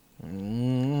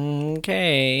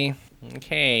Okay.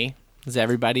 Is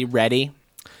everybody ready?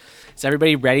 Is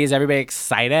everybody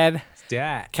excited?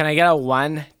 Stat. Can I get a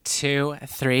 1, 2,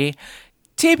 3?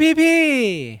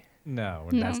 TPP! No,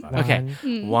 that's not. Okay.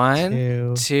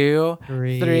 1, 2,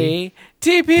 3. 3.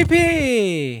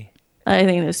 TPP! I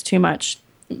think there's too much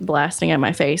blasting at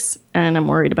my face, and I'm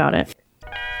worried about it.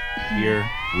 Here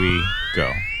we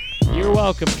go. You're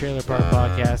welcome, Trailer Park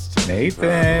Podcast.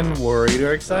 Nathan, worried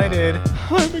or excited?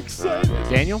 I'm excited.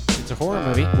 Daniel, it's a horror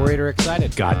movie. Worried or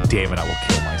excited? God damn it, I will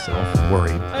kill myself.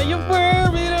 Worried. Are you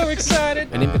worried or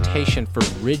excited? An invitation for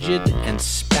rigid and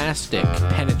spastic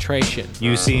penetration.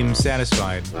 You seem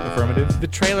satisfied. Affirmative. The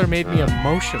trailer made me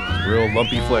emotional. Real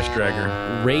lumpy flesh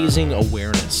dragger. Raising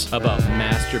awareness about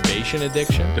masturbation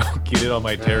addiction. Don't get it on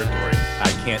my territory.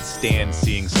 I can't stand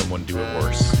seeing someone do it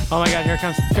worse. Oh my God, here it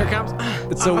comes. Here it comes.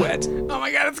 It's so wet. Oh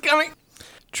my God, it's coming.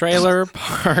 Trailer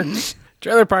Park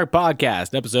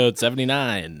Podcast, episode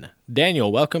 79.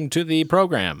 Daniel, welcome to the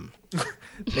program.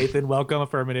 Nathan, welcome.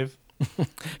 Affirmative.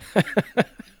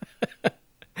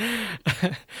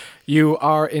 You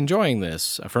are enjoying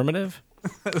this. Affirmative?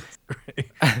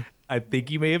 Great. I think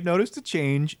you may have noticed a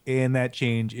change, and that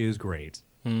change is great.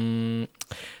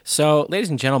 So,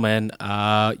 ladies and gentlemen,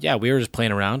 we were just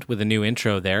playing around with a new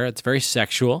intro there. It's very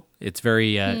sexual. It's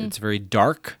very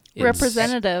dark.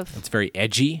 Representative. It's very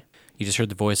edgy. You just heard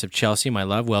the voice of Chelsea, my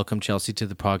love. Welcome, Chelsea, to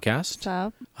the podcast. What's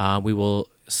up? We will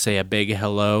say a big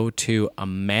hello to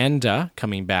Amanda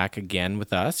coming back again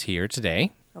with us here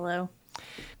today. Hello.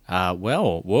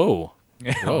 Whoa.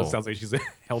 It sounds like she's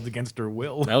held against her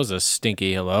will. That was a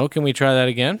stinky hello. Can we try that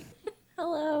again?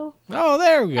 Hello. Oh,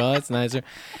 there we go. That's nicer.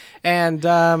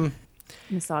 And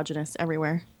Misogynist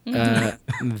everywhere.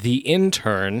 the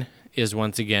intern is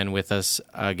once again with us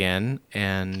again,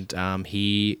 and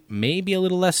he may be a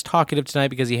little less talkative tonight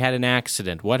because he had an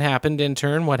accident. What happened,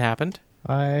 intern? What happened?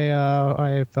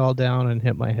 I fell down and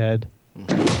hit my head.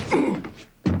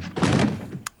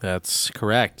 That's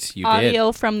correct. You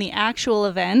Audio from the actual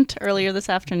event earlier this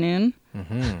afternoon.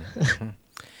 did.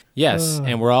 Yes,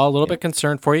 and we're all a little bit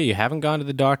concerned for you. You haven't gone to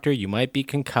the doctor. You might be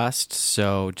concussed,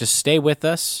 so just stay with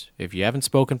us. If you haven't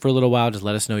spoken for a little while, just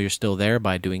let us know you're still there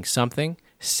by doing something,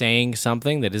 saying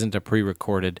something that isn't a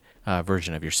pre-recorded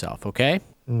version of yourself, okay?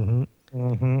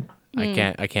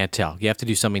 I can't tell. You have to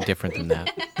do something different than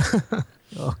that.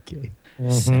 Okay.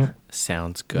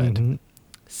 Sounds good.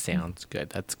 Sounds good.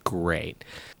 That's great.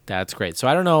 So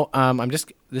I don't know.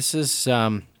 This is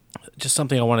just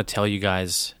something I want to tell you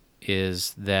guys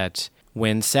is that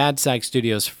when Sad Sack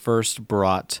Studios first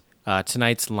brought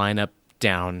tonight's lineup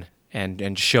down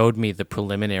and showed me the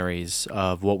preliminaries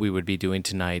of what we would be doing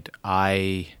tonight,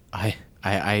 my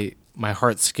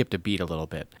heart skipped a beat a little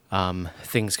bit.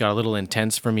 Things got a little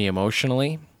intense for me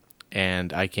emotionally,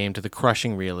 and I came to the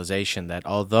crushing realization that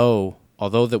although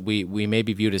that we may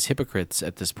be viewed as hypocrites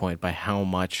at this point by how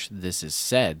much this is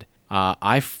said,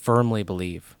 I firmly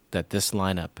believe that this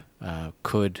lineup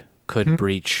could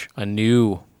breach a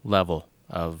new level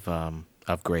of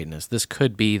greatness. This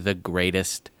could be the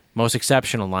greatest, most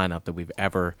exceptional lineup that we've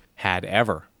ever had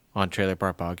on Trailer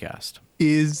Park Podcast.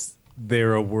 Is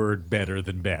there a word better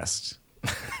than best?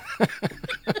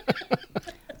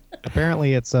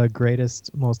 Apparently, it's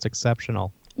greatest, most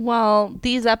exceptional. Well,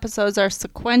 these episodes are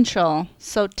sequential,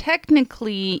 so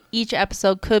technically each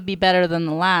episode could be better than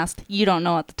the last. You don't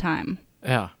know at the time.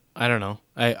 Yeah, I don't know.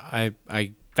 I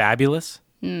fabulous.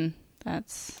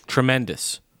 That's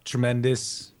Tremendous.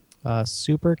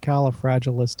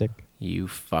 Supercalifragilistic. You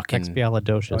fucking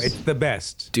Expialidocious. It's the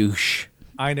best. douche.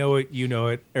 I know it. You know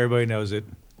it. Everybody knows it.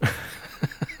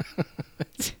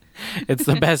 It's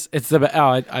the best. It's the best.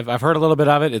 Oh, I've heard a little bit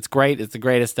of it. It's great. It's the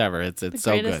greatest ever. It's the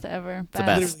so greatest good. ever. the It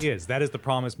best. really is. That is the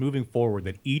promise moving forward,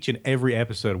 that each and every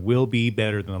episode will be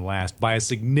better than the last by a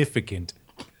significant.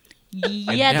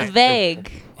 Yet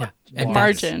vague And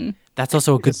margin. That's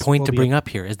also a good This point will to be bring up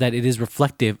here, is that it is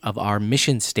reflective of our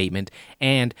mission statement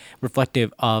and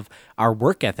reflective of our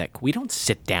work ethic. We don't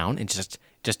sit down and just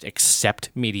accept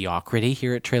mediocrity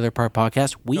here at Trailer Park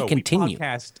Podcast. We continue. We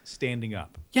podcast standing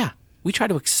up. Yeah, we try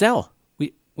to excel.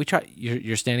 We try.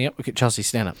 You're standing up. Okay, Chelsea,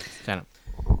 stand up. Stand up.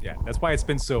 Yeah, that's why it's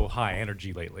been so high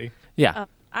energy lately. Yeah.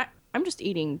 I'm just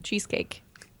eating cheesecake.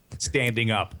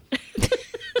 Standing up.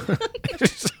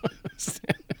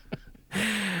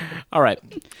 All right,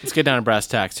 let's get down to brass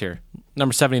tacks here.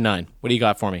 Number 79. What do you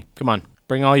got for me? Come on,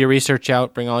 bring all your research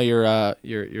out. Bring all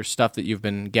your stuff that you've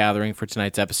been gathering for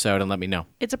tonight's episode, and let me know.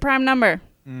 It's a prime number.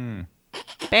 Bam.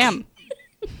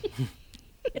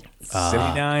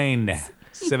 79.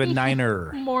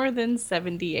 79er. More than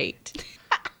 78.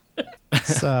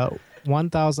 So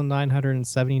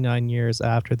 1,979 years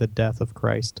after the death of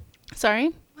Christ.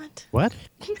 Sorry? What? What?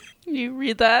 You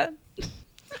read that?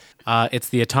 It's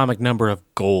the atomic number of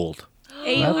gold.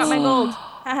 Hey, I got my gold.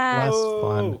 Less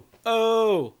fun.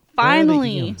 Oh. Where are the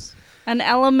Finally, eons? an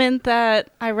element that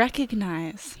I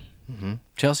recognize.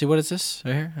 Chelsea, what is this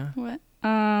right here? What?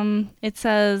 It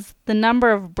says the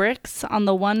number of bricks on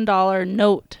the $1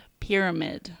 note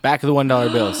pyramid. Back of the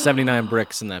 $1 bill, 79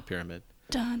 bricks in that pyramid.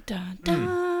 Dun, dun, dun.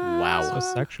 Wow. So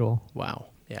sexual. Wow.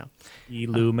 Yeah.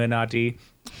 Illuminati.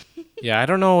 Yeah, I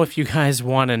don't know if you guys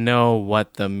want to know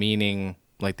what the meaning,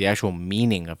 like the actual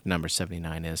meaning of number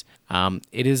 79 is.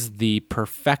 It is the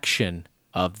perfection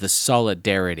of the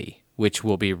solidarity which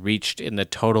will be reached in the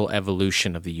total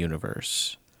evolution of the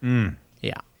universe.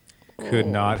 Yeah. Could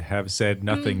not have said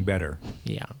nothing better.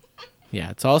 Yeah. Yeah.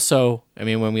 It's also, I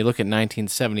mean, when we look at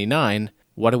 1979,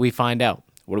 what do we find out?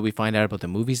 What do we find out about the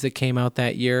movies that came out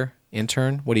that year?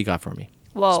 Intern, what do you got for me?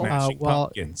 Whoa. Smashing well-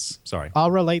 Pumpkins. Sorry.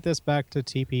 I'll relate this back to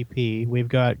TPP. We've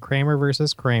got Kramer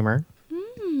versus Kramer.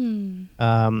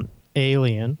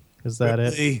 Alien. Is that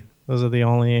it? Really? Those are the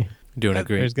only. Doing a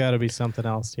There's great, got to be something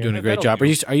else here. doing a great that'll job.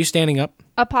 do. Are you standing up?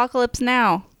 Apocalypse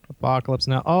Now. Apocalypse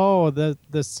Now. Oh, the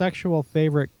sexual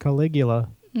favorite Caligula.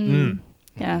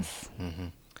 Yes.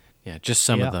 Yeah, just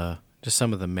some of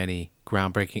the many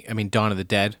groundbreaking. I mean, Dawn of the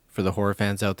Dead for the horror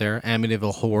fans out there.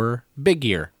 Amityville Horror, big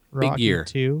year, big Rocky year.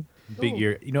 2. Big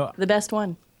year. The best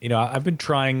one. I've been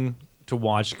trying to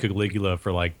watch Caligula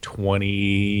for like 20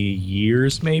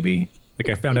 years, maybe. Like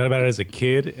I found out about it as a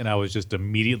kid, and I was just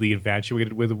immediately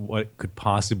infatuated with what could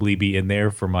possibly be in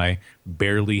there for my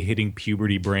barely hitting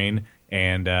puberty brain,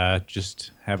 and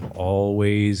just have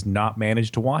always not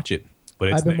managed to watch it. But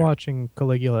it's I've been there. watching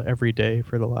Caligula every day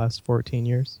for the last 14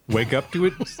 years. Wake up to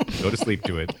it, go to sleep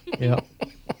to it. Yeah.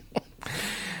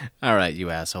 All right, you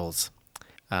assholes.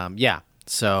 Yeah.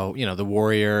 So the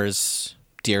Warriors,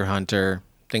 Deer Hunter,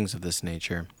 things of this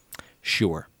nature.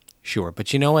 Sure.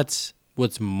 But you know what's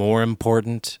more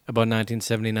important about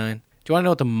 1979? Do you want to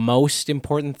know what the most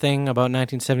important thing about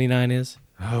 1979 is?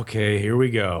 Okay, here we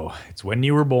go. It's when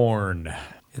you were born.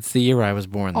 It's the year I was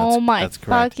born. Oh my that's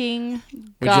correct. fucking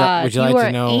God. would you like to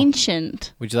are know-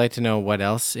 ancient. Would you like to know what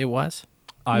else it was?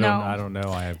 I No. don't know.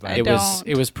 I It was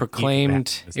don't. proclaimed.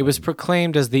 Eat that. It was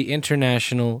proclaimed as the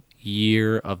International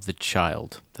Year of the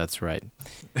Child. That's right.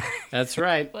 That's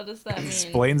right. What does that mean?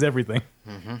 explains everything.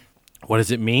 What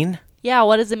does it mean? Yeah,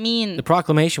 what does it mean? The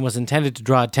proclamation was intended to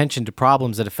draw attention to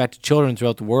problems that affected children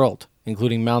throughout the world,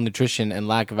 including malnutrition and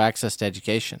lack of access to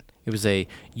education. It was a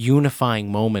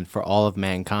unifying moment for all of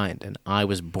mankind, and I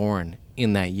was born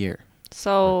in that year.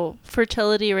 So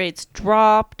fertility rates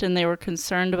dropped, and they were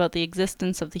concerned about the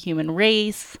existence of the human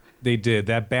race. They did.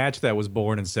 That batch that was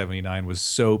born in 79 was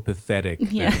so pathetic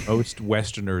Yeah. that most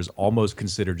Westerners almost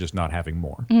consider just not having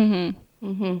more.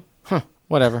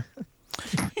 Whatever.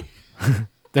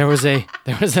 There was a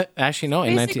actually no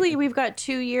in 19 Basically, we've got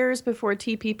 2 years before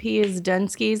TPP is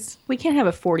Dunsky's. We can't have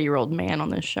a 40-year-old man on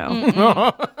this show.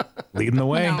 Leading the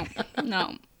way.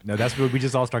 No. No, that's what we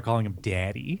just all start calling him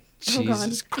Daddy.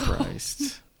 Jesus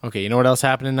Christ. Okay, you know what else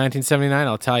happened in 1979?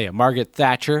 I'll tell you. Margaret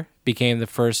Thatcher became the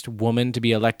first woman to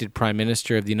be elected Prime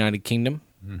Minister of the United Kingdom.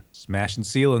 Smashing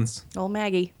ceilings. Old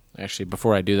Maggie. Actually,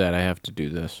 before I do that, I have to do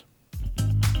this.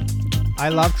 I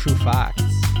love true facts.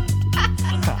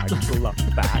 I love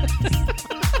that.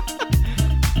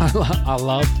 I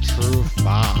love true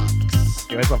facts.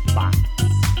 Give us a fact.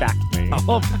 Fact me. I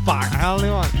love facts. I only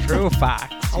want true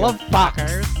facts. I love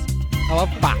fuckers. I love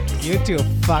facts. You two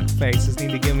fuck faces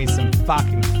need to give me some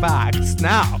fucking facts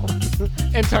now.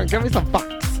 Intern, give me some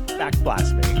facts. Fact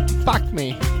blast me. Fuck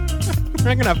me.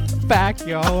 I'm gonna fact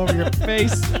you all over your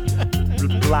face.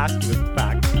 Blast you with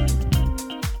fact.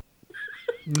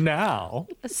 Now.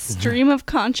 A stream of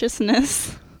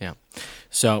consciousness. Yeah.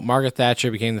 So Margaret Thatcher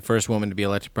became the first woman to be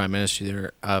elected Prime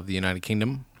Minister of the United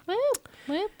Kingdom. Whoop,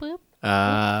 whoop, whoop.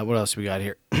 What else we got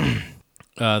here?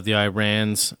 The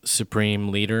Iran's supreme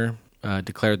leader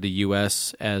declared the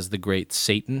U.S. as the Great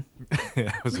Satan.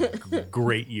 That was a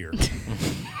great year.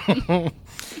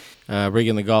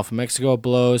 Rigging the Gulf of Mexico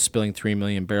blows, spilling 3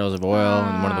 million barrels of oil,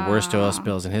 and one of the worst oil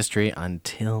spills in history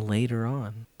until later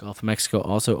on. Gulf of Mexico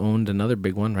also owned another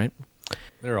big one, right?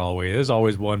 There's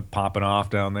always one popping off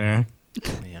down there.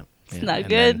 Yeah. It's not and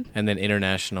good. and then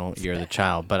International Year of the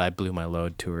Child, but I blew my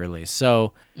load too early.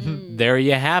 So there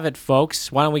you have it,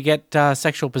 folks. Why don't we get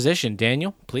sexual position?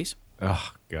 Daniel, please.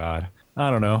 Oh, God. I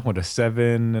don't know. What, a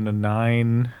 7 and a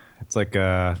 9? It's like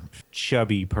a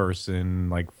chubby person,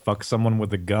 like, fuck someone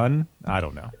with a gun? I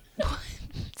don't know.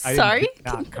 I Sorry? did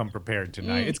not come prepared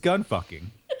tonight. It's gun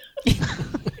fucking.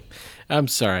 I'm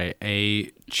sorry.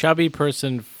 A chubby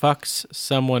person fucks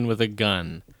someone with a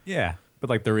gun. Yeah, but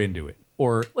like they're into it.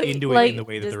 Or Wait, into it like, in the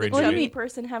way that Does they're the into chubby it.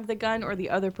 person have the gun or the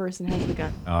other person has the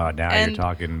gun? Now And- you're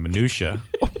talking minutia.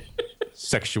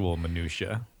 Sexual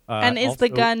minutia. And is the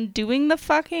Also- gun doing the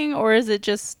fucking, or is it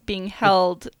just being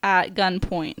held at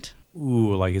gunpoint?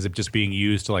 Ooh, like is it just being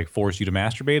used to like force you to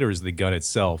masturbate, or is the gun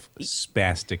itself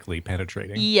spastically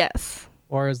penetrating? Yes.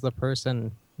 Or is the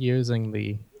person using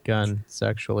the gun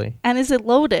sexually? And is it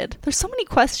loaded? There's so many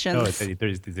questions. No,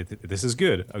 this is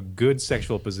good. A good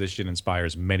sexual position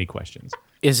inspires many questions.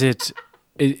 Is it,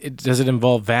 does it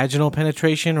involve vaginal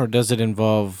penetration or does it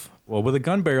involve... Well, with a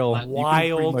gun barrel, you can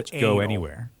pretty Wild much go anal.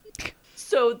 anywhere.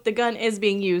 So the gun is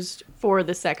being used for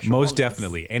the sexual. Most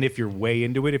definitely. And if you're way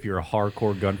into it, if you're a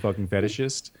hardcore gun fucking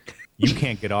fetishist, you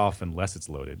can't get off unless it's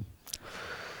loaded.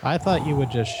 I thought you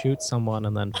would just shoot someone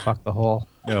and then fuck the hole.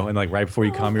 No, and like right before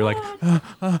you come, you're like,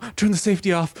 turn the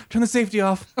safety off. Turn the safety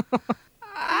off.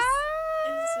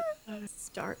 It's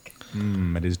dark.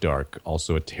 It is dark.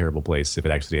 Also a terrible place if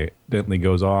it accidentally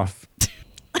goes off.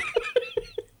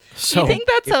 So, you think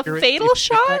that's If a you're- fatal if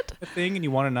you're shot? that thing and you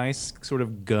want a nice sort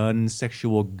of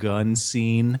sexual gun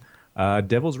scene,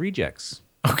 Devil's Rejects.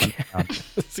 okay.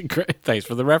 That's a great. Thanks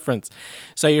for the reference.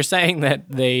 So you're saying that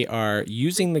they are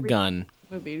using the gun.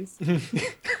 Movies.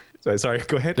 Sorry,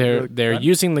 go ahead. They're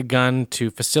using the gun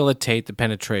to facilitate the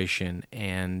penetration,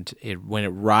 and when it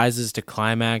rises to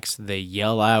climax, they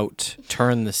yell out,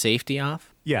 "Turn the safety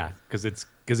off." Yeah, because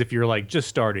if you're like just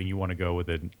starting, you want to go with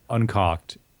an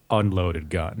uncocked, unloaded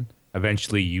gun.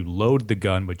 Eventually, you load the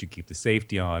gun, but you keep the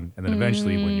safety on, and then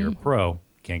eventually, when you're a pro, you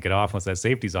can't get off unless that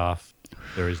safety's off.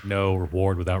 There is no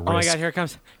reward without risk. Oh my God! Here it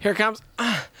comes! Here it comes!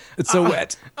 It's so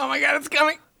wet. Oh my God! It's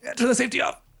coming! Turn the safety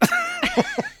off.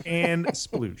 And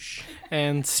sploosh.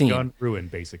 And scene. Gun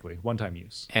ruined, basically. One-time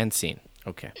use. And scene.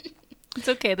 Okay. It's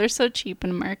okay. They're so cheap in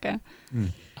America.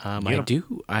 I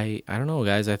don't know,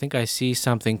 guys. I think I see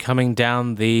something coming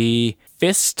down the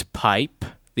fist pipe,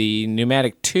 the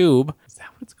pneumatic tube. Is that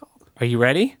what it's called? Are you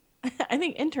ready? I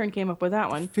think intern came up with that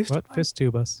one. What? Fist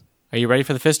tube us. Are you ready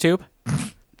for the fist tube?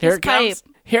 Here it comes.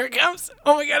 pipe. Here it comes.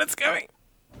 Oh my God, it's coming.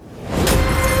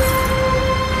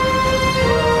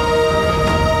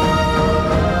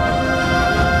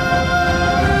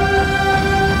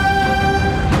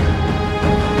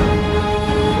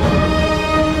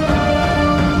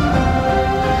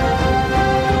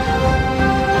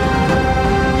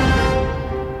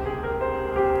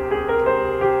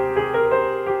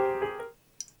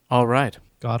 All right.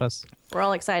 Got us. We're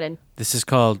all excited. This is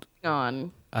called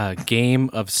On. Game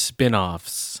of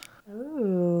Spin-Offs.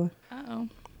 Ooh. Uh-oh.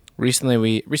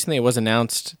 Recently it was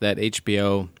announced that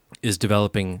HBO is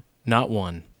developing not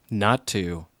one, not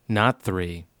two, not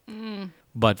three,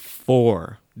 but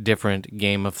 4 different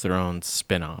Game of Thrones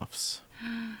spin-offs.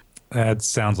 That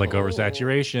sounds like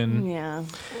oversaturation. Yeah.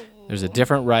 There's a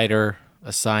different writer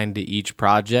assigned to each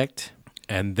project,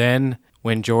 and then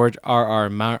when George R.R.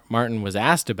 Martin was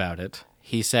asked about it,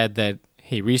 he said that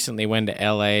he recently went to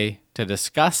L.A. to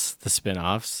discuss the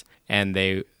spin-offs, and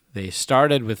they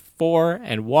started with 4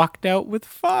 and walked out with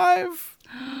 5.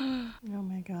 Oh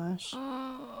my gosh.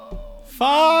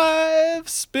 5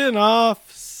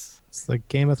 spin-offs. It's the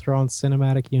Game of Thrones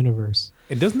cinematic universe.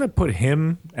 And doesn't that put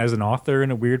him as an author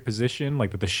in a weird position?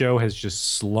 Like that the show has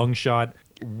just slungshot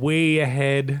way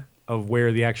ahead of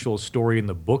where the actual story in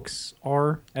the books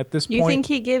are at this You point. think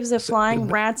he gives a flying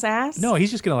rat's ass? No,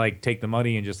 he's just gonna like take the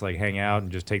money and just like hang out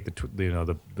and just take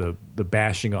the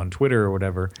bashing on Twitter or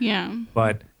whatever. Yeah.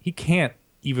 But he can't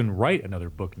even write another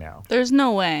book now There's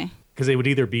no way. because it would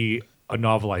either be a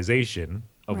novelization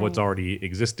of what's Right. already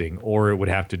existing, or it would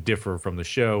have to differ from the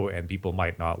show, and people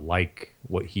might not like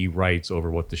what he writes over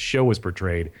what the show is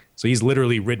portrayed. So he's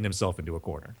literally written himself into a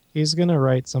corner. He's gonna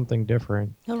write something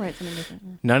different. He'll write something different.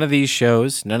 Yeah. None of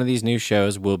these new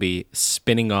shows will be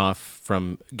spinning off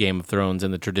from Game of Thrones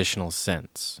in the traditional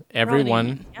sense. Every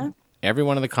one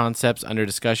of the concepts under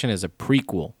discussion is a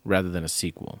prequel rather than a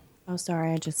sequel. Oh,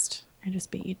 sorry. I just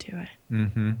beat you to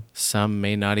it. Some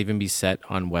may not even be set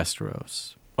on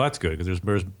Westeros. Well, that's good because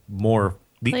there's more.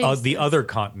 The Places. other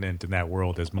continent in that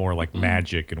world is more like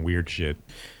magic and weird shit.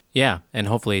 Yeah, and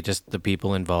hopefully just the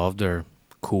people involved are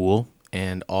cool,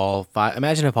 and all 5.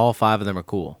 Imagine if all 5 of them are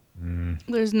cool.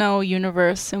 There's no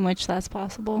universe in which that's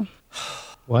possible.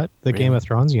 What? The Game of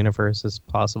Thrones universe is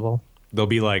possible. There'll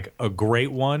be like a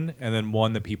great one, and then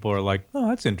one that people are like, "Oh,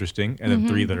 that's interesting," and then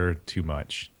 3 that are too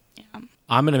much.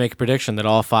 I'm going to make a prediction that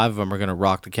all 5 of them are going to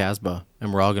rock the Casbah,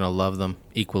 and we're all going to love them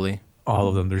equally. All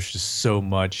of them. There's just so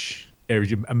much.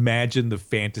 Imagine the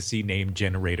fantasy name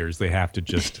generators they have to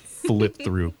just flip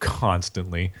through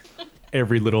constantly.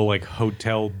 every little like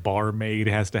hotel barmaid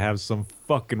has to have some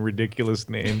fucking ridiculous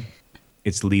name.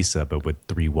 It's Lisa, but with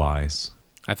 3 Y's.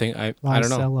 I think I don't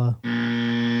know.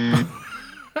 Lysella.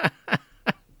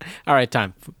 All right,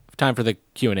 time for the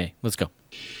Q&A. Let's go.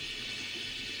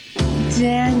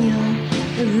 Daniel,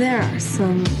 there are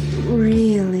some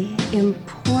really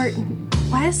important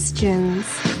questions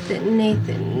that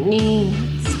Nathan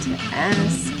needs to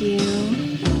ask you.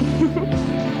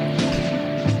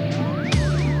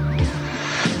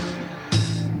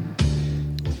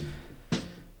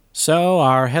 So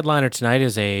our headliner tonight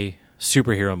is a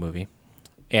superhero movie,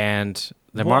 and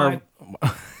the Marvel.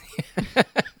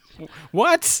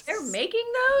 What? They're making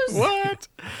those? What?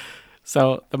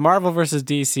 So the Marvel vs.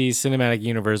 DC Cinematic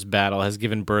Universe battle has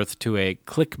given birth to a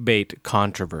clickbait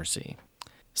controversy.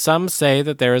 Some say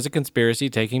that there is a conspiracy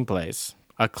taking place,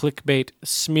 a clickbait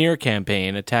smear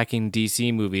campaign attacking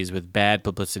DC movies with bad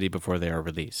publicity before they are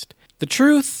released. The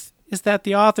truth is that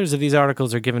the authors of these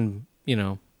articles are given,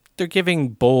 they're giving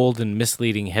bold and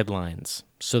misleading headlines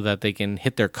so that they can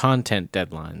hit their content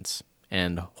deadlines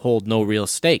and hold no real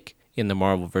stake in the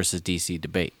Marvel vs. DC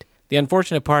debate. The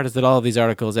unfortunate part is that all of these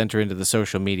articles enter into the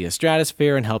social media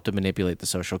stratosphere and help to manipulate the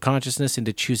social consciousness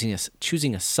into choosing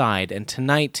a side, and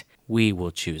tonight we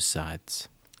will choose sides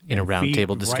in a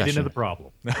roundtable discussion. Right into the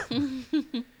problem.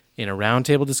 In a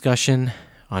roundtable discussion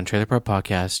on Trailer Park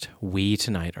Podcast, we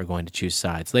tonight are going to choose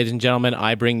sides. Ladies and gentlemen,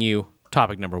 I bring you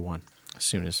topic number 1 as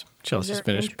soon as Chelsea's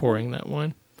finished pouring that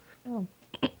wine.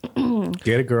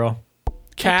 Get it, girl.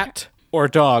 Cat or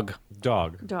dog?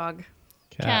 Dog. Dog.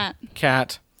 Cat.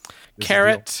 This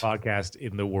Carrot. is the only podcast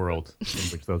in the world in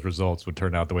which those results would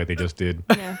turn out the way they just did.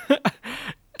 Yeah.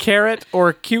 Carrot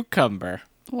or cucumber?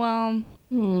 Well,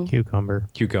 Cucumber.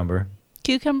 Cucumber.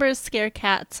 cucumbers scare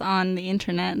cats on the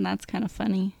internet, and that's kind of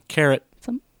funny. Carrot.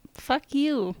 Fuck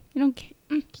you. You don't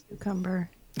care. Cucumber.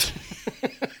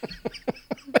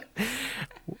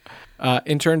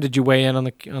 Intern, did you weigh in on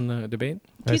the debate?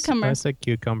 Cucumber. I said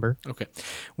cucumber. Okay.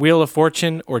 Wheel of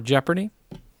Fortune or Jeopardy?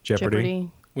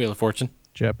 Jeopardy. Wheel of Fortune.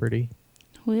 Jeopardy.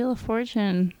 Wheel of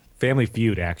Fortune. Family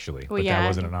Feud, actually. Well, but yeah. that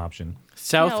wasn't an option.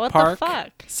 South what Park. the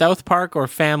fuck? South Park or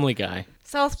Family Guy?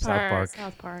 South Park. South Park.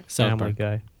 South Park. South Family Park.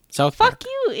 Guy. South Park. Fuck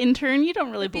you, intern. You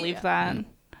don't really believe that.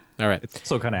 All right. It's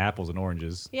also kind of apples and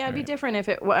oranges. Yeah, it'd be different if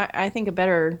it. Well, I think a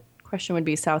better question would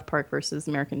be South Park versus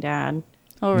American Dad.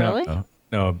 Oh, really?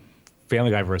 No.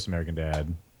 Family Guy versus American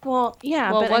Dad. Well,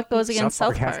 yeah. Well, but what goes against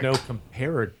South Park? has no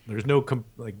There's no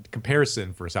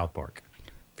comparison for South Park.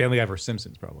 Family Guy versus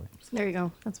Simpsons, probably. There you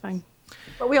go. That's fine.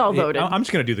 But we all voted. I'm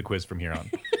just gonna do the quiz from here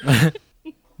on.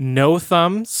 No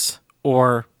thumbs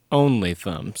or only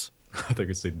thumbs? I thought you were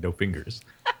gonna say no fingers.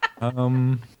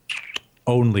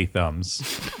 Only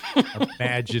thumbs.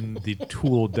 Imagine the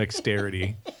tool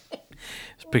dexterity.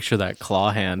 Just picture that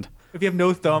claw hand. If you have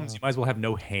no thumbs, you might as well have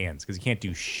no hands because you can't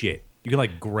do shit. You can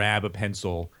like grab a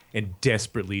pencil and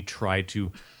desperately try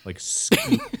to like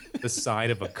scoop the side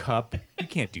of a cup. You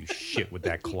can't do shit with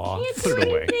that claw. You can't Put do it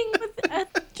away. anything with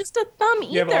just a thumb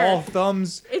either. You have all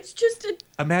thumbs. It's just a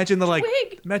Imagine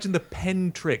twig. imagine the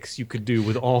pen tricks you could do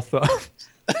with all thumbs.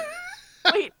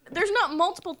 wait. There's not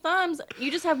multiple thumbs. You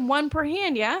just have one per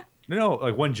hand. Yeah. No,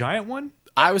 like one giant one.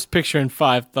 I was picturing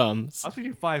 5 thumbs. I was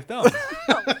thinking 5 thumbs.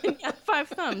 Yeah, 5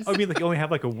 thumbs. I mean, like you only have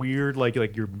like a weird, like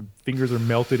your fingers are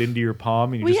melted into your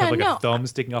palm, and you Well, just yeah, have like no, a thumb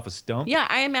sticking off a stump. Yeah,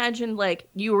 I imagine like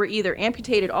you were either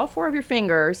amputated all 4 of your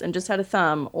fingers and just had a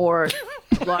thumb, or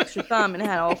you lost your thumb and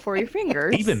had all 4 of your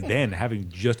fingers. Even then, having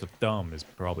just a thumb is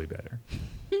probably better.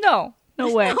 No.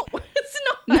 No way. No, it's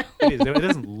not. It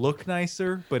doesn't look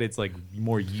nicer, but it's like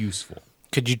more useful.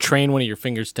 Could you train one of your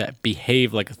fingers to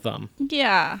behave like a thumb?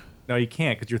 Yeah. No, you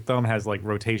can't because your thumb has like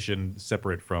rotation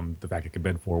separate from the fact it can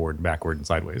bend forward and backward and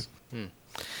sideways.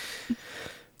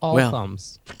 All Well.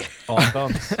 thumbs. All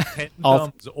thumbs, 10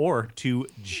 thumbs, or 2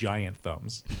 giant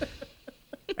thumbs,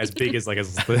 as big as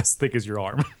as thick as your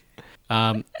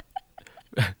arm.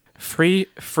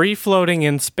 Free floating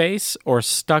in space or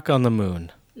stuck on the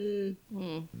moon?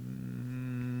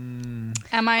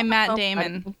 Am I Matt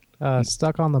Damon?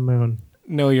 Stuck on the moon.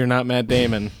 No, you're not Matt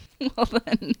Damon. Well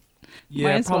then. Yeah,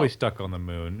 Might as probably well. stuck on the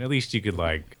moon. At least you could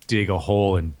like dig a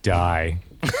hole and die.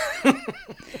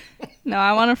 No,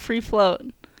 I want a free float.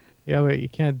 Yeah, but you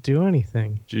can't do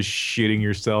anything. Just shitting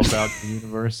yourself out in the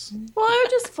universe. Well, I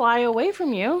would just fly away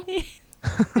from you.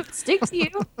 Stick to you.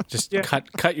 Just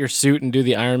cut your suit and do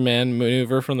the Iron Man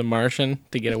maneuver from The Martian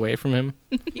to get away from him.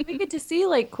 We get to see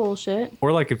like cool shit.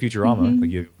 Or like in Futurama,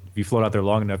 like if you float out there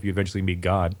long enough, you eventually meet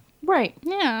God. Right.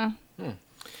 Yeah.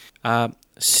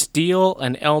 Steal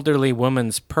an elderly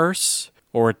woman's purse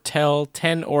or tell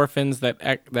 10 orphans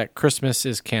that Christmas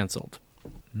is canceled.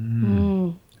 I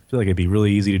feel like it'd be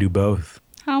really easy to do both.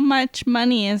 How much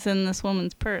money is in this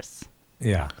woman's purse?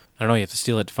 Yeah. I don't know. You have to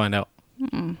steal it to find out.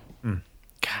 God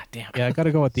damn. Yeah, I got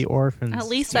to go with the orphans. At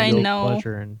least Steal I know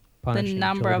pleasure and The punishing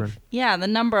number children. the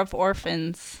number of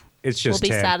orphans It's will just be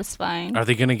 10. satisfying. Are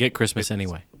they going to get Christmas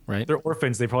anyway? Right? They're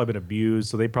orphans. They've probably been abused,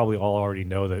 so they probably all already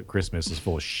know that Christmas is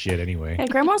full of shit anyway. Yeah,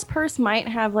 grandma's purse might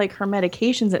have like her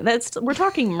medications. We're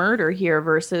talking murder here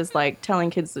versus like telling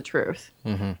kids the truth.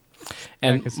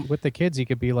 And 'Cause with the kids, you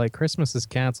could be like, Christmas is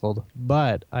canceled,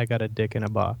 but I got a dick in a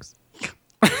box.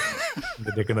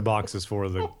 The dick in the box is for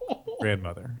the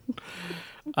grandmother.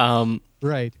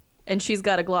 Right. And she's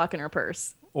got a Glock in her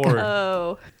purse. Or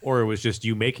Oh. or it was just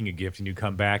you making a gift and you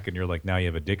come back and you're like, now you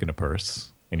have a dick in a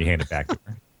purse, and you hand it back to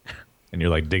her. And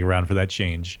you're like, dig around for that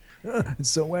change. It's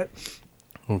so wet.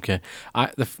 okay,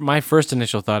 my first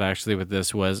initial thought actually with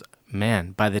this was,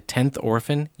 man, by the 10th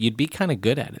orphan, you'd be kind of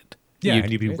good at it. Yeah,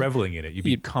 and you'd be reveling in it. You'd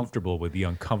be comfortable with the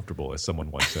uncomfortable, as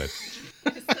someone once said.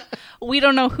 We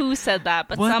don't know who said that,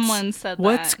 but someone said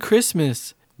What's that.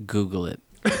 Christmas? Google it.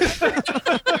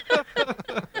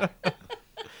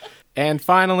 And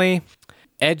finally,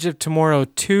 Edge of Tomorrow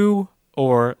 2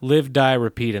 or Live, Die,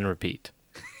 Repeat, and Repeat.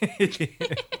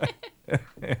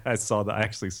 I saw that. I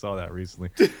actually saw that recently.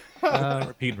 Repeat and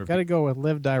repeat. Got to go with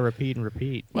live, die, repeat, and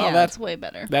repeat. Well, Yeah, that's that's way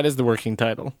better. that is the working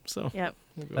title. So Yep.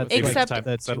 That's Except- like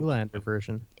the Zoolander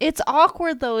version. It's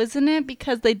awkward though, isn't it?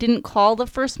 Because they didn't call the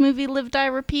first movie Live, Die,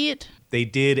 Repeat. They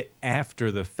did after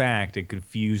the fact and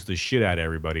confused the shit out of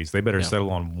everybody. So they better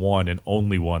settle on one and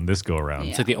only one this go around.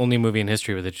 it's like the only movie in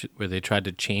history where they tried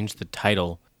to change the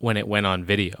title when it went on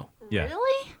video. Yeah.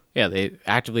 Really? Yeah, they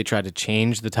actively tried to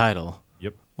change the title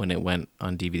Yep. when it went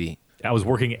on DVD. I was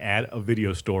working at a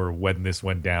video store when this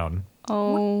went down.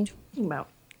 Oh. Talking about.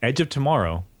 Edge of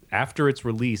Tomorrow, after its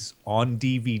release on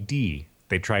DVD,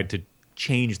 they tried to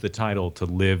change the title to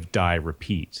Live, Die,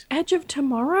 Repeat. Edge of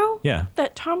Tomorrow? Yeah.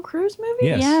 That Tom Cruise movie?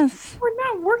 Yes. Yes. We're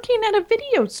not working at a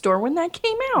video store when that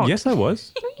came out. Yes, I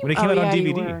was. When it came Oh, out on yeah,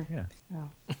 you DVD. were. Yeah.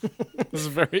 This is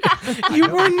very. you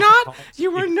were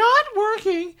not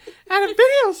working at a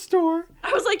video store.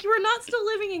 I was like, you were not still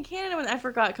living in Canada when I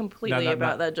forgot completely No,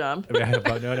 about that jump.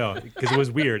 No, because it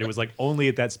was weird. It was like only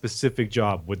at that specific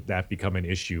job would that become an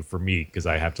issue for me because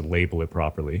I have to label it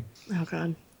properly. Oh,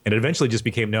 God. And it eventually just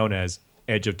became known as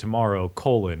Edge of Tomorrow,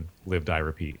 Live, Die,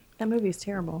 Repeat. That movie's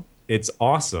terrible. It's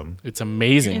awesome. It's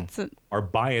amazing. It's a, Our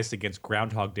bias against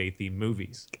Groundhog Day themed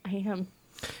movies. I am.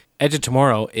 Edge of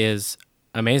Tomorrow is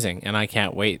amazing, and I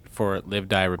can't wait for Live,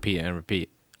 Die, Repeat, and Repeat.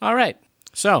 All right.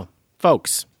 So,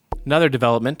 folks, another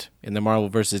development in the Marvel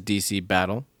vs. DC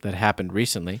battle that happened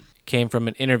recently came from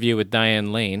an interview with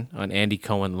Diane Lane on Andy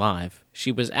Cohen Live.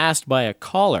 She was asked by a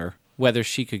caller whether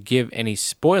she could give any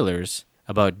spoilers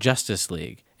about Justice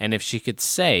League, and if she could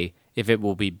say if it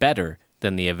will be better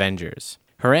than the Avengers.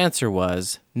 Her answer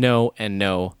was no and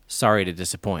no, sorry to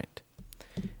disappoint.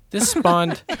 This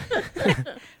spawned...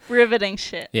 riveting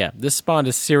shit. Yeah, this spawned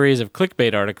a series of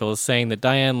clickbait articles saying that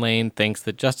Diane Lane thinks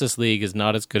that Justice League is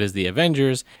not as good as the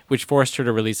Avengers, which forced her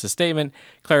to release a statement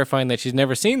clarifying that she's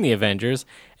never seen the Avengers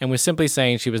and was simply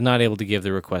saying she was not able to give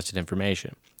the requested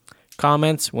information.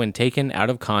 Comments, when taken out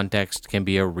of context, can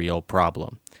be a real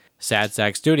problem. Sad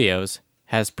Sack Studios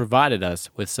has provided us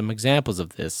with some examples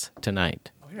of this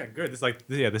tonight. Oh yeah, good.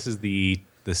 This is the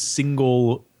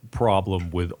single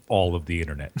problem with all of the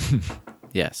internet.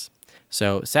 Yes.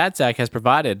 So Sad Sack has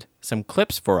provided some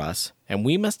clips for us, and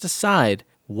we must decide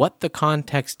what the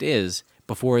context is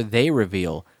before they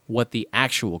reveal what the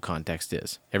actual context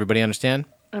is. Everybody understand?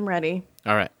 I'm ready.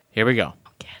 All right, here we go.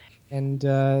 And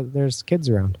there's kids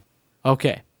around.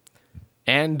 Okay.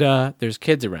 And there's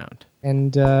kids around.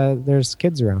 And there's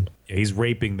kids around. Yeah, he's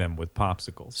raping them with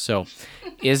popsicles. So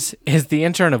is the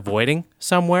intern avoiding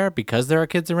somewhere because there are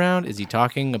kids around? Is he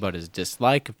talking about his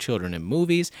dislike of children in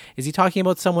movies? Is he talking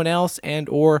about someone else and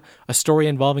or a story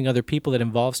involving other people that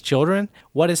involves children?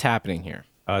 What is happening here?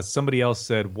 Somebody else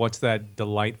said, "What's that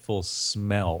delightful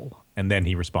smell?" And then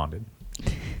he responded.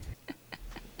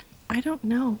 I don't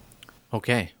know.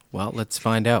 Okay, well, let's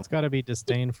find out. It's got to be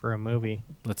disdain for a movie.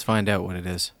 Let's find out what it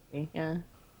is. Yeah.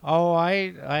 Oh,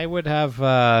 I would have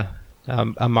a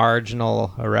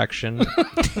marginal erection.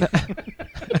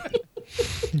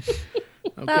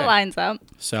 That lines up.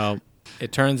 So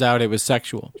it turns out it was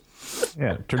sexual.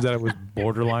 Yeah, it turns out it was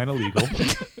borderline illegal.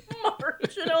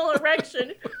 Marginal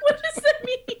erection. What does that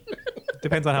mean?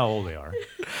 Depends on how old they are.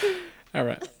 All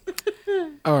right.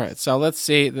 All right. So let's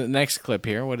see the next clip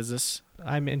here. What is this?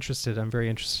 I'm interested. I'm very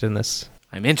interested in this.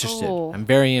 I'm interested. Oh. I'm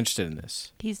very interested in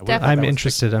this. He's I will- definitely. I'm was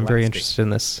interested. the I'm very last interested in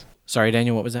this. Sorry,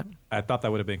 Daniel, what was that? I thought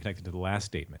that would have been connected to the last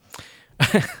statement.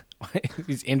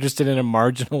 He's interested in a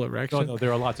marginal erection. No,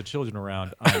 there are lots of children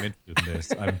around. I'm interested in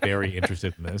this. I'm very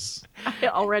interested in this. I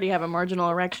already have a marginal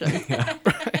erection.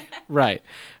 Right.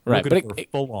 But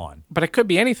Full on. But it could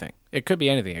be anything. It could be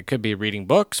anything. It could be reading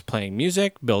books, playing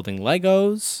music, building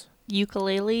Legos.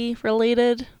 Ukulele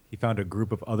related. He found a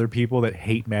group of other people that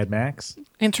hate Mad Max.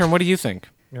 Intern, what do you think?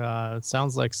 It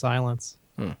sounds like silence.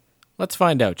 Let's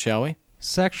find out, shall we?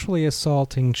 Sexually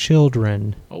assaulting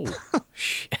children. Oh,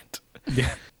 shit.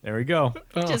 Yeah, there we go.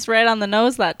 Just right on the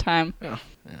nose that time.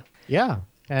 Yeah.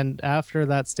 And after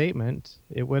that statement,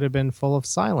 it would have been full of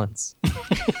silence.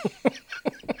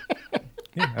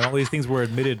 Yeah, and all these things were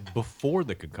admitted before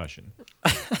the concussion.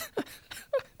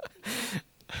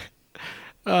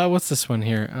 What's this one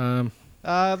here?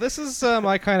 This is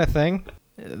my kind of thing.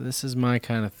 This is my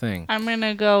kind of thing. I'm going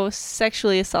to go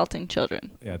sexually assaulting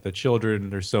children. Yeah, the children,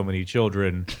 there's so many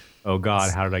children. Oh,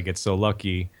 God, how did I get so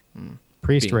lucky?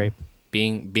 Priest rape.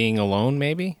 Being alone,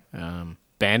 maybe?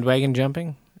 Bandwagon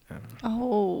jumping?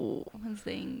 Oh,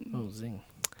 zing. Oh, zing.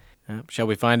 Shall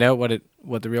we find out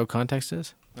what the real context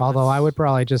is? Although I would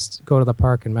probably just go to the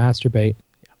park and masturbate.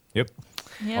 Yep.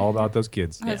 Yep. All about those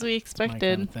kids. As we It's my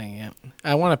expected. kind of thing, yeah.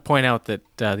 I want to point out that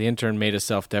the intern made a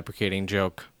self-deprecating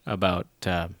joke about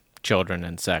children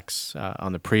and sex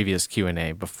on the previous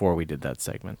Q&A before we did that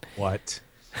segment. What?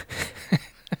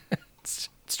 It's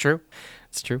true.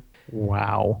 It's true.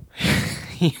 Wow.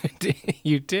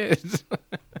 You did.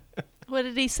 What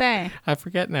did he say? I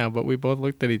forget now, but we both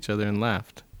looked at each other and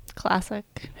laughed.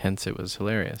 Classic. Hence, it was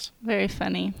hilarious. Very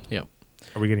funny. Yep.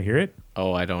 Are we going to hear it?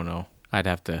 Oh, I don't know. I'd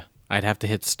have to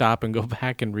hit stop and go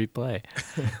back and replay.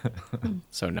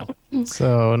 So no.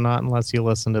 So not unless you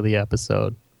listen to the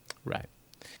episode. Right.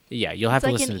 Yeah, you'll have It's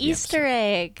to like listen an to the Easter episode.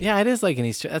 egg. Yeah, it is like an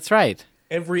Easter. That's right.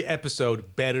 Every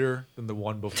episode better than the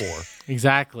one before.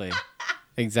 Exactly.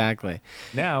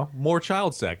 Now, more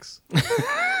child sex.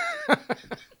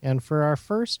 And for our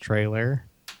first trailer,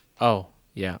 Oh,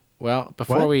 yeah. Well,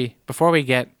 before we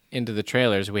get into the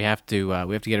trailers, we have to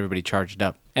get everybody charged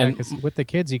up. And 'cause with the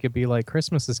kids, you could be like,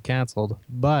 Christmas is canceled,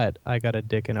 but I got a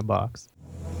dick in a box.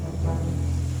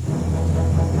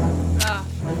 Oh,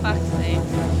 for fuck's sake.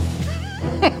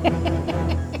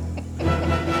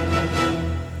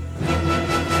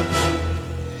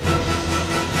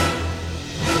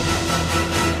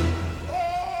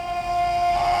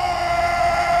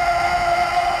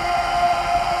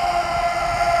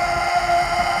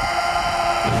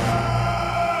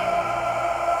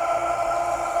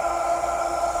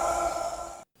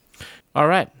 all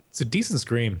right. It's a decent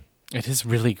scream. It is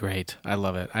really great. I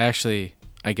love it.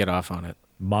 I get off on it.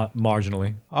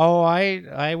 Marginally. Oh,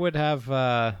 I would have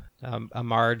a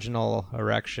marginal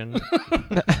erection.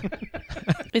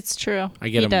 It's true.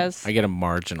 He does. I get a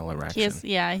marginal erection.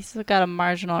 He's got a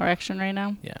marginal erection right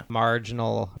now. Yeah.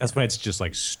 Marginal. That's when it's just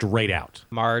like straight out.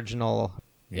 Marginal.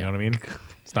 You know what I mean?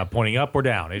 It's not pointing up or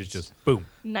down. It's just boom.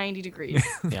 90 degrees.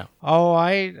 Yeah. Oh,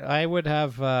 I would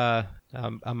have a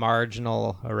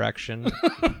marginal erection.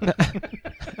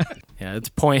 Yeah,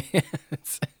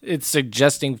 it's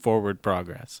suggesting forward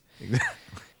progress.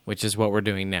 Which is what we're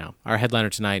doing now. Our headliner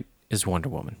tonight is Wonder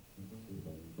Woman.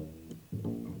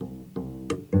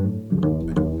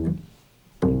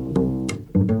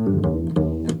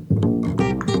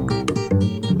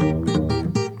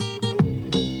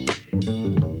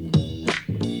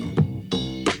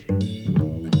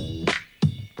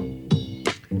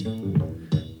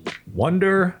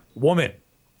 Wonder Woman.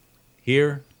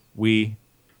 Here we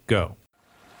go.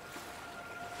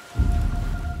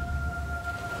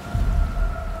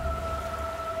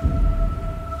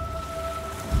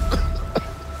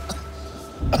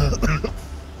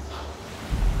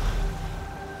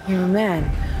 You're a man.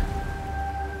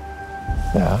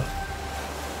 Yeah.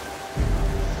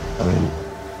 I mean,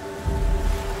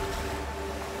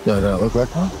 do I not look like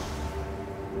one?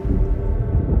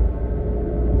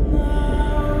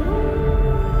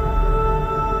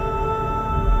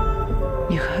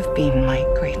 You have been my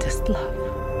greatest love.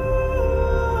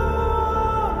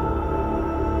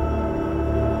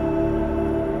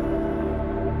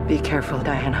 Be careful,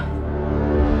 Diana.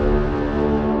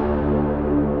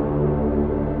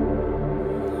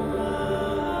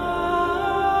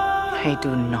 I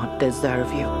do not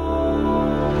deserve you.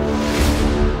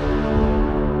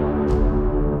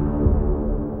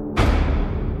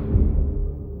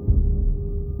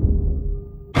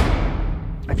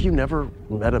 Have you never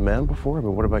met a man before? I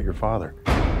mean, what about your father?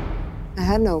 I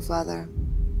had no father.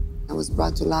 I was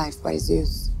brought to life by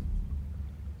Zeus.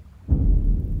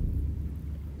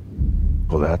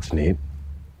 Well, that's neat.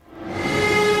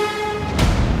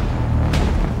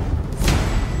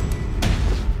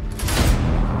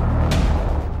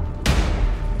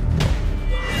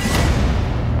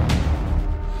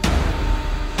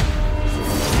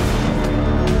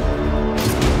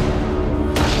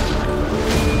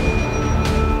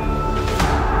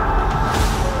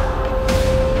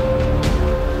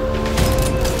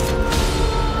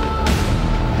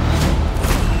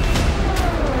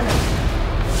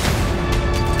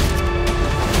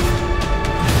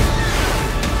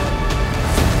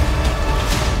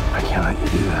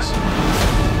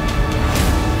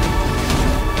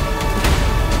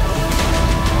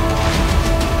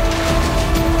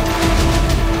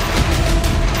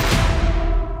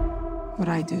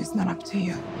 I do is not up to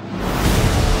you.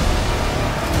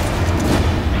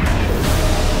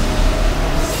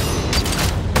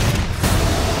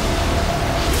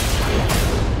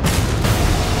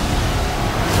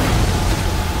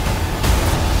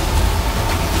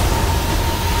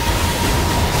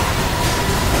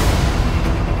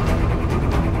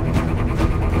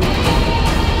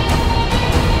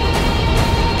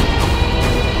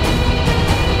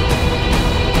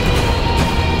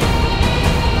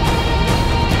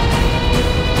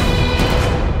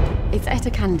 It's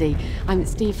Etta Candy. I'm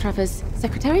Steve Trevor's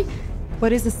secretary.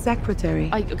 What is a secretary?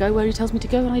 I go where he tells me to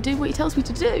go and I do what he tells me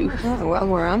to do. Oh, well,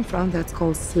 where I'm from, that's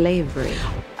called slavery.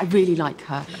 I really like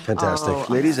her. Fantastic. Oh,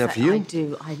 Ladies, after you. I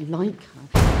do. I like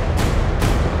her.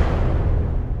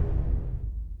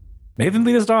 Nathan,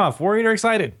 lead us off. Worried or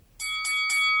excited?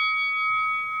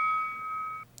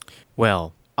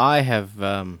 Well, I've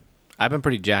been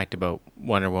pretty jacked about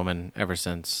Wonder Woman ever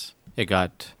since it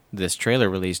got this trailer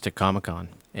released at Comic-Con.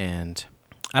 And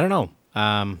I don't know.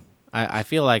 I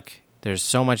feel like there's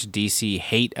so much DC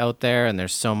hate out there, and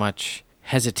there's so much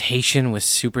hesitation with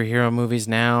superhero movies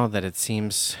now that it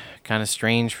seems kind of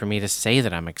strange for me to say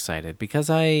that I'm excited, because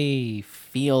I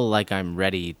feel like I'm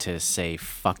ready to say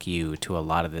fuck you to a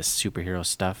lot of this superhero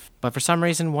stuff. But for some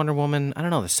reason, Wonder Woman, I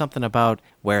don't know, there's something about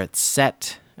where it's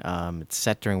set. It's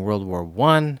set during World War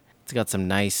I. It's got some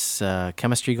nice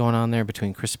chemistry going on there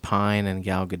between Chris Pine and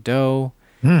Gal Gadot.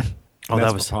 Oh,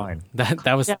 that was Pine.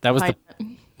 That was the that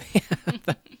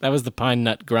was the pine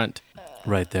nut grunt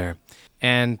right there.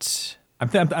 And I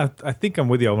think I'm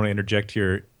with you. I want to interject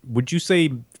here. Would you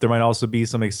say there might also be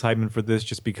some excitement for this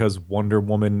just because Wonder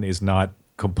Woman is not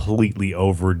completely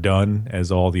overdone as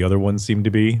all the other ones seem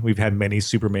to be? We've had many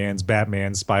Supermans,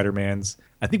 Batmans, Spider-Mans.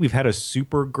 I think we've had a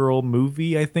Supergirl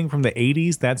movie, I think, from the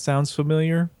 80s. That sounds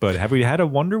familiar. But have we had a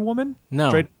Wonder Woman?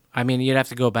 No. I mean, you'd have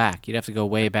to go back. You'd have to go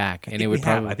way back. I think we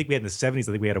had in the 70s,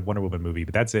 I think we had a Wonder Woman movie,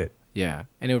 but that's it. Yeah.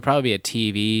 And it would probably be a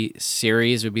TV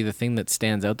series would be the thing that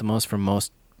stands out the most for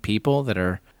most people that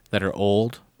are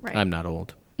old. Right. I'm not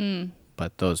old.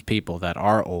 But those people that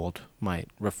are old might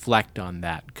reflect on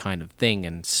that kind of thing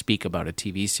and speak about a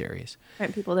TV series.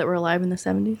 Right, people that were alive in the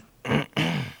 70s.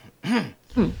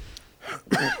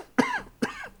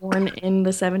 Born in the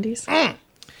 70s.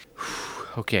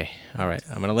 Okay. All right.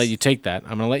 I'm going to let you take that.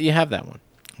 I'm going to let you have that one.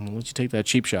 I'm going to let you take that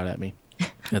cheap shot at me.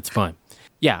 That's fine.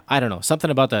 Yeah, I don't know. Something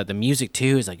about the music,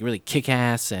 too, is like really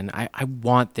kick-ass, and I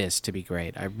want this to be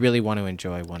great. I really want to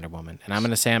enjoy Wonder Woman. And I'm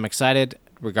going to say I'm excited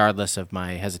regardless of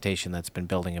my hesitation that's been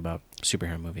building about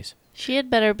superhero movies. She had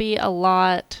better be a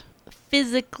lot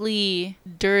physically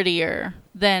dirtier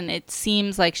than it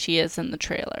seems like she is in the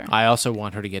trailer. I also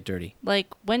want her to get dirty. Like,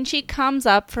 when she comes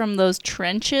up from those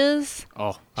trenches...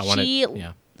 Oh, I want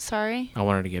yeah. Sorry? I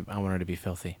want her to be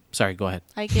filthy. Sorry, go ahead.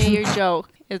 I get your joke.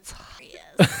 It's...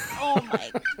 Oh,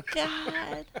 my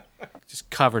God. Just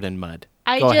covered in mud.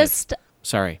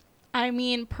 Sorry. I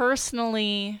mean,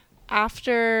 personally,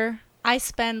 after I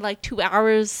spend like 2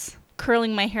 hours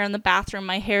curling my hair in the bathroom,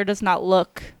 my hair does not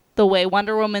look the way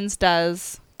Wonder Woman's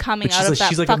does coming out of that fucking trench.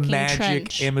 She's like a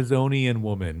magic Amazonian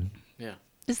woman. Yeah.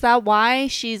 Is that why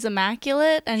she's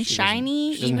immaculate and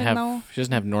shiny? She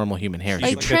doesn't have normal human hair.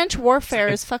 Like, trench warfare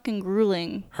is fucking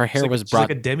grueling. Her hair was brought... She's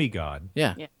like a demigod.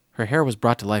 Yeah. Her hair was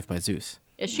brought to life by Zeus.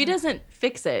 If she doesn't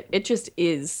fix it, it just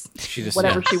is she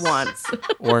wants.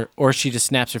 or she just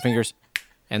snaps her fingers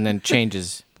and then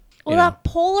changes. Well, that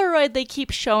Polaroid they keep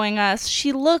showing us,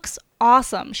 she looks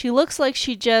awesome. She looks like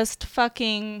she just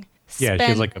fucking Yeah, she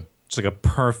has it's like a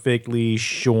perfectly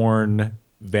shorn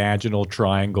vaginal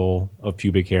triangle of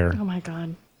pubic hair. Oh my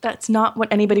God. That's not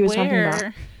what anybody was talking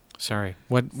about. Sorry.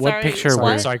 What picture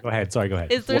were... Sorry, go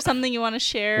ahead. Is there something you want to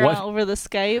share over the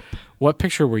Skype? What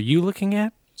picture were you looking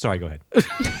at? Sorry, go ahead.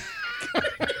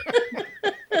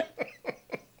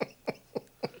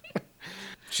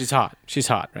 She's hot. She's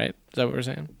hot, right? Is that what we're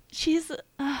saying? She's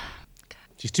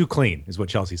too clean, is what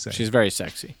Chelsea's saying. She's very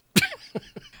sexy.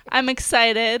 I'm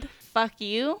excited. Fuck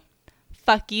you.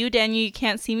 Fuck you, Daniel. You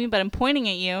can't see me, but I'm pointing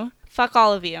at you. Fuck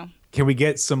all of you. Can we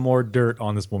get some more dirt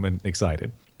on this woman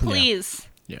excited? Please.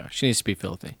 Yeah, she needs to be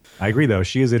filthy. I agree, though.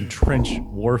 She is in trench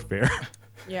warfare.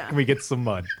 Yeah. Can we get some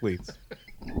mud, please?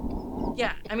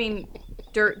 Yeah, I mean,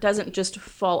 dirt doesn't just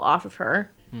fall off of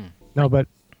her. No, but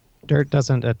dirt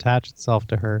doesn't attach itself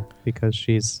to her because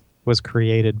was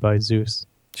created by Zeus.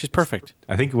 She's perfect.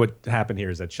 I think what happened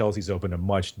here is that Chelsea's opened a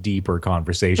much deeper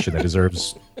conversation that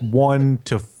deserves 1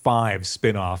 to 5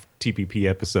 spin-off TPP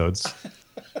episodes.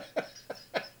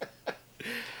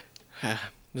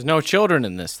 There's no children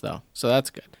in this, though, so that's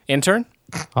good. Intern?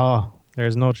 Oh,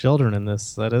 there's no children in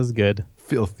this. That is good.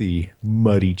 filthy,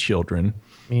 muddy children.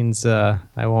 Means I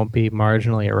won't be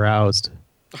marginally aroused.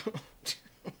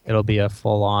 It'll be a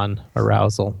full-on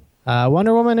arousal.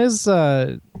 Wonder Woman is...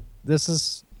 this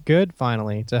is good,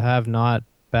 finally, to have not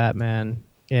Batman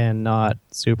and not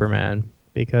Superman,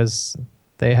 because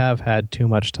they have had too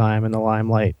much time in the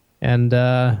limelight. And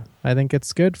I think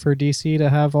it's good for DC to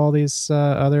have all these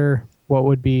other, what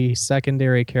would be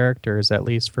secondary characters, at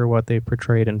least for what they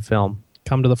portrayed in film,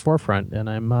 come to the forefront. And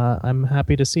I'm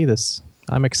happy to see this.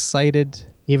 I'm excited,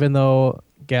 even though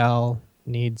Gal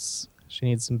needs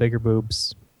some bigger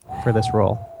boobs for this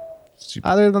role.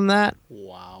 Other than that,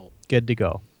 wow, good to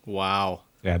go. Wow.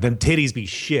 Yeah, them titties be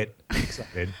shit. I'm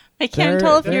excited. I can't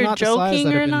tell if they're you're not the size joking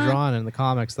that or have been not. drawn in the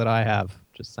comics that I have.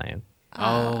 Just saying.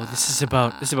 Oh, this is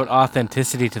about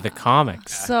authenticity to the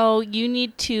comics. So you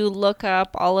need to look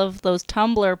up all of those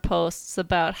Tumblr posts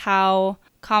about how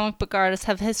comic book artists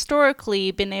have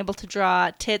historically been able to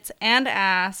draw tits and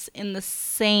ass in the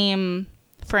same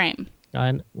frame.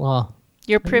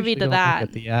 You're privy to that. Look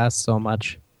at the ass so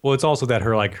much. Well, it's also that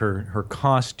her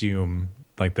costume,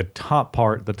 like the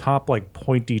top like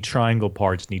pointy triangle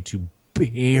parts need to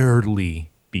barely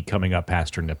be coming up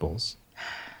past her nipples.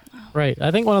 Right.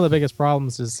 I think one of the biggest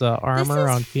problems is armor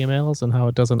on females and how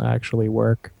it doesn't actually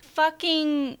work.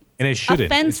 Fucking and it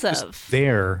shouldn't. offensive. It's just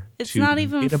there it's to not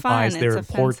even minimize fun. their It's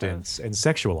importance and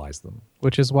sexualize them.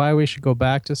 Which is why we should go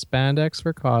back to spandex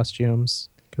for costumes,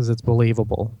 because it's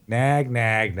believable. Nag,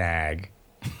 nag, nag.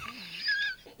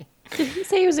 Did he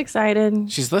say he was excited?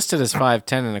 She's listed as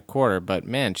 5'10" and a quarter, but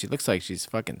man, she looks like she's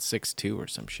fucking 6'2" or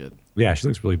some shit. Yeah, she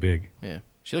looks really big. Yeah.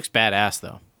 She looks badass,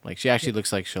 though. Like, she actually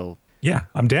looks like she'll... Yeah,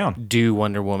 I'm down. ...do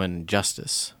Wonder Woman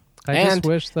justice. I just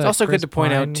wish that it's also Chris good to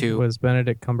point Pine out, too... was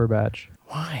Benedict Cumberbatch.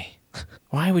 Why?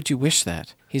 Why would you wish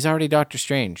that? He's already Doctor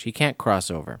Strange. He can't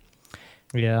cross over.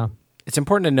 Yeah. It's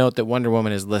important to note that Wonder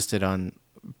Woman is listed on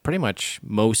pretty much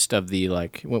most of the,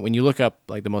 like... When you look up,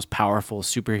 like, the most powerful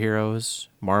superheroes,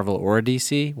 Marvel or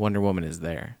DC, Wonder Woman is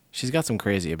there. She's got some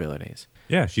crazy abilities.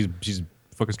 Yeah, she's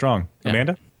fucking strong. Yeah.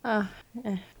 Amanda?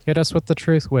 Hit us with the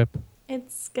truth whip.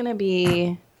 It's gonna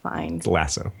be fine. It's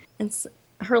lasso. It's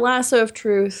her lasso of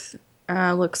truth.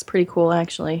 Looks pretty cool,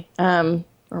 actually, or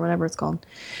whatever it's called.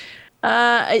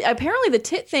 Apparently, the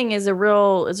tit thing is a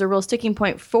real sticking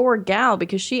point for Gal,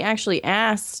 because she actually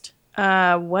asked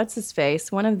what's his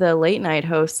face, one of the late night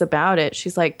hosts, about it.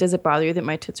 She's like, "Does it bother you that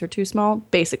my tits are too small?"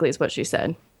 Basically, is what she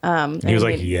said. And he was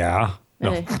like, "Yeah."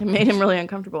 No. It made him really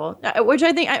uncomfortable, which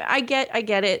I think I get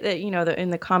it that, in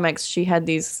the comics she had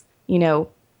these,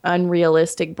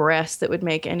 unrealistic breasts that would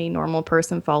make any normal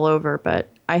person fall over, but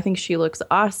I think she looks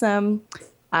awesome.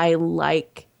 I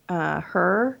like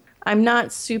her. I'm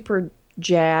not super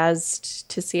jazzed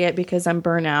to see it because I'm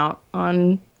burnt out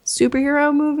on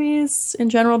superhero movies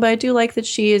in general, but I do like that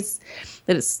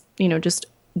it's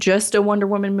just a Wonder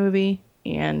Woman movie,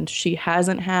 and she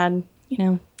hasn't had,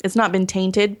 it's not been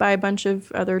tainted by a bunch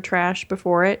of other trash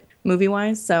before it,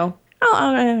 movie-wise, so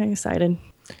I'm excited.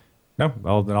 No,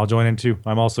 I'll join in too.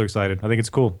 I'm also excited. I think it's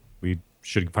cool. We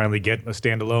should finally get a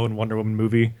standalone Wonder Woman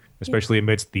movie, especially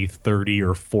amidst the 30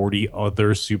 or 40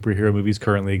 other superhero movies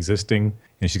currently existing.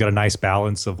 And she's got a nice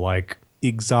balance of like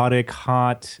exotic,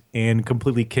 hot, and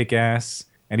completely kick-ass.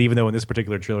 And even though in this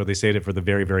particular trailer they saved it for the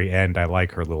very, very end, I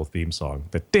like her little theme song.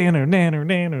 The nanner, nanner,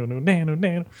 nanner, nanner,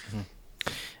 nanner.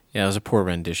 Yeah, it was a poor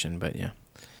rendition, but yeah.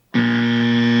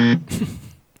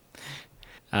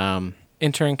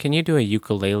 Intern, can you do a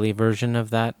ukulele version of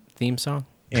that theme song?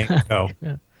 No.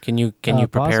 Yeah. Can you prepare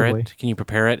possibly. it? Can you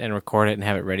prepare it and record it and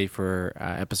have it ready for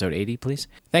episode 80, please?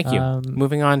 Thank you.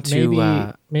 Moving on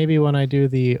to maybe when I do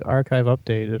the archive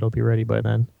update, it'll be ready by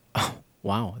then. Oh,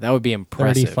 wow, that would be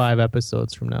impressive. 35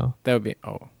 episodes from now. That would be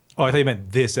Oh, I thought you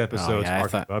meant this episode's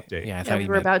archive update. Yeah, I thought we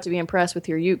were about to be impressed with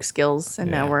your uke skills, and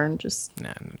now we're just...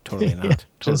 Nah, totally not.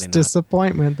 Just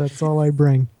disappointment, that's all I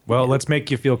bring. Well, let's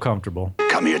make you feel comfortable.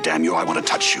 Come here, damn you, I want to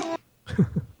touch you.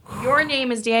 Your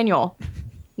name is Daniel,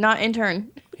 not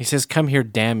Intern. He says, "Come here,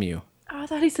 damn you." Oh, I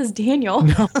thought he says Daniel.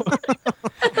 No.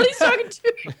 I thought he's talking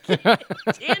to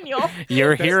Daniel.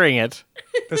 You're hearing it.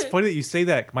 That's funny that you say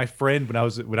that. My friend, when I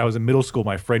was in middle school,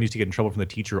 my friend used to get in trouble from the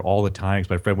teacher all the time.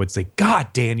 So my friend would say,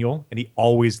 "God, Daniel," and he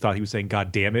always thought he was saying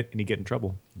 "God damn it," and he'd get in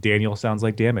trouble. Daniel sounds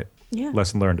like "damn it." Yeah.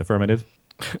 Lesson learned. Affirmative.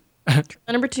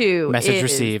 Number 2. Message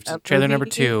received. Trailer number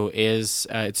 2 is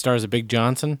it stars a Big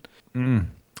Johnson And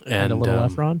a little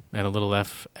Efron. and a little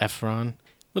Efron.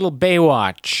 Little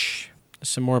Baywatch.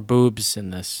 Some more boobs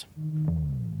in this.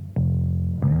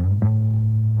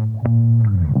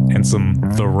 And some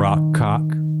The Rock cock.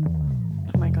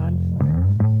 Oh my god.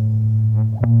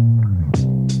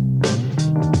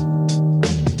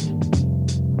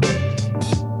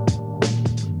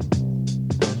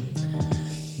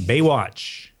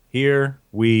 Baywatch. Here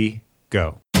we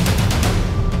go.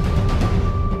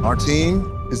 Our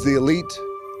team is the elite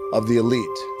of the elite.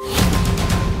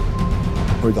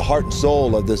 We're the heart and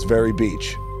soul of this very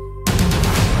beach.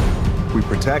 We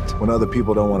protect when other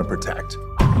people don't want to protect.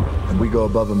 And we go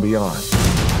above and beyond.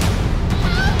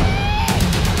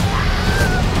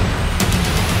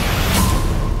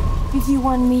 If you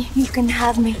want me, you can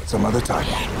have me. Some other time.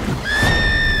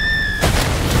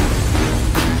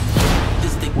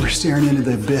 We're staring into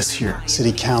the abyss here.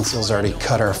 City Council's already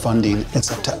cut our funding.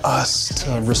 It's up to us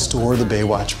to restore the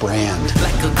Baywatch brand.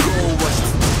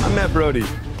 I'm Matt Brody,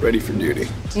 ready for duty.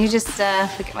 Can you just look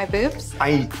at my boobs?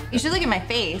 You should look at my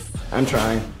face. I'm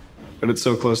trying, but it's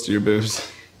so close to your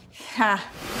boobs.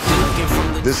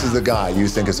 Ha. This is the guy you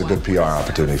think is a good PR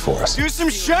opportunity for us. Do some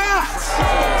shots!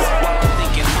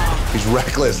 He's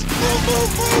reckless.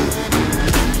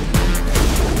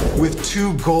 With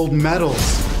 2 gold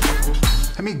medals.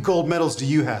 How many gold medals do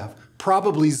you have?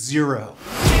 Probably 0.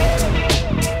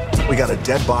 We got a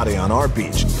dead body on our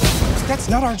beach. That's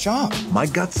not our job. My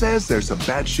gut says there's some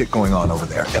bad shit going on over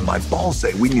there, and my balls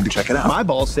say we need to check it out. My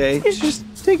balls say, just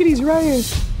take it easy right here.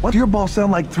 What do your balls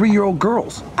sound like 3-year-old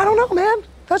girls? I don't know, man.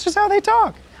 That's just how they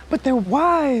talk. But they're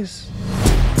wise.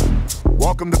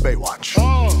 Welcome to Baywatch.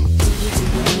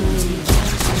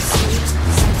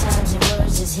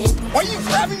 Why are you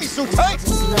grabbing me so tight?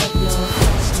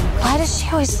 Why does she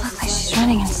always look like she's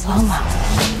running in slow-mo?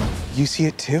 You see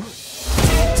it too?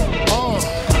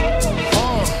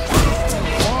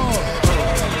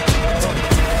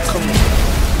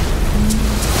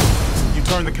 You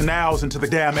turned the canals into the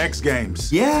damn X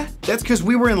Games. Yeah, that's because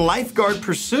we were in lifeguard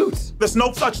pursuit. There's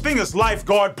no such thing as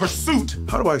lifeguard pursuit.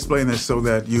 How do I explain this so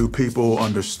that you people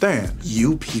understand?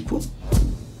 You people?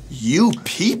 You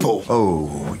people?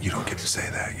 Oh, you don't get to say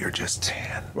that. You're just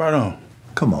tan. Right on.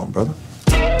 Come on, brother.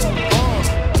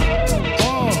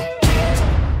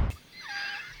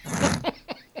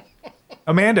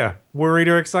 Amanda, worried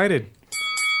or excited?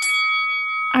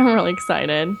 I'm really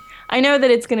excited. I know that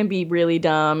it's going to be really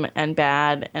dumb and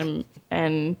bad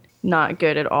and not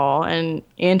good at all. And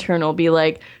Intern will be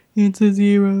like, it's a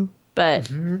 0. But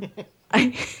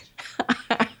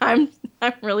I'm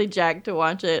really jacked to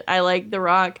watch it. I like The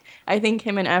Rock. I think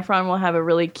him and Efron will have a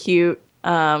really cute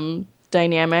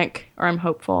dynamic, or I'm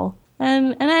hopeful.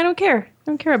 And I don't care. I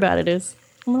don't care about it.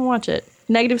 I'm going to watch it.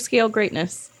 Negative scale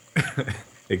greatness.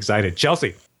 Excited.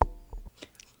 Chelsea.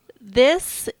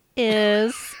 This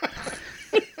is...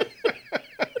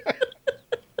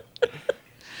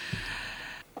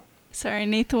 Sorry,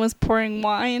 Nathan was pouring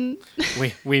wine.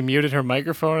 We muted her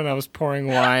microphone and I was pouring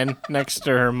wine next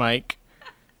to her mic.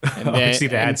 And I just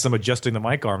need to add some adjusting the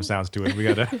mic arm sounds to it. We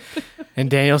gotta. And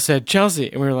Daniel said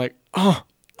Chelsea, and we were like, oh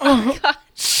God.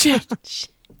 shit,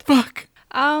 fuck.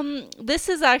 This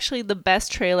is actually the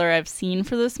best trailer I've seen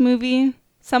for this movie.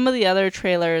 Some of the other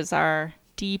trailers are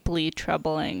deeply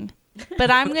troubling,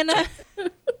 but I'm gonna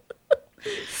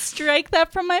strike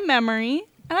that from my memory.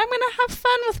 And I'm going to have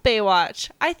fun with Baywatch.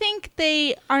 I think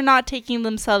they are not taking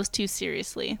themselves too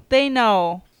seriously. They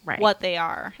know what they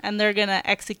are. And they're going to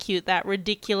execute that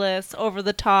ridiculous,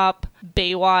 over-the-top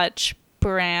Baywatch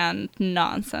brand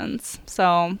nonsense.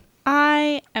 So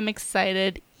I am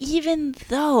excited, even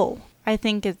though I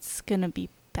think it's going to be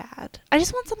bad. I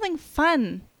just want something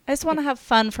fun. I just want to have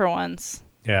fun for once.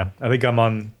 Yeah, I think I'm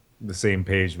on the same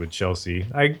page with Chelsea.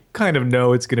 I kind of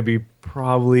know it's going to be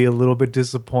probably a little bit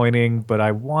disappointing, but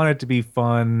I want it to be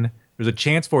fun. There's a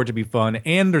chance for it to be fun,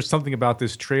 and there's something about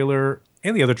this trailer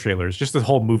and the other trailers, just the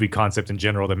whole movie concept in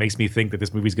general, that makes me think that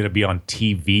this movie's going to be on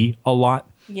TV a lot.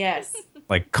 Yes.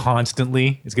 Like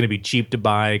constantly. It's going to be cheap to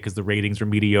buy because the ratings are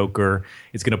mediocre.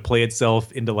 It's going to play itself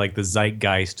into like the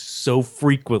zeitgeist so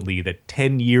frequently that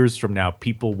 10 years from now,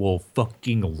 people will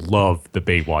fucking love the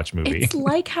Baywatch movie. It's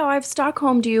like how I've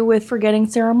Stockholmed you with Forgetting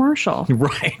Sarah Marshall.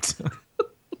 Right.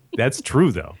 That's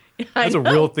true, though. That's a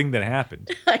real thing that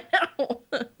happened. I know.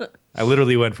 I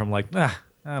literally went from like, I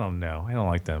don't know. I don't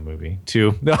like that movie.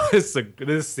 To, no, this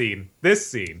scene.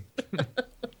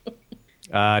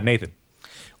 Nathan.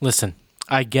 Listen,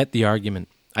 I get the argument.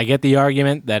 I get the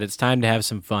argument that it's time to have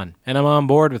some fun, and I'm on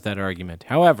board with that argument.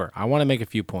 However, I want to make a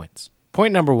few points.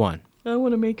 Point number 1. I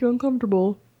want to make you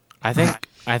uncomfortable. I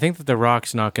think that The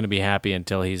Rock's not going to be happy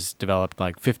until he's developed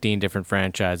like 15 different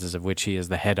franchises of which he is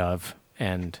the head of,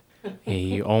 and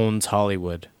he owns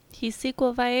Hollywood. He's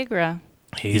sequel Viagra.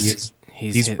 He's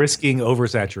risking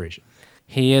oversaturation.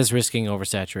 He is risking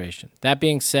oversaturation. That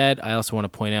being said, I also want to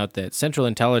point out that Central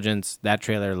Intelligence, that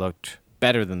trailer looked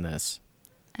better than this.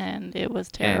 And it was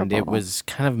terrible. And it was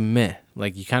kind of meh.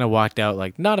 Like, you kind of walked out,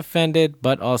 like, not offended,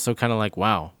 but also kind of like,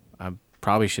 wow,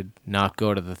 probably should not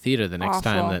go to the theater the next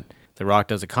Awful. time that The Rock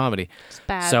does a comedy. It's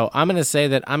bad. So I'm going to say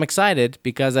that I'm excited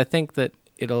because I think that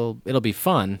it'll be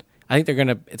fun. I think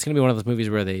it's going to be one of those movies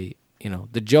where they,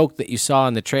 the joke that you saw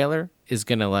in the trailer is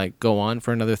going to like go on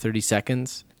for another 30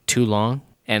 seconds too long,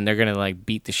 and they're going to like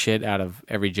beat the shit out of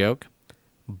every joke.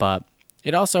 But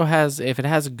it also if it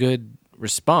has a good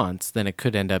response, then it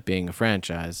could end up being a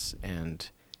franchise. And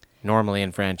normally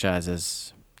in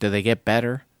franchises, do they get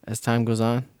better as time goes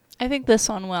on? I think this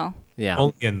one will. Yeah.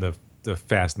 Only in the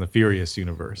Fast and the Furious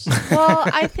universe. Well,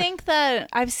 I think that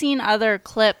I've seen other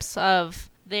clips of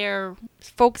they're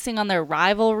focusing on their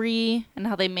rivalry and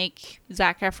how they make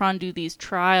Zac Efron do these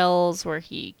trials where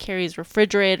he carries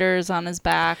refrigerators on his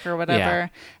back or whatever. Yeah.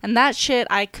 And that shit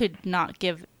I could not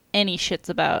give any shits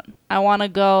about. I want to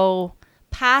go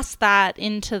past that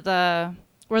into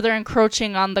where they're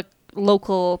encroaching on the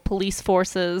local police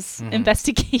forces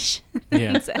investigation.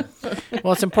 Yeah.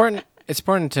 Well, it's important. It's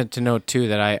important to note too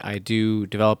that I do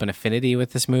develop an affinity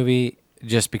with this movie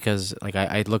just because like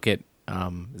I look at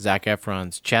Zac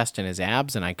Efron's chest and his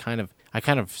abs, and I kind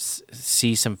of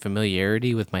see some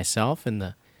familiarity with myself in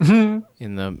the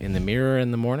mirror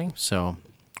in the morning. So,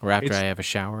 or after I have a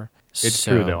shower. It's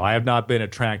true though. I have not been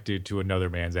attracted to another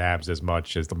man's abs as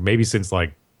much as maybe since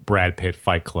like Brad Pitt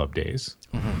Fight Club days.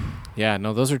 Mm-hmm. Yeah,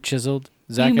 no, those are chiseled.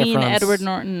 Zac You mean Efron's- Edward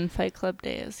Norton Fight Club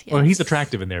days? Yes. Well, he's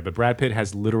attractive in there, but Brad Pitt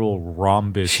has literal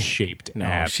rhombus-shaped No,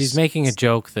 abs. she's making a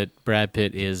joke that Brad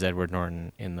Pitt is Edward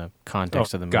Norton in the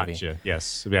context of the movie. Gotcha.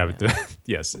 Yes. Yeah. But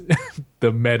yes.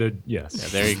 The meta. Yes. Yeah,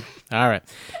 there you go. All right.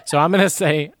 So I'm just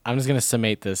going to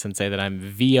summate this and say that I'm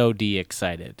VOD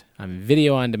excited. I'm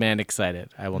video on demand excited.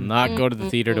 I will not go to the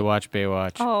theater to watch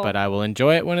Baywatch, but I will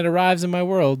enjoy it when it arrives in my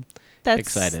world.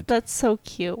 Excited. That's so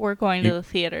cute. We're going to the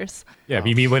theaters. Yeah.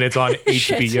 You mean when it's on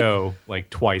HBO like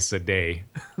twice a day?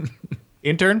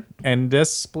 Intern, and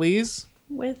this, please.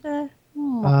 With a...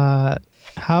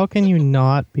 How can you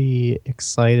not be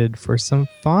excited for some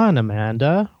fun,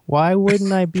 Amanda? Why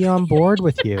wouldn't I be on board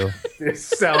with you? This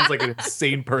sounds like an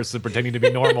insane person pretending to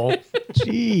be normal.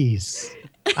 Jeez.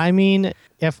 I mean,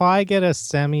 if I get a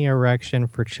semi-erection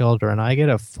for children, I get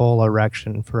a full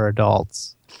erection for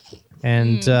adults.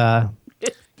 And Zach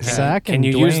and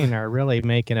Dwayne are really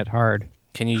making it hard.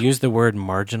 Can you use the word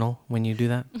marginal when you do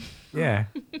that? Yeah.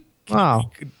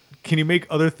 Wow. Can you make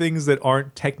other things that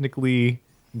aren't technically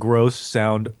gross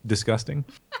sound disgusting?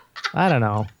 I don't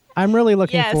know. I'm really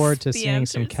looking forward to seeing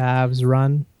some calves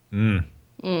run. And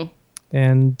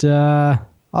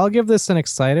I'll give this an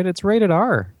excited. It's rated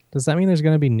R. Does that mean there's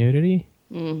going to be nudity?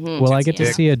 Mm-hmm. Will I get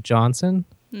to see a Johnson?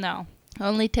 No,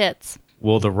 only tits.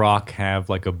 Will The Rock have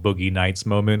like a Boogie Nights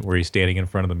moment where he's standing in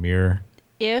front of the mirror?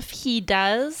 If he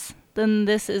does, then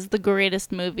this is the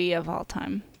greatest movie of all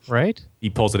time. Right?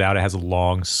 He pulls it out. It has a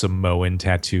long Samoan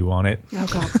tattoo on it.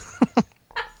 Oh,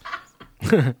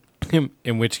 God.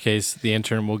 In which case, the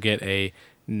intern will get a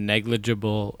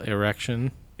negligible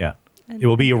erection. Yeah. It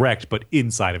will be erect, but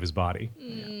inside of his body.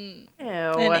 Ew.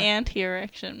 An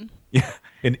anti-erection. Yeah.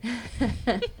 An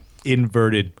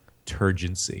inverted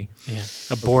turgency. Yeah.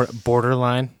 A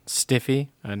borderline stiffy,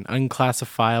 an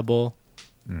unclassifiable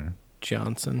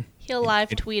Johnson. He'll live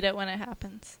tweet it when it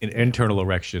happens. An internal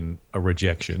erection, a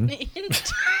rejection.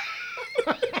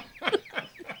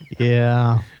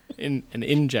 Yeah. An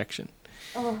injection.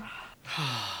 Oh.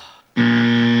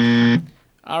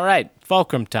 All right,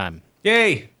 Fulcrum time.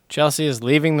 Yay! Chelsea is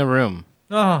leaving the room.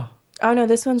 Oh. Oh, no,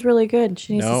 this one's really good.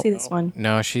 She needs to see this one.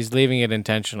 No, she's leaving it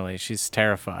intentionally. She's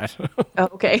terrified. Oh,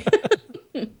 okay.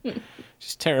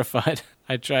 She's terrified.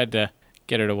 I tried to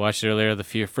get her to watch it earlier, the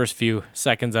first few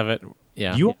seconds of it.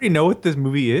 Yeah. You already know what this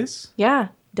movie is? Yeah,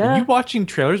 duh. Are you watching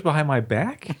trailers behind my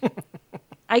back?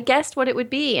 I guessed what it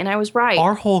would be, and I was right.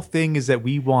 Our whole thing is that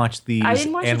we watch these I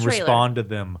didn't watch and the trailer. respond to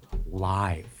them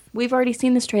live. We've already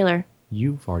seen this trailer.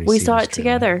 You've already We seen saw this it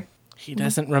trailer. together. He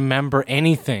doesn't remember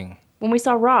anything. When we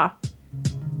saw Raw.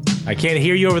 I can't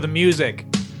hear you over the music.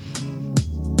 Do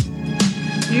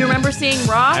you remember seeing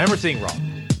Raw? I remember seeing Raw.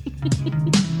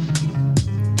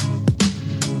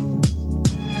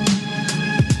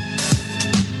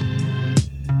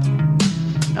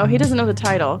 Oh, he doesn't know the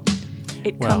title.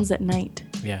 It Well, comes at night.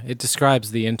 Yeah, it describes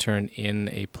the intern in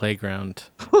a playground.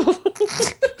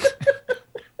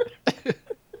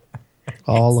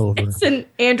 All over. It's an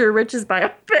Andrew Rich's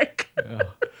biopic.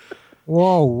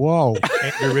 Whoa, whoa.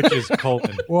 Andrew Rich's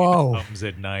Colton. Whoa. Comes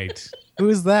at night.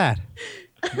 Who's that?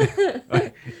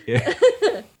 Yeah.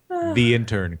 The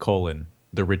intern, colon.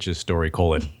 The richest story,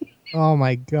 colon. Oh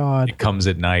my God. It comes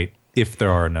at night if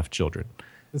there are enough children.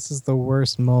 This is the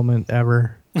worst moment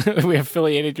ever. We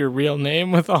affiliated your real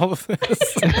name with all of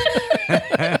this.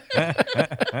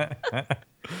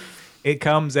 It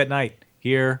Comes at Night.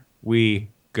 Here we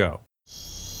go.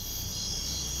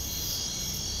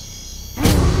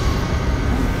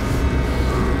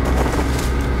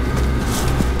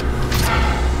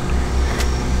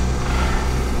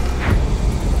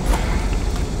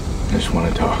 I just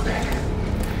want to talk.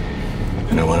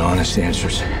 And I want honest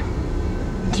answers.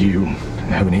 Do you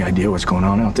have any idea what's going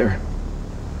on out there?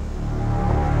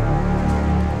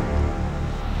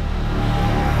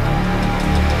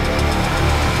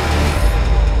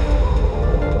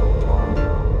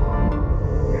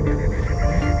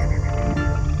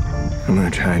 I'm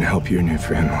gonna try and help you and your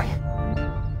family.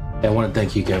 I want to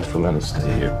thank you again for letting us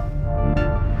stay here.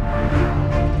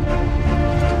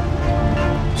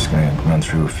 Just gonna run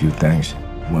through a few things.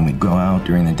 When we go out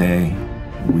during the day,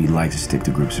 we like to stick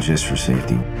to groups just for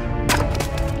safety.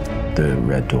 The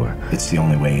red door, it's the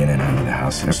only way in and out of the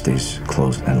house. It stays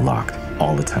closed and locked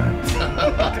all the time.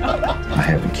 I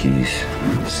have the keys.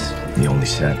 It's the only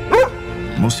set.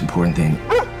 Most important thing.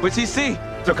 What's he see?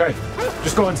 It's okay.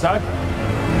 Just go inside.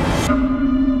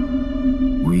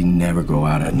 We never go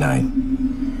out at night.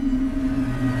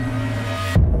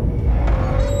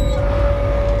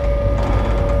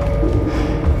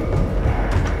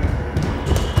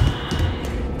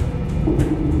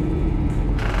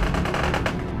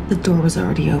 The door was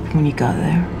already open when you got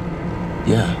there.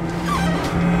 Yeah.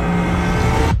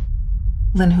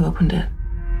 Then who opened it?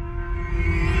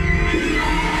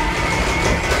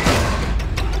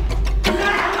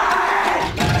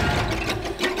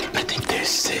 I think they're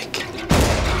sick.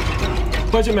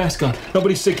 Put your mask on.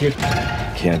 Nobody's sick here.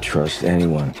 Can't trust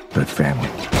anyone but family.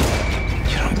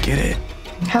 You don't get it.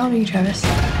 How old are you, Travis?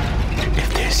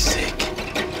 If they're sick,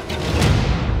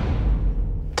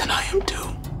 then I am too.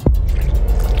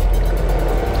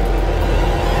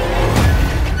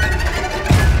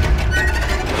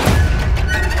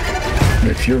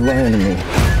 If you're lying to me,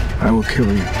 I will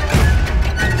kill you.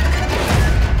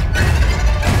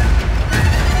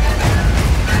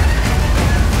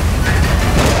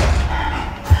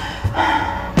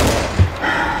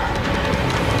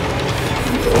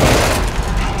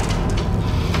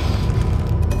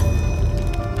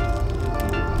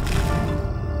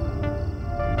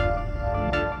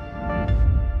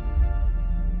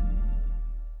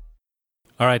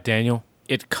 All right, Daniel.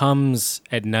 It Comes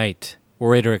at Night.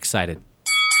 Worried or excited?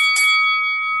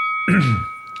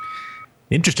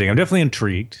 Interesting. I'm definitely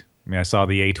intrigued. I mean, I saw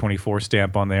the A24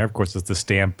 stamp on there. Of course, it's the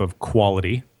stamp of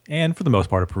quality and, for the most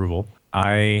part, approval.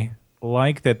 I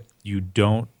like that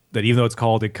that even though it's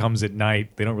called It Comes at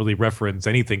Night, they don't really reference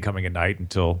anything coming at night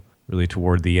until really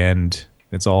toward the end.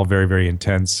 It's all very, very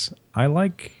intense. I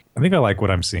think I like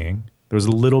what I'm seeing. There's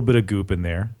a little bit of goop in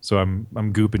there, so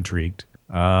I'm goop intrigued.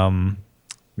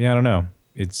 Yeah, I don't know.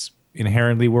 It's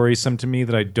inherently worrisome to me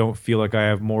that I don't feel like I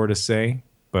have more to say,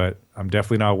 but I'm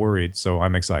definitely not worried, so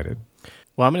I'm excited.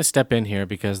 Well, I'm going to step in here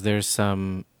because there's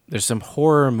some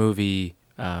horror movie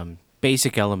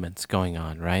basic elements going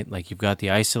on, right? Like you've got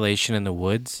the isolation in the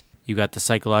woods, you've got the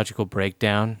psychological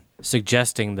breakdown,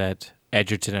 suggesting that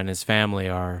Edgerton and his family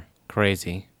are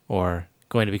crazy or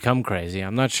going to become crazy.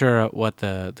 I'm not sure what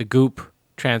the goop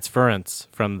transference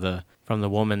from the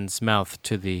woman's mouth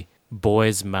to the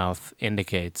boy's mouth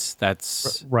indicates.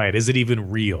 That's right. Is it even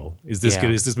real? Is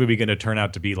this movie going to turn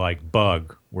out to be like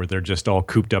Bug, where they're just all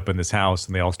cooped up in this house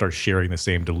and they all start sharing the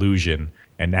same delusion,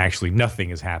 and actually nothing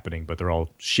is happening, but they're all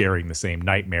sharing the same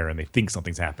nightmare and they think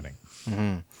something's happening?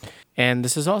 Mm-hmm. And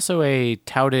this is also a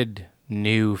touted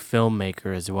new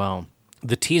filmmaker as well.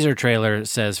 The teaser trailer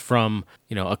says from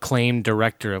acclaimed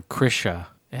director of Krisha,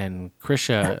 and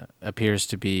Krisha appears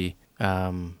to be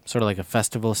sort of like a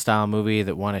festival style movie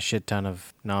that won a shit ton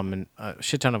of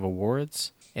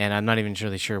awards, and I'm not even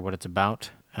really sure what it's about.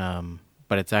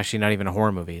 But it's actually not even a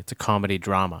horror movie; it's a comedy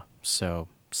drama. So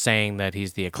saying that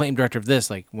he's the acclaimed director of this,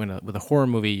 like with a horror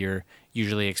movie, you're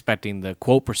usually expecting the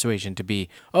quote persuasion to be,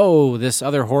 "Oh, this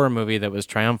other horror movie that was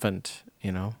triumphant,"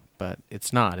 But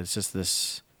it's not. It's just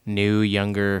this new,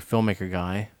 younger filmmaker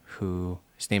guy who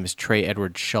his name is Trey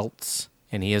Edward Schultz.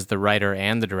 And he is the writer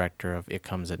and the director of It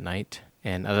Comes at Night.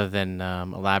 And other than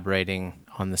elaborating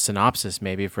on the synopsis,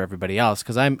 maybe for everybody else,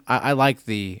 because I like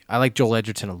Joel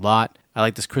Edgerton a lot. I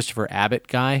like this Christopher Abbott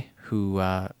guy who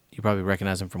you probably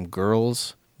recognize him from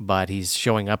Girls, but he's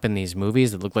showing up in these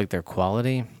movies that look like they're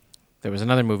quality. There was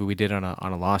another movie we did on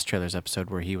a Lost Trailers episode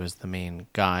where he was the main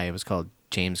guy. It was called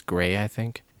James Gray, I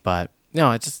think. But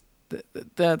no, it's just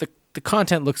the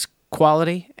content looks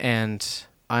quality, and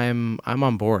I'm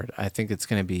on board. I think it's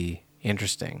going to be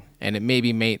interesting, and it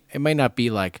might not be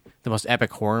like the most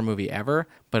epic horror movie ever,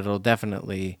 but it'll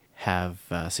definitely have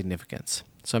significance.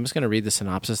 So I'm just going to read the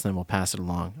synopsis and then we'll pass it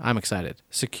along. I'm excited.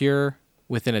 Secure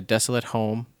within a desolate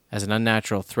home as an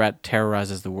unnatural threat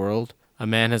terrorizes the world, a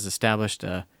man has established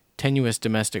a tenuous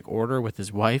domestic order with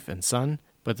his wife and son,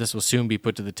 but this will soon be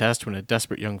put to the test when a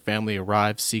desperate young family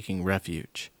arrives seeking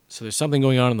refuge. So there's something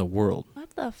going on in the world.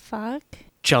 What the fuck?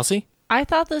 Chelsea? I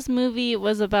thought this movie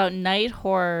was about night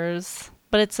horrors,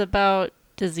 but it's about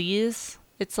disease.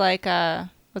 It's like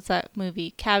what's that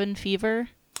movie? Cabin Fever?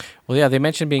 Well, yeah, they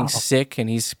mentioned being sick, and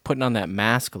he's putting on that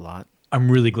mask a lot. I'm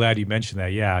really glad you mentioned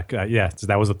that. Yeah, so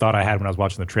that was a thought I had when I was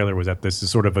watching the trailer, was that this is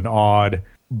sort of an odd,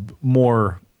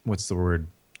 more, what's the word?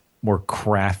 More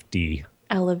crafty.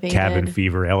 Elevated. Cabin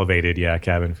Fever, elevated, yeah,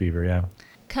 Cabin Fever, yeah.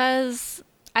 Because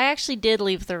I actually did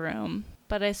leave the room,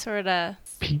 but I sort of...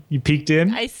 You peeked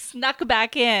in? I snuck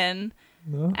back in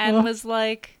and was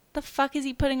like, the fuck is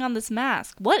he putting on this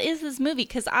mask? What is this movie?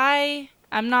 Because I'm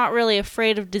not really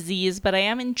afraid of disease, but I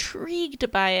am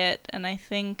intrigued by it, and I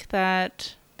think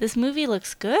that this movie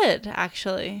looks good,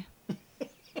 actually.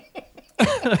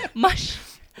 Much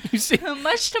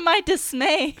to my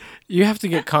dismay. You have to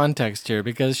get context here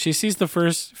because she sees the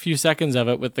first few seconds of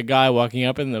it with the guy walking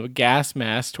up in the gas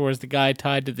mask towards the guy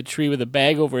tied to the tree with a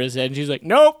bag over his head, and she's like,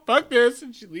 nope, fuck this,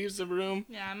 and she leaves the room.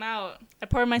 Yeah, I'm out. I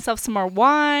poured myself some more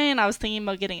wine. I was thinking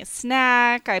about getting a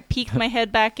snack. I peeked my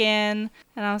head back in,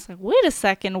 and I was like, wait a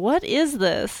second, what is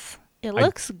this? It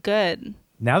looks good.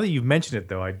 Now that you've mentioned it,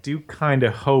 though, I do kind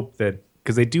of hope that,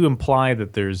 because they do imply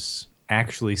that there's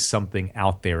actually something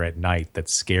out there at night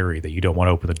that's scary that you don't want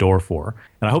to open the door for.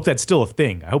 And I hope that's still a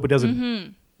thing. I hope it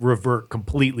doesn't revert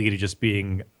completely to just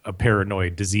being a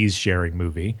paranoid disease-sharing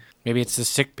movie. Maybe it's the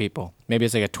sick people. Maybe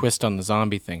it's like a twist on the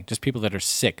zombie thing. Just people that are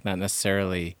sick, not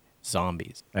necessarily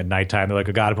zombies. At nighttime, they're like,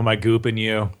 I gotta put my goop in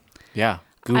you. Yeah,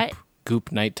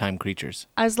 goop nighttime creatures.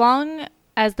 As long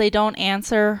as they don't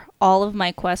answer all of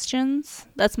my questions,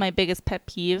 that's my biggest pet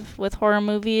peeve with horror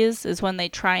movies, is when they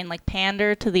try and like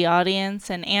pander to the audience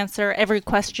and answer every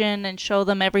question and show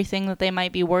them everything that they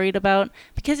might be worried about,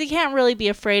 because you can't really be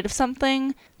afraid of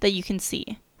something that you can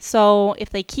see. So if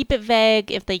they keep it vague,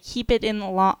 if they keep it in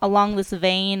along this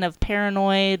vein of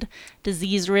paranoid,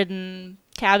 disease-ridden,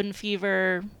 cabin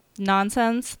fever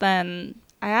nonsense, then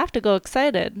I have to go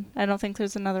excited. I don't think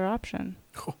there's another option.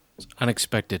 Oh, it's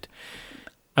unexpected.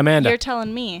 Amanda. You're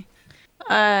telling me.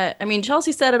 I mean,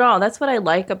 Chelsea said it all. That's what I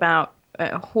like about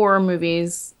horror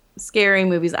movies, scary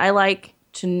movies. I like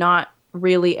to not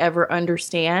really ever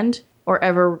understand or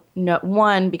ever know,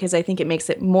 one, because I think it makes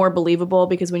it more believable,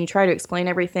 because when you try to explain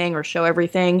everything or show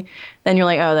everything, then you're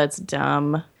like, oh, that's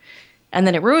dumb. And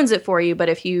then it ruins it for you. But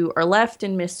if you are left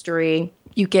in mystery,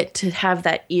 you get to have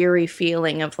that eerie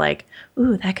feeling of like,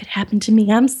 ooh, that could happen to me.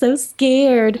 I'm so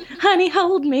scared. Honey,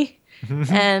 hold me.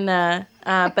 And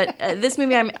but this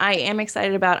movie I am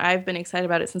excited about. I've been excited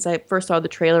about it since I first saw the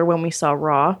trailer when we saw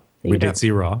Raw. We did see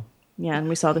Raw. Yeah, and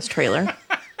we saw this trailer.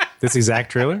 This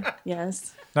exact trailer?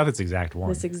 Yes. Not this exact one.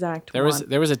 This exact one.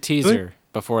 There was a teaser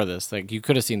before this. Like, you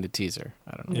could have seen the teaser.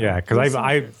 I don't know. Yeah, because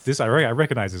I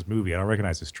recognize this movie. I don't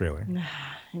recognize this trailer.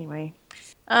 Anyway,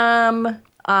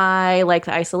 I like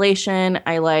the isolation.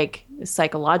 I like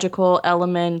psychological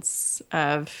elements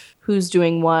of who's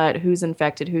doing what, who's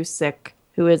infected, who's sick,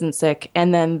 who isn't sick,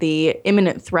 and then the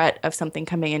imminent threat of something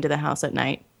coming into the house at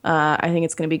night. I think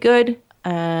it's going to be good,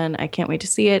 and I can't wait to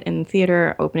see it in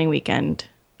theater opening weekend.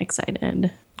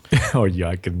 Excited. Oh yeah,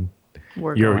 I can.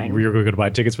 You're going to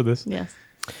buy tickets for this? Yes.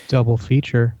 Double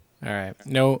feature. All right.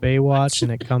 No Baywatch,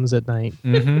 and it comes at night.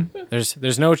 Mm-hmm.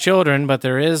 There's no children, but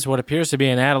there is what appears to be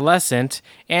an adolescent.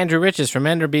 Andrew Riches from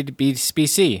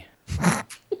NBC.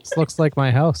 This looks like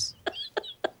my house.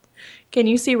 Can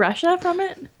you see Russia from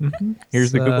it? Mm-hmm.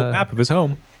 Here's the Google map of his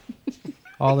home.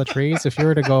 All the trees. If you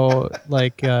were to go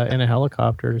like in a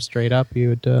helicopter straight up,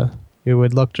 it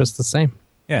would look just the same.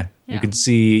 Yeah. You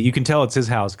can tell it's his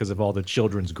house because of all the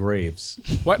children's graves.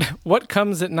 What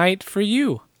comes at night for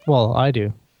you? Well, I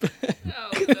do.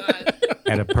 Oh God.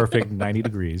 At a perfect 90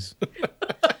 degrees.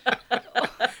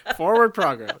 Forward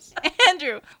progress.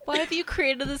 Andrew, why have you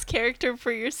created this character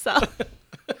for yourself?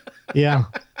 Yeah.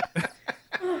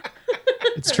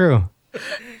 It's true.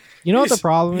 You know what the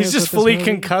problem is? He's just fully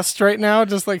concussed right now,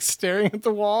 just like staring at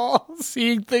the wall,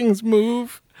 seeing things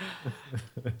move.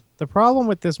 The problem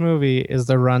with this movie is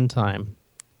the runtime.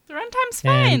 The runtime's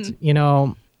fine.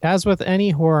 And, as with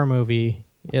any horror movie,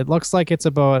 it looks like it's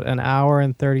about an hour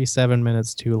and 37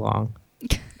 minutes too long.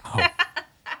 Oh,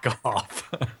 God.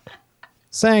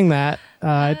 Saying that,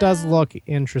 it does look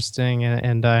interesting,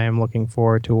 and I am looking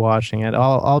forward to watching it.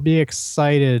 I'll be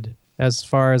excited as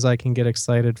far as I can get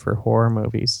excited for horror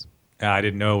movies. I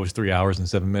didn't know it was 3 hours and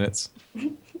 7 minutes.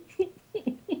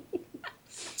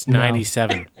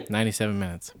 It's 97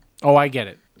 minutes. Oh, I get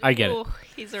it. Ooh,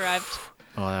 he's arrived.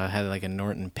 Oh, I had like a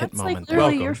Norton Pitt That's moment. like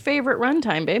literally your favorite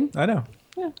runtime, babe. I know.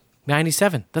 Yeah.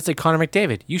 97. That's like Connor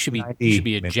McDavid. You should be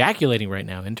ejaculating right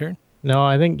now, intern. No,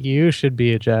 I think you should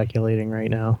be ejaculating right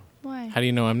now. Why? How do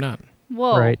you know I'm not?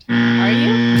 Whoa. Right. Are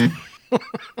you?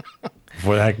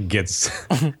 Before that gets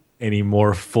any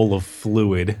more full of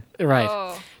fluid. Right.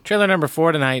 Oh. Trailer number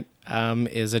 4 tonight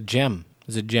is a gem.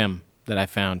 Is a gem that I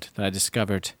found, that I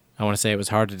discovered. I want to say it was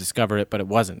hard to discover it, but it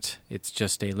wasn't. It's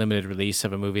just a limited release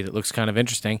of a movie that looks kind of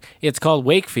interesting. It's called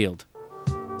Wakefield.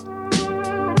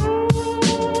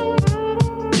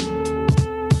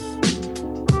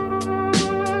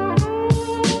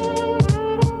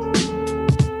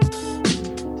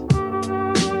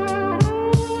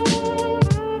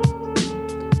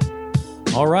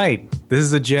 All right. This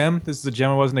is a gem. This is a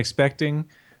gem I wasn't expecting,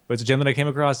 but it's a gem that I came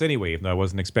across anyway, even though I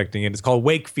wasn't expecting it. It's called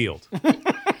Wakefield.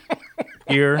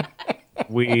 Here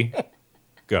we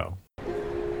go.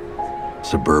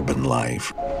 Suburban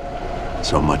life.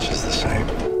 So much is the same.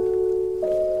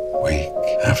 Week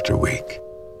after week.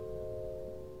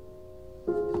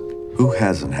 Who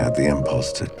hasn't had the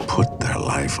impulse to put their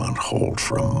life on hold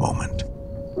for a moment?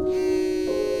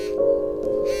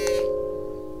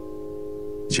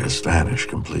 Just vanish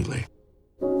completely.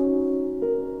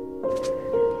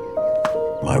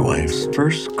 My wife's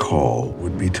first call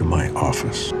would be to my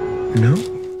office. No,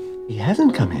 he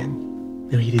hasn't come in.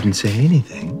 No, he didn't say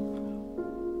anything.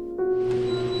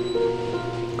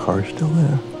 Car's still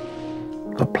there.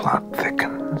 The plot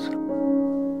thickens.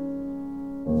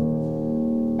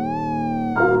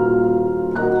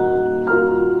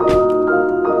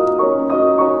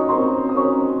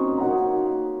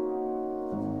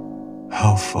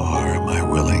 How far am I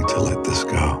willing to let this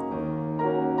go?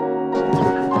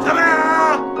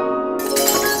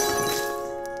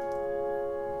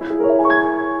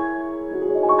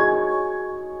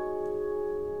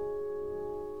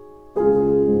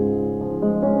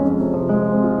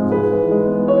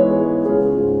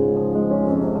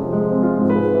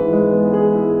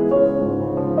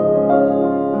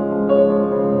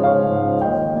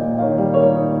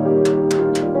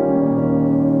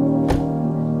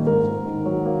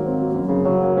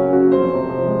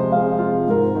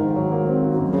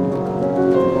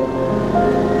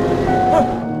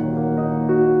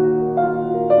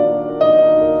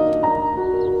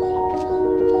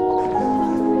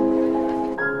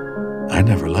 I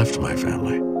never left my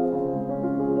family.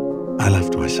 I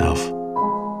left myself.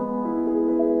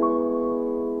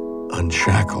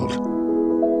 Unshackled,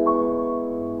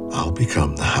 I'll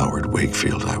become the Howard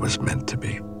Wakefield I was meant to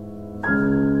be.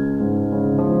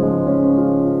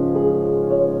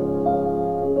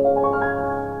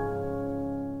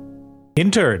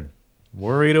 Intern,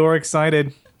 worried or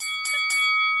excited?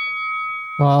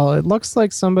 Well, it looks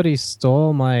like somebody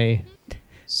stole my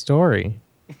story.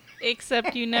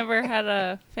 Except you never had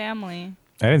a family.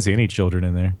 I didn't see any children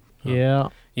in there. Yeah.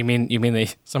 You mean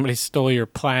somebody stole your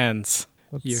plans?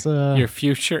 Your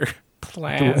future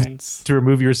plans. To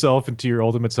remove yourself into your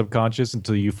ultimate subconscious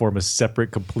until you form a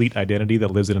separate, complete identity that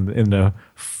lives in a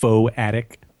faux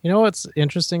attic. You know what's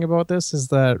interesting about this is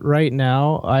that right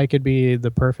now I could be the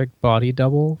perfect body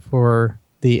double for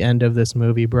the end of this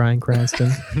movie, Bryan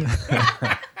Cranston.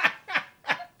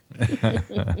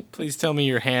 Please tell me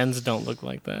your hands don't look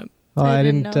like that. Oh, I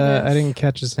didn't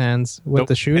catch his hands with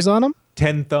the shoes on them.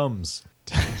 10 thumbs.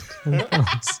 10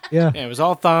 thumbs. Yeah. It was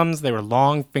all thumbs. They were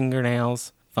long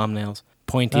fingernails, thumbnails,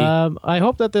 pointy. I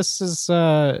hope that this is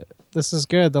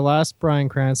good. The last Bryan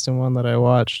Cranston one that I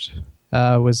watched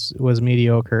was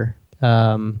mediocre.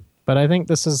 But I think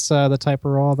this is the type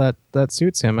of role that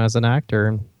suits him as an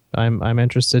actor. I'm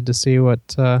interested to see what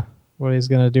he's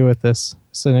going to do with this.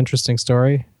 It's an interesting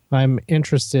story. I'm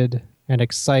interested and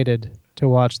excited to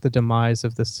watch the demise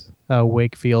of this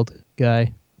Wakefield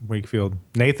guy. Wakefield.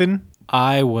 Nathan?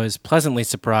 I was pleasantly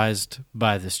surprised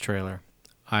by this trailer.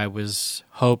 I was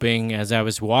hoping as I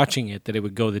was watching it that it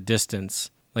would go the distance.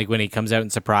 Like when he comes out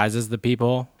and surprises the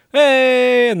people.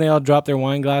 Hey! And they all drop their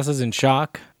wine glasses in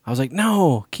shock. I was like,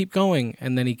 no, keep going.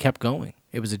 And then he kept going.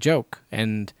 It was a joke.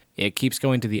 And it keeps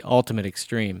going to the ultimate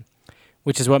extreme,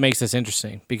 which is what makes this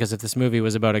interesting. Because if this movie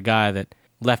was about a guy that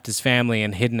left his family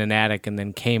and hid in an attic and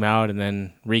then came out and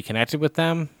then reconnected with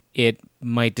them, it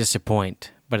might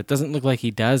disappoint. But it doesn't look like he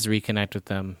does reconnect with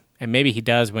them. And maybe he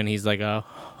does when he's like a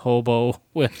hobo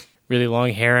with really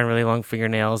long hair and really long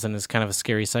fingernails and is kind of a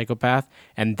scary psychopath.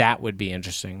 And that would be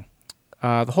interesting.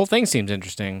 The whole thing seems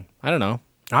interesting. I don't know.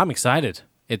 I'm excited.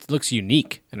 It looks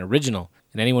unique and original.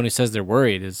 And anyone who says they're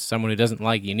worried is someone who doesn't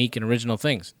like unique and original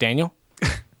things. Daniel?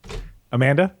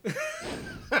 Amanda?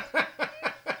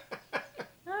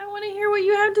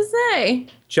 have to say.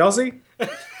 Chelsea?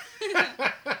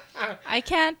 I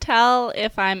can't tell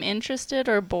if I'm interested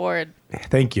or bored.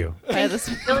 Thank you. By this.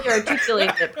 Really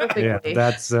articulated it perfectly. Yeah,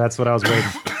 that's what I was waiting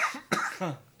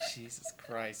for. Jesus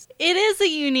Christ. It is a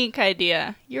unique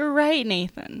idea. You're right,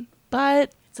 Nathan.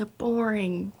 But it's a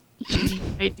boring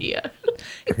idea.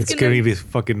 It's going to be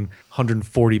fucking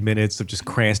 140 minutes of just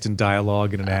Cranston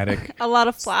dialogue in an attic. A lot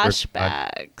of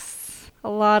flashbacks. A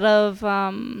lot of,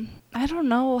 I don't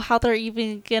know how they're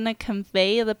even going to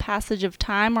convey the passage of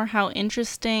time or how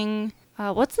interesting.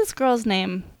 What's this girl's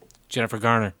name? Jennifer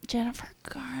Garner. Jennifer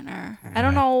Garner. I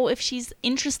don't know if she's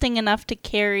interesting enough to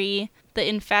carry the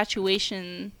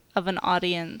infatuation of an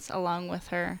audience along with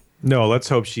her. No, let's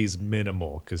hope she's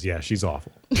minimal, because, yeah, she's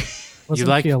awful.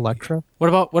 Wasn't she Electra? What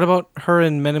about her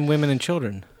in Men and Women and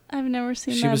Children? I've never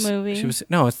seen that movie.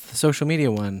 No, it's the social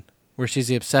media one where she's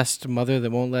the obsessed mother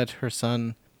that won't let her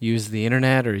son use the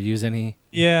internet or use any.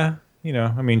 Yeah,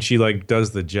 I mean, she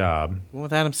does the job. One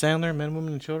with Adam Sandler, Men,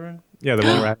 Women, and Children. Yeah, the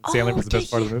one where Adam Sandler was the best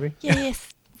part of the movie.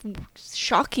 Yes,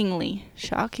 shockingly.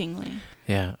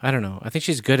 Yeah, I don't know. I think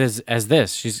she's good as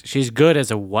this. She's good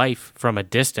as a wife from a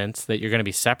distance that you're going to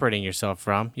be separating yourself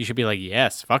from. You should be like,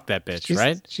 yes, fuck that bitch,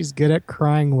 right? She's good at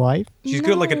crying wife. She's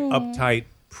good like an uptight,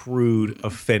 prude,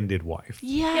 offended wife.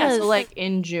 Yes. Yeah, so like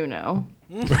in Juno.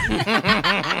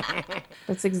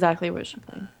 That's exactly what she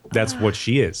played. That's what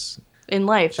she is. In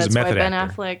life. She's That's why Ben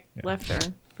actor. Affleck left her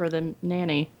for the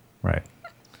nanny. Right.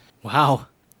 Wow.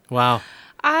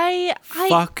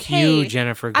 Fuck you,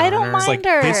 Jennifer Garner. I don't mind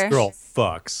her. This girl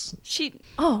fucks.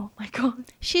 Oh my god.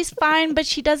 She's fine, but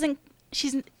she doesn't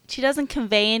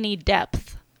convey any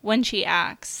depth when she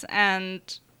acts. And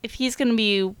if he's going to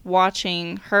be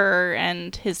watching her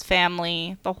and his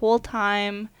family the whole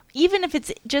time, even if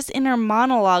it's just in her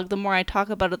monologue, the more I talk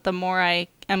about it, the more I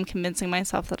am convincing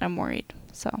myself that I'm worried.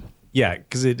 So Yeah,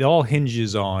 because it all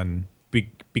hinges on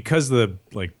because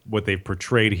what they've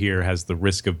portrayed here has the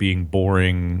risk of being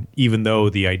boring. Even though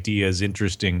the idea is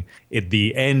interesting,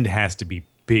 the end has to be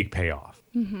big payoff.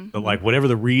 Mm-hmm. But whatever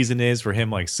the reason is for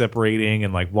him separating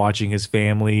and watching his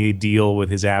family deal with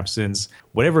his absence,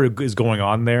 whatever is going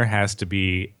on there has to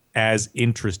be as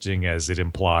interesting as it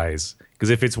implies. Because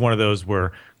if it's one of those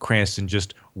where Cranston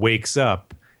just wakes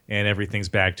up and everything's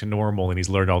back to normal and he's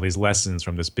learned all these lessons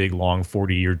from this big, long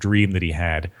 40-year dream that he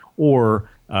had, or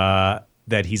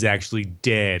that he's actually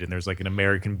dead and there's an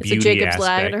American Beauty it's a Jacob's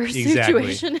aspect. Ladder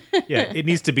situation. Yeah, it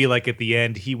needs to be at the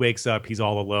end, he wakes up, he's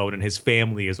all alone, and his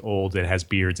family is old and has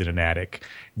beards in an attic.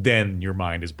 Then your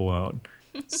mind is blown.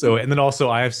 So, and then also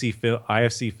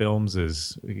IFC Films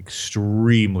is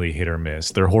extremely hit or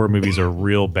miss. Their horror movies are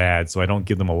real bad, so I don't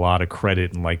give them a lot of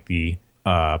credit in the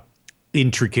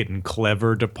intricate and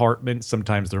clever department.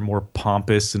 Sometimes they're more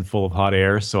pompous and full of hot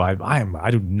air. So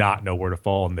I do not know where to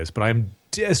fall on this, but I'm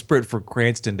desperate for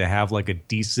Cranston to have a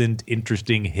decent,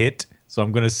 interesting hit. So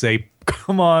I'm gonna say,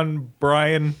 come on,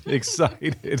 Brian,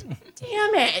 excited.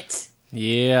 Damn it.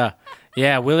 Yeah.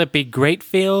 Will it be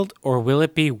Greatfield or will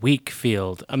it be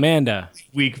Weakfield? Amanda.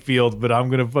 Weakfield, but I'm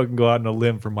gonna fucking go out on a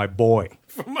limb for my boy.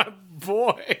 For my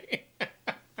boy.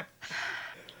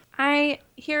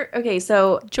 Okay,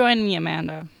 so join me,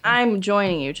 Amanda. I'm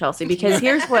joining you, Chelsea, because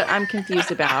here's what I'm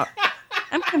confused about.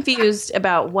 I'm confused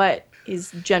about what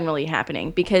is generally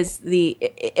happening, because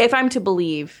if I'm to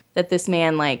believe that this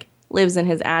man lives in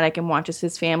his attic and watches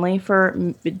his family for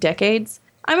decades,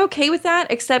 I'm okay with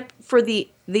that, except for the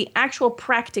actual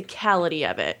practicality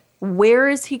of it. Where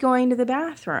is he going to the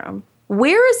bathroom?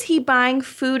 Where is he buying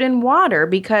food and water?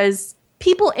 Because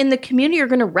people in the community are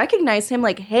going to recognize him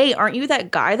hey, aren't you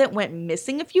that guy that went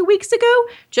missing a few weeks ago?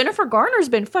 Jennifer Garner's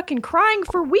been fucking crying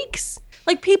for weeks.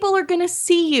 People are going to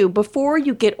see you before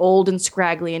you get old and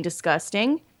scraggly and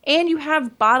disgusting. And you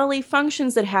have bodily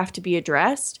functions that have to be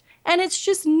addressed. And it's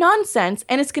just nonsense.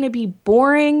 And it's going to be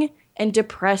boring and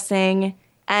depressing.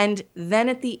 And then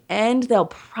at the end, they'll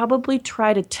probably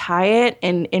try to tie it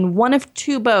in one of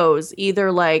two bows. Either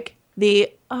I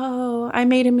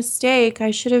made a mistake,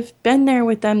 I should have been there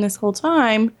with them this whole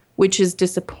time, which is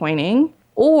disappointing.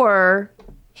 Or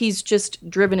he's just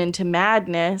driven into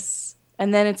madness.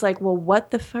 And then it's well,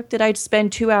 what the fuck did I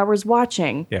spend 2 hours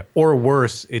watching? Yeah. Or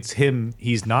worse, it's him.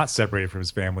 He's not separated from his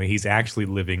family. He's actually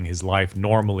living his life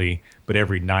normally. But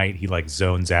every night he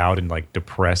zones out in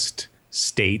depressed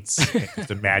states and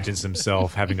just imagines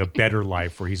himself having a better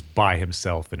life where he's by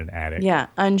himself in an attic. Yeah.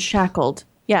 Unshackled.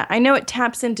 Yeah. I know it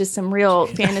taps into some real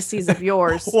fantasies of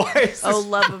yours. Oh,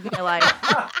 love of my life.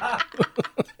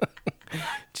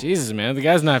 Jesus, man. The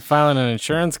guy's not filing an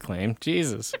insurance claim.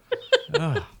 Jesus.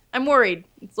 Oh. I'm worried.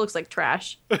 It looks like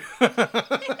trash. All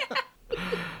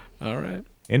right.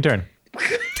 Intern.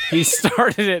 He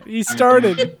started it. He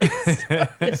started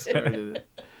it.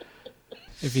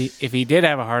 If he did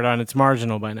have a heart on, it's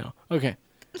marginal by now. Okay.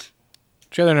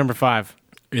 Trailer number 5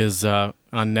 is on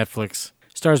Netflix.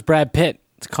 Stars Brad Pitt.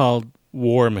 It's called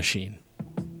War Machine.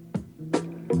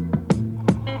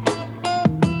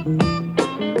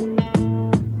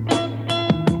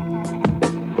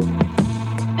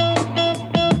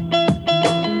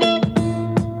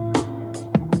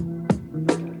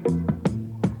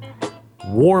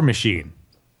 War Machine.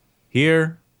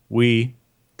 Here we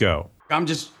go. I'm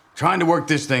just trying to work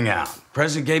this thing out.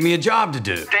 President gave me a job to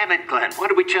do. Damn it, Glenn. What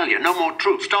did we tell you? No more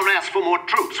troops. Don't ask for more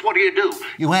troops. What do?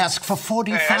 You ask for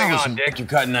 40,000. Hey, hang on, Dick. You're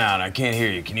cutting out. I can't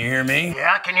hear you. Can you hear me?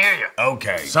 Yeah, I can hear you.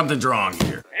 Okay. Something's wrong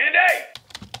here. Andy!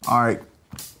 All right.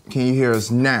 Can you hear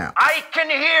us now? I can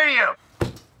hear you.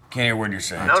 Can't hear what you're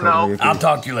saying. No. I'll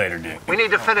talk to you later, Dick. We need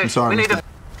to finish. I'm sorry, we need to...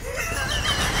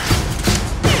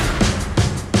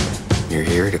 You're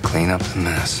here to clean up the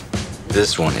mess.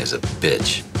 This one is a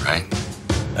bitch, right?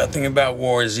 Nothing about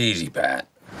war is easy, Pat.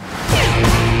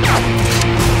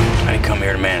 I didn't come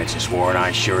here to manage this war, and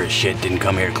I sure as shit didn't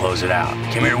come here to close it out.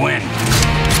 Came here to win.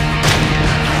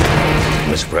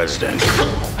 Mr. President,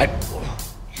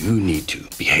 you need to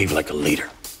behave like a leader.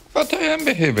 But I am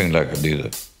behaving like a leader.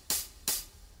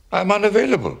 I'm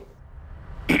unavailable.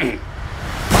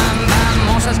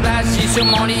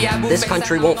 This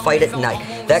country won't fight at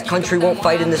night. That country won't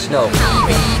fight in the snow.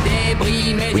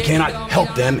 We cannot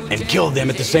help them and kill them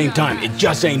at the same time. It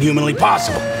just ain't humanly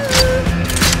possible.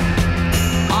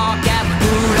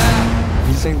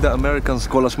 We think the Americans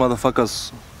call us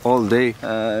motherfuckers all day.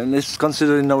 And it's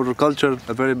considered in our culture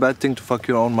a very bad thing to fuck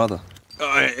your own mother.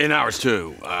 In ours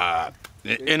too.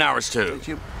 In ours too.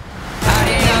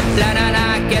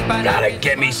 Gotta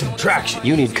get me some traction.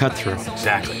 You need cut through.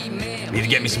 Exactly. Need to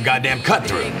get me some goddamn cut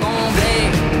through.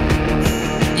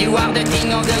 You are the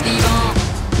king of the divan.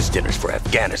 This dinner's for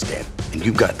Afghanistan, and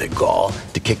you got the gall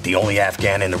to kick the only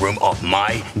Afghan in the room off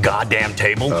my goddamn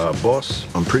table? Boss,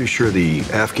 I'm pretty sure the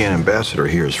Afghan ambassador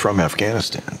here is from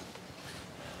Afghanistan.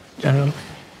 Men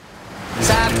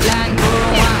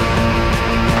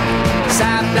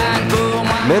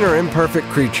are imperfect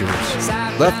creatures.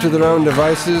 Left to their own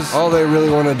devices, all they really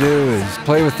want to do is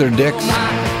play with their dicks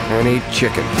and eat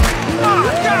chicken.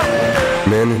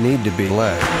 Men need to be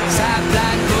led.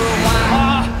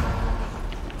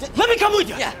 Let me come with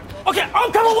you. Yeah. Okay,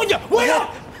 I'm coming with you. Wait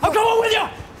up. I'm coming with you.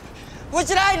 What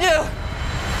should I do?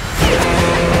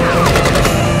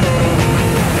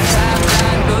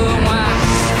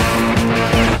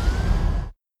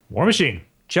 War Machine.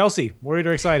 Chelsea, worried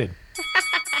or excited?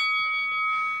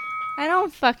 I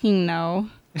don't fucking know.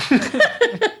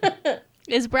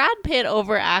 Is Brad Pitt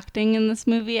overacting in this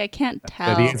movie? I can't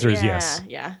tell. The answer is yes.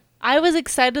 Yeah. I was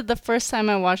excited the first time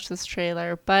I watched this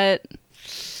trailer, but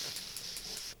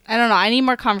I don't know. I need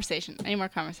more conversation.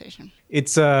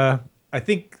 It's I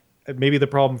think maybe the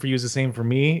problem for you is the same for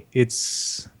me.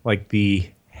 It's like the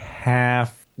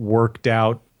half worked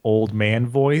out old man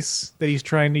voice that he's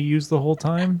trying to use the whole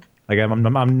time. Like I'm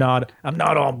not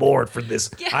on board for this.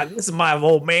 Yeah. This is my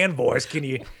old man voice. Can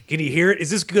you hear it?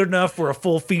 Is this good enough for a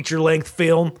full feature length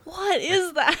film? What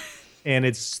is that? And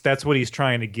that's what he's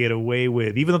trying to get away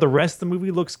with. Even though the rest of the movie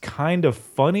looks kind of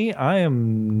funny, I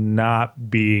am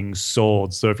not being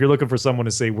sold. So if you're looking for someone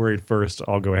to say worried first,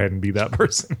 I'll go ahead and be that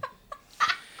person.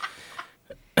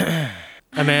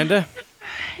 Amanda?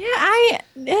 Yeah,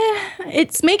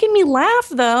 it's making me laugh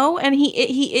though, and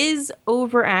he is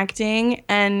overacting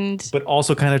but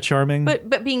also kind of charming.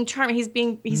 But being charming, he's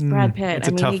Brad Pitt. It's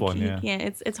a tough one. Yeah,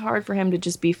 it's hard for him to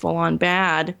just be full on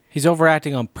bad. He's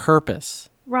overacting on purpose.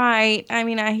 Right. I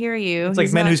mean, I hear you. It's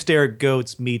like Men Who Stare at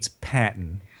Goats meets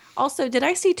Patton. Also, did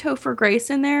I see Topher Grace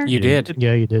in there? You did.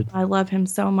 Yeah, you did. I love him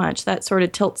so much. That sort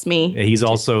of tilts me. Yeah, he's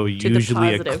also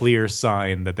usually a clear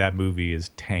sign that movie is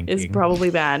tanking. Is probably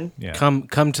bad. Yeah.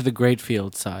 Come to the great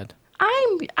field side.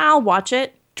 I'll watch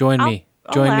it. Join me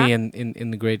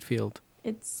in the great field.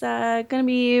 It's gonna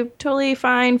be totally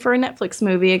fine for a Netflix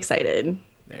movie. Excited.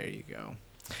 There you go.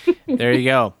 There you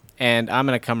go. And I'm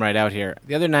gonna come right out here.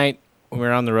 The other night when we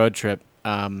were on the road trip,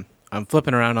 I'm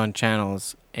flipping around on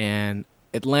channels and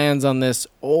it lands on this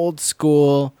old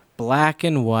school black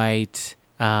and white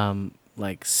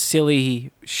like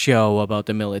silly show about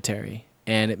the military.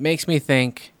 And it makes me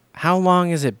think, how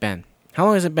long has it been? How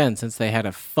long has it been since they had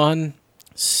a fun,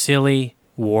 silly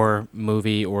war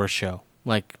movie or show?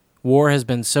 Like, war has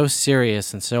been so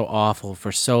serious and so awful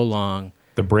for so long.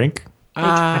 The Brink?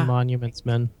 Monuments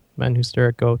Men. Men Who Stare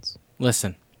at Goats.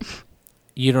 Listen,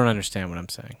 you don't understand what I'm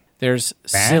saying. There's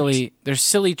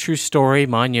silly true story,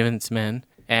 Monuments Men,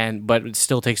 but it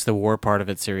still takes the war part of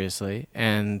it seriously.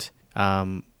 And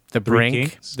the Three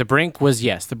Brink, Kings? the Brink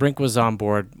was on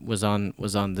board, was on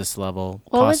this level.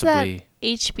 What possibly. was that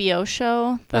HBO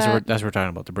show? That's what we're talking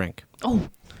about. The Brink. Oh,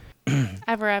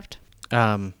 I've revved.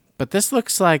 But this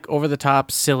looks like over the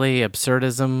top, silly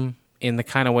absurdism in the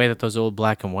kind of way that those old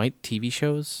black and white TV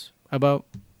shows about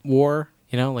war,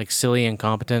 like silly,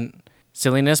 incompetent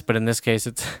silliness. But in this case,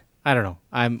 it's I don't know.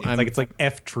 It's like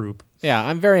F Troop. Yeah,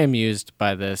 I'm very amused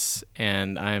by this,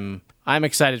 and I'm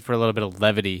excited for a little bit of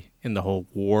levity in the whole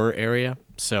war area.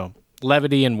 So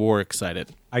levity and war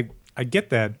excited. I get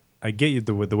that. I get you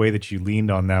the way that you leaned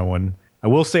on that one. I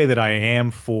will say that I am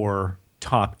for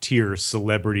top tier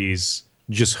celebrities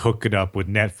just hooking up with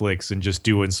Netflix and just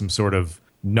doing some sort of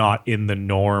not in the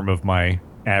norm of my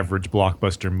average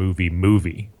blockbuster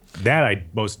movie. That I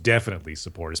most definitely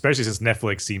support, especially since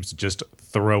Netflix seems to just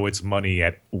throw its money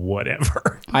at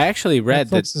whatever. I actually read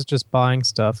Netflix is just buying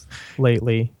stuff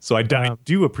lately. So I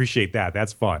do appreciate that.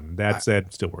 That's fun. That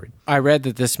said, still worried. I read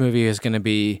that this movie is going to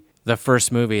be the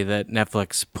first movie that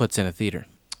Netflix puts in a theater.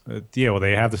 Well,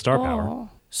 they have the star power.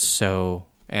 So,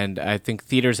 and I think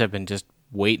theaters have been just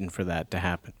waiting for that to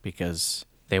happen because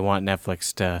they want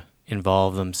Netflix to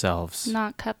involve themselves.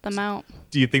 Not cut them out.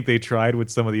 Do you think they tried with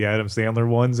some of the Adam Sandler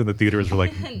ones and the theaters were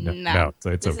like, no,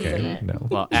 it's okay. No.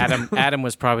 Well, Adam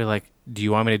was probably like, do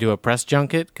you want me to do a press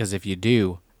junket? Because if you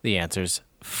do, the answer's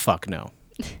fuck no.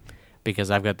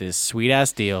 Because I've got this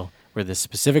sweet-ass deal where this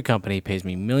specific company pays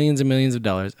me millions and millions of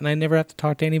dollars, and I never have to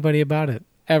talk to anybody about it.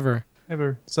 Ever.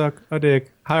 Suck a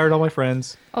dick. Hired all my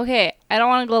friends. Okay, I don't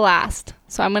want to go last,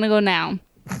 so I'm going to go now.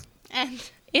 And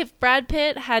if Brad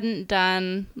Pitt hadn't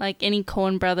done like any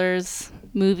Coen Brothers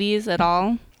movies at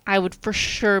all, I would for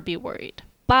sure be worried.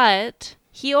 But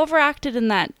he overacted in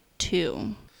that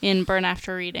too, in Burn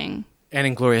After Reading.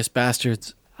 And Inglourious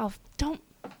Bastards. Oh, don't.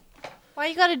 Why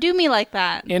you got to do me like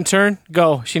that? Intern,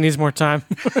 go. She needs more time.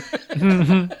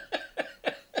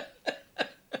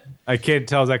 I can't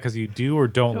tell, is that because you do or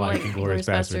don't like Inglourious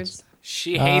Bastards?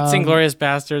 She hates Inglourious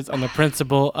Bastards on the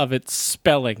principle of its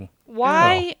spelling.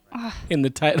 Why? In the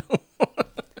title.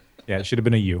 Yeah, it should have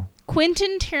been a U.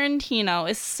 Quentin Tarantino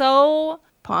is so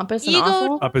pompous and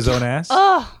awful. Up his own ass?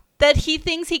 That he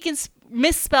thinks he can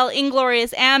misspell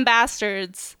Inglourious and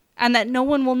Bastards and that no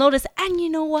one will notice. And you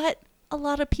know what? A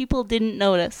lot of people didn't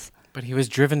notice. But he was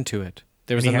driven to it.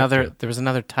 There was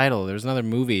another title. There was another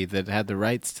movie that had the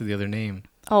rights to the other name.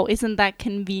 Oh, isn't that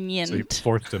convenient? So you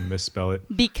forced him to misspell it.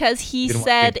 Because he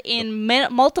said in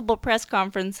multiple press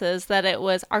conferences that it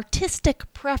was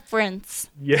artistic preference.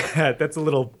 Yeah, that's a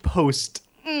little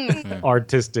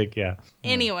post-artistic, yeah.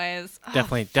 Anyways.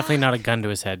 Definitely not a gun to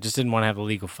his head. Just didn't want to have a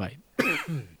legal fight.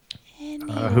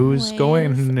 Who's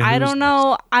going? I don't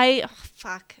know. I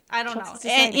don't know.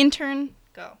 Intern,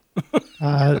 go.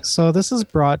 So this is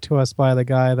brought to us by the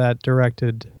guy that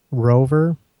directed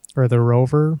Rover. Or The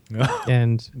Rover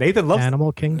and Nathan loves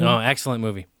Animal Kingdom. Oh, excellent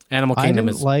movie. Animal Kingdom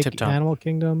is like tip-top. Animal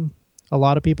Kingdom. A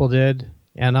lot of people did,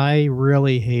 and I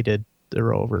really hated The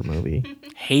Rover movie.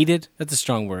 Hated? That's a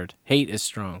strong word. Hate is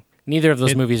strong. Neither of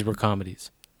those movies were comedies.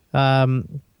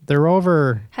 The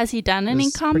Rover. Has he done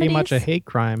any comedies? Pretty much a hate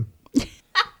crime.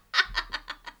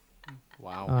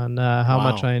 Wow. On how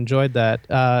much I enjoyed that.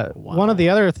 One of the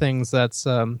other things that's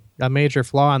a major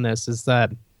flaw in this is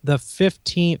that the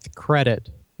 15th credit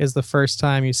is the first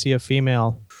time you see a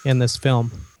female in this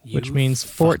film, which means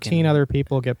 14 other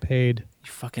people get paid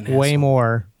way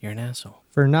more. You're an asshole.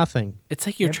 For nothing. It's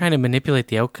like you're trying to manipulate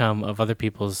the outcome of other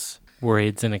people's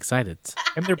worrieds and exciteds.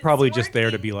 And they're probably just there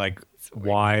to be like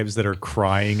wives that are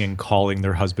crying and calling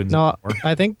their husbands. No,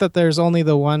 I think that there's only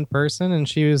the one person, and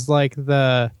she was like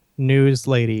the news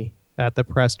lady at the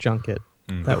press junket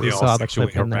that we saw the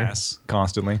clip in there.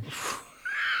 Constantly.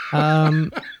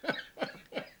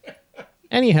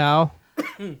 Anyhow,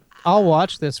 I'll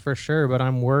watch this for sure, but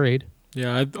I'm worried.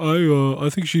 Yeah, I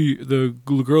think the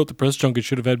girl at the press junket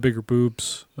should have had bigger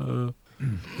boobs.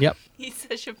 Yep. He's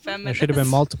such a feminist. There should have been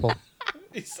multiple.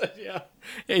 He said, yeah.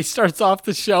 He starts off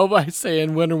the show by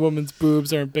saying Wonder Woman's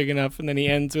boobs aren't big enough, and then he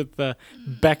ends with the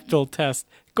Bechdel test.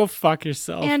 Go fuck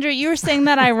yourself. Andrew, you were saying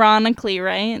that ironically,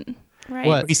 right? Right.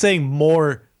 What? He's saying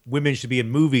more women should be in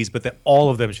movies, but that all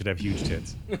of them should have huge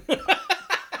tits.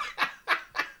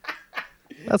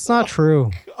 That's not true.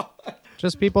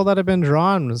 Just people that have been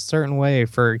drawn a certain way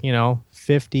for,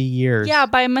 50 years. Yeah,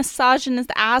 by misogynist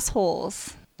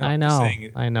assholes. I know.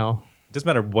 It doesn't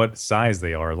matter what size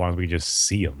they are as long as we just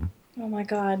see them. Oh my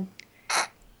God.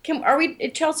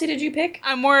 Chelsea, did you pick?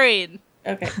 I'm worried.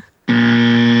 Okay.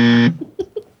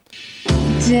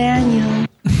 Daniel.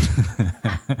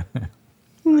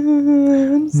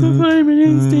 I'm so sorry, I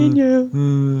didn't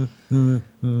you.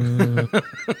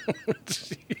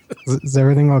 Is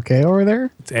everything okay over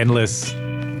there? It's endless.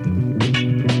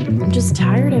 I'm just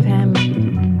tired of him.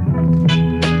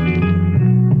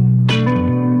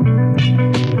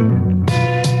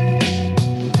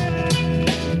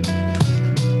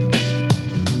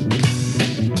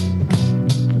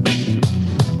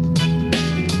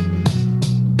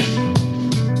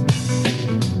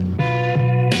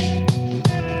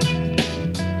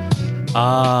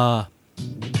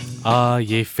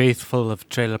 Ye faithful of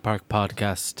Trailer Park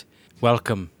Podcast,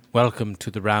 welcome to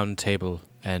the round table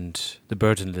and the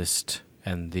burden list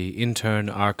and the intern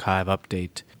archive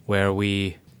update, where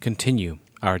we continue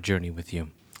our journey with you.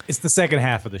 It's the second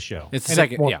half of the show. It's the and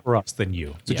second, it's more yeah, for us than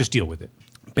you. So just deal with it.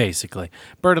 Basically,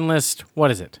 burden list. What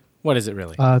is it? What is it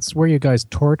really? It's where you guys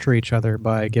torture each other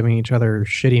by giving each other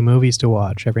shitty movies to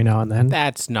watch every now and then.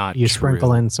 That's not You true.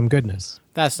 sprinkle in some goodness.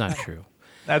 That's not true.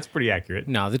 That's pretty accurate.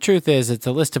 No, the truth is it's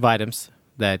a list of items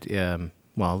that, a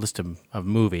list of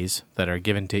movies that are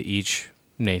given to each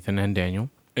Nathan and Daniel.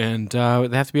 And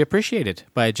they have to be appreciated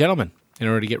by a gentleman in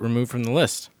order to get removed from the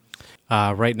list.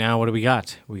 Right now, what do we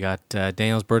got? We got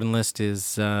Daniel's burden list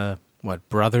is,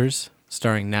 Brothers,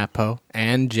 starring Napo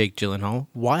and Jake Gyllenhaal.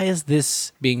 Why is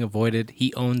this being avoided?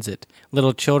 He owns it.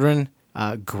 Little Children,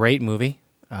 great movie.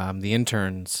 The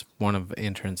Intern's one of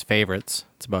Intern's favorites.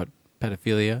 It's about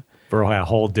pedophilia. For a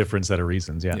whole different set of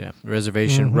reasons, yeah.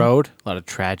 Reservation Road, a lot of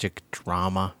tragic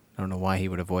drama. I don't know why he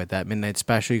would avoid that. Midnight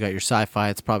Special, you got your sci-fi.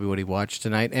 It's probably what he watched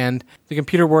tonight. And The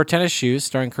Computer Wore Tennis Shoes,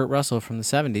 starring Kurt Russell from the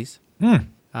 70s.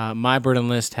 My burden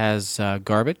list has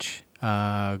garbage,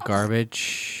 more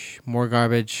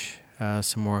garbage,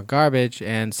 some more garbage,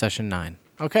 and Session 9.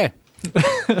 Okay.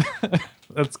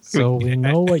 That's good. So we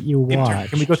know what you watch.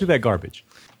 Can we go through that garbage?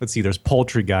 Let's see. There's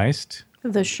Poultrygeist.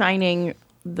 The Shining,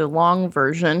 the long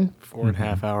version.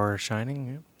 4.5 hour Shining.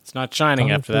 Yeah. It's not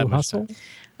Shining after that much time.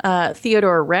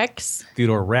 Theodore Rex.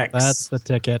 Theodore Rex. That's the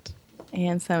ticket.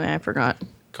 And something I forgot.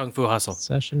 Kung Fu Hustle.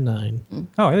 Session 9.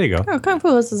 Oh, there you go. Oh, Kung Fu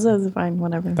Hustle is fine,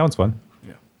 whatever. That one's fun.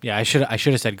 Yeah, I should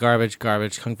have said garbage,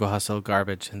 Kung Fu Hustle,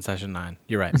 garbage, and Session 9.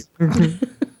 You're right.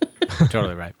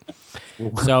 Totally right.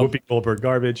 So Whoopi Goldberg,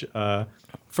 garbage.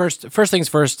 First things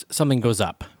first, something goes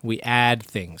up. We add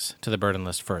things to the burden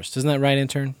list first. Isn't that right,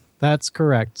 intern? That's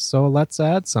correct. So let's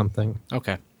add something.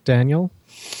 Okay. Daniel,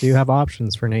 do you have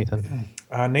options for Nathan?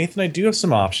 Nathan, I do have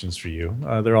some options for you.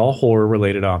 They're all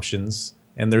horror-related options,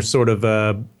 and there's sort of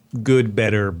a good,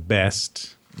 better,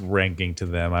 best ranking to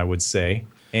them, I would say.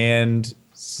 And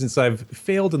since I've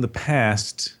failed in the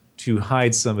past to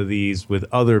hide some of these with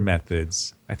other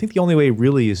methods, I think the only way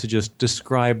really is to just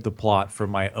describe the plot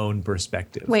from my own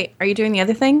perspective. Wait, are you doing the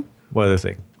other thing? What other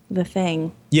thing? The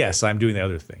thing. Yes, I'm doing the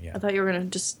other thing, yeah. I thought you were going to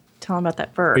just tell him about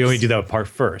that first. You only do that part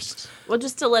first. Well,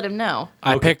 just to let him know.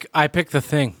 I pick the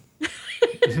thing.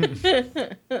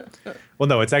 Well,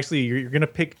 no, it's actually, you're going to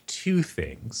pick two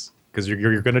things, because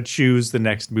you're going to choose the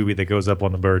next movie that goes up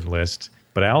on the burden list.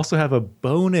 But I also have a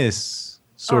bonus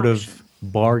sort of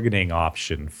bargaining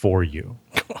option for you.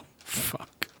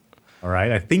 Fuck. All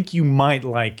right, I think you might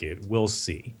like it. We'll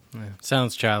see. Yeah,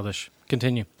 sounds childish.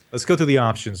 Continue. Let's go through the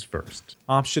options first.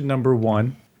 Option number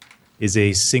 1 is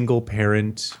a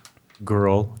single-parent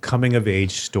girl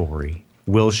coming-of-age story.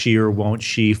 Will she or won't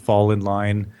she fall in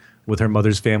line with her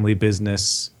mother's family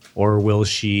business, or will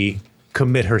she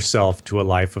commit herself to a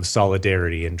life of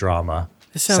solidarity and drama?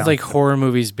 This sounds like horror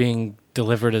movies being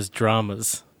delivered as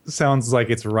dramas. Sounds like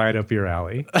it's right up your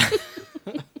alley.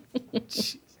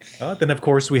 Then, of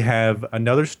course, we have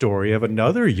another story of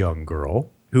another young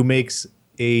girl who makes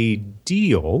a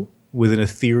deal with an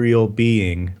ethereal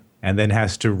being and then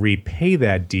has to repay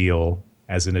that deal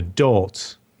as an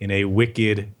adult in a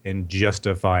wicked and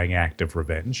justifying act of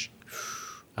revenge.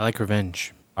 I like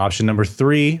revenge. Option number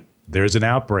 3, there's an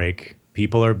outbreak.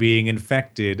 People are being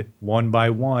infected one by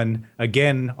one.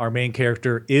 Again, our main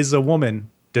character is a woman.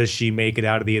 Does she make it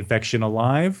out of the infection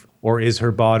alive, or is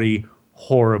her body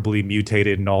horribly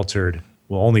mutated and altered?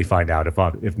 We'll only find out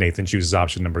if Nathan chooses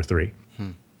option number 3.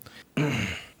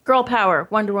 Girl power,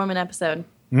 Wonder Woman episode.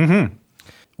 Mm-hmm.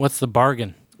 What's the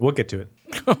bargain? We'll get to it.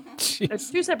 It's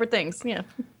two separate things, yeah.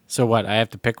 So what, I have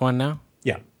to pick one now?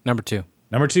 Yeah. Number 2.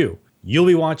 Number 2, you'll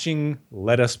be watching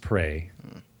Let Us Pray.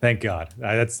 Thank God.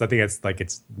 I think that's like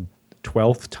its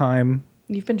 12th time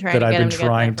You've been trying that to I've get been him to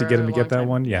trying to get him to a get that long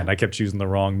one. Yeah, and I kept choosing the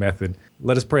wrong method.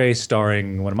 Let Us Pray,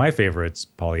 starring one of my favorites,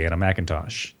 Pollyanna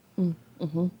McIntosh.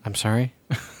 Mm-hmm. I'm sorry?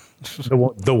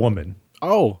 The woman.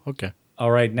 Oh, okay.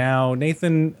 All right, now,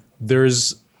 Nathan,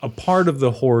 there's a part of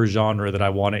the horror genre that I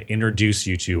want to introduce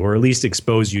you to, or at least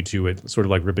expose you to it, sort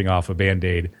of like ripping off a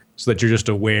Band-Aid. so that you're just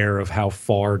aware of how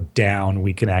far down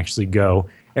we can actually go.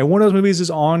 And one of those movies is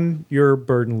on your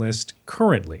burden list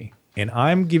currently. And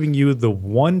I'm giving you the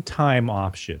one-time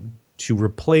option to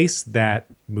replace that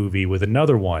movie with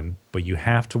another one, but you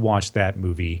have to watch that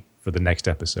movie for the next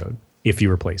episode if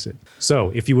you replace it.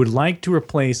 So if you would like to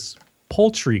replace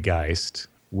Poultrygeist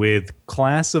with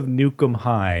Class of Nukem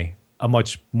High, a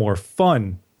much more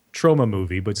fun trauma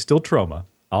movie, but still trauma,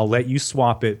 I'll let you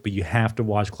swap it, but you have to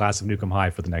watch Class of Nukem High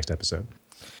for the next episode.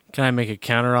 Can I make a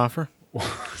counteroffer?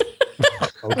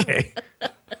 Okay.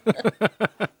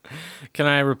 Can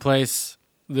I replace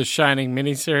the Shining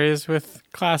miniseries with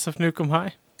Class of Nukem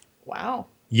High? Wow.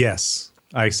 Yes,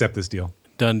 I accept this deal.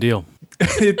 Done deal.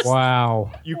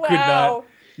 Wow. You could not.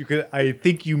 You could. I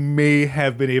think you may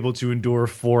have been able to endure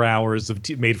 4 hours of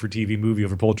made-for-TV movie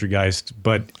over Poultrygeist,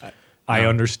 but I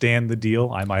understand the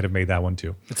deal. I might have made that one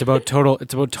too. It's about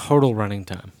total running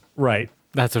time. Right.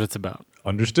 That's what it's about.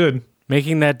 Understood.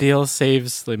 Making that deal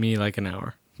saves me like an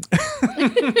hour.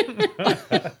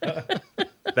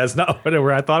 That's not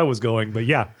where I thought it was going, but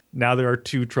yeah, now there are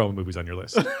 2 trauma movies on your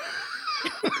list.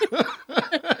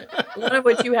 One of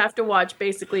which you have to watch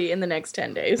basically in the next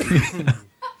 10 days.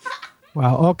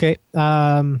 Wow. Okay.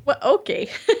 Well, okay.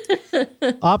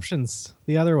 Options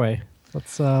the other way.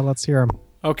 Let's hear them.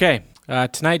 Okay.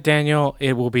 Tonight, Daniel,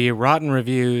 it will be rotten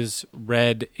reviews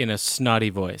read in a snotty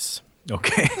voice.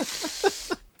 Okay.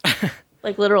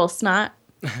 Like literal snot?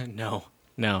 No,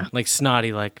 like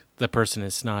snotty, like the person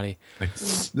is snotty. I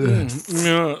have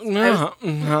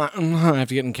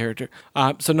to get in character.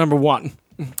 So number 1,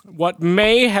 what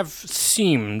may have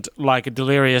seemed like a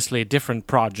deliriously different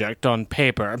project on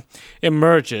paper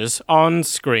emerges on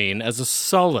screen as a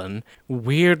sullen,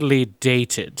 weirdly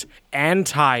dated,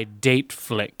 anti-date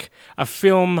flick, a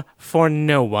film for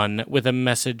no one with a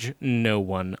message no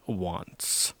one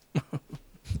wants.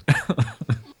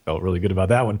 Felt really good about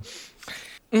that one.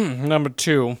 Number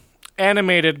 2,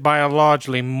 animated by a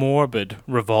largely morbid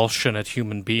revulsion at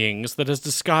human beings that has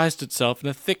disguised itself in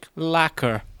a thick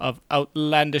lacquer of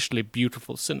outlandishly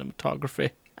beautiful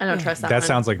cinematography. I don't trust that That one.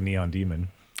 sounds like Neon Demon.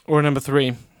 Or number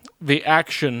 3, the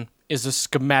action is as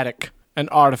schematic and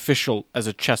artificial as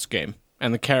a chess game,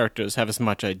 and the characters have as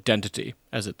much identity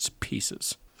as its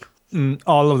pieces.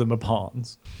 All of them are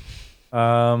pawns.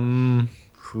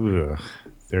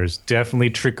 There's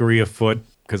definitely trickery afoot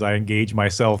because I engage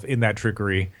myself in that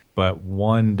trickery, but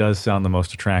 1 does sound the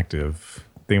most attractive.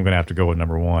 I think I'm going to have to go with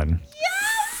number 1.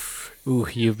 Ooh,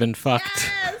 you've been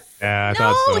fucked. Yeah, I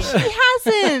thought so. No, he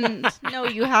hasn't. No,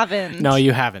 you haven't. No,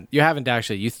 you haven't. You haven't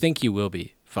actually. You think you will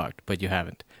be fucked, but you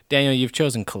haven't. Daniel, you've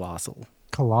chosen Colossal.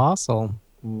 Colossal.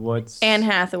 What's Anne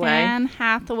Hathaway. Anne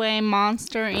Hathaway,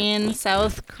 monster in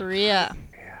South Korea.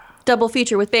 Double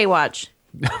feature with Baywatch.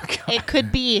 It could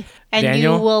be, and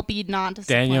Daniel, you will be not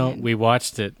disappointed. Daniel, we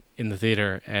watched it in the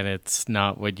theater, and it's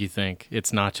not what you think.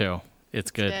 It's nacho.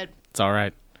 It's good. It's all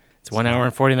right. It's 1 hour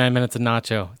and 49 minutes of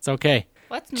nacho. It's okay.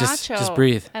 What's nacho? nacho? Just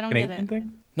breathe. I don't get it.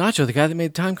 Nacho, the guy that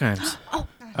made Time Crimes.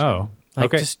 Oh,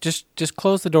 like, okay. Just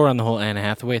close the door on the whole Anne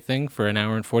Hathaway thing for 1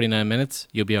 hour and 49 minutes.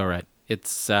 You'll be all right.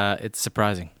 It's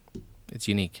surprising. It's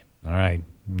unique. All right.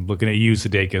 I'm looking at you,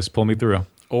 Sudeikis. Pull me through.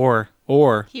 Or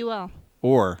He will.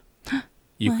 Or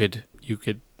you could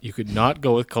not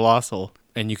go with Colossal,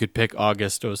 and you could pick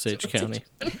August Osage County.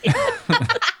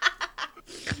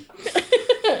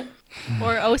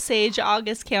 Or Osage,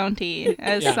 August County,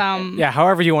 as some. Yeah,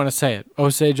 however you want to say it.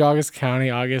 Osage, August County,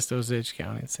 August, Osage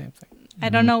County, same thing. I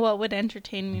don't know what would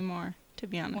entertain me more, to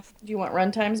be honest. Do you want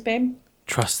run times, babe?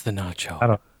 Trust the nacho. I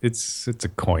don't. It's a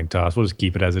coin toss. We'll just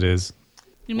keep it as it is.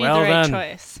 You made the right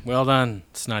choice. Well done,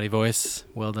 snotty voice.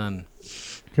 Well done.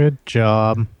 Good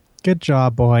job. Good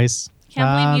job, boys.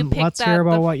 Can't believe you picked Let's hear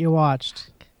about what you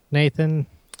watched. Nathan,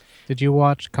 did you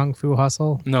watch Kung Fu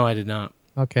Hustle? No, I did not.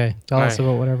 Okay, tell us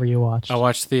about whatever you watched. I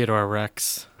watched Theodore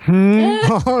Rex.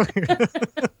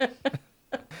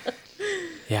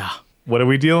 Yeah. What are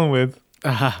we dealing with?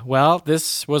 Well,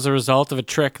 this was a result of a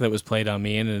trick that was played on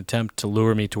me in an attempt to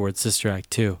lure me towards Sister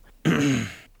Act 2.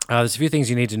 There's a few things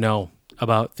you need to know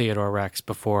about Theodore Rex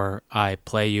before I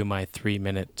play you my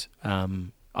 3-minute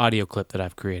audio clip that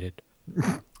I've created.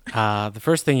 The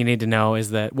first thing you need to know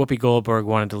is that Whoopi Goldberg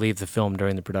wanted to leave the film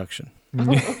during the production.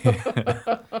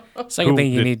 Second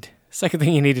thing you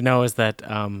need to know is that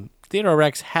Theodore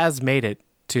Rex has made it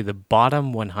to the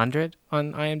bottom 100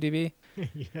 on IMDb.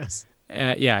 Yes.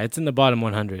 Yeah, it's in the bottom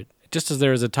 100. Just as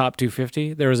there is a top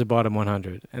 250, there is a bottom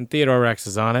 100. And Theodore Rex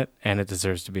is on it, and it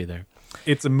deserves to be there.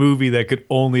 It's a movie that could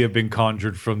only have been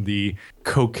conjured from the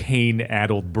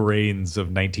cocaine-addled brains of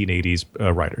 1980s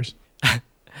writers.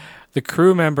 The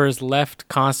crew members left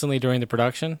constantly during the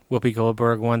production. Whoopi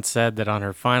Goldberg once said that on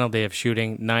her final day of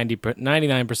shooting,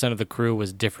 99% of the crew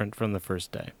was different from the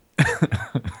first day.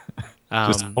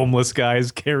 Just homeless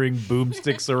guys carrying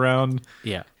boomsticks around.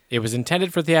 Yeah. It was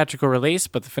intended for theatrical release,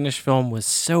 but the finished film was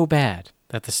so bad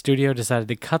that the studio decided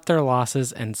to cut their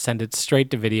losses and send it straight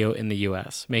to video in the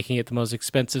US, making it the most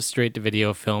expensive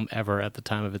straight-to-video film ever at the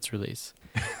time of its release.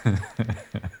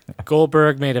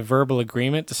 Goldberg made a verbal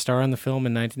agreement to star in the film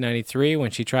in 1993.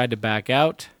 When she tried to back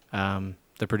out,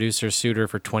 the producers sued her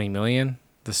for $20 million.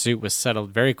 The suit was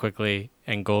settled very quickly,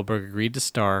 and Goldberg agreed to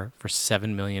star for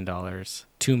 $7 million,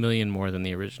 $2 million more than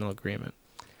the original agreement.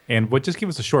 And just give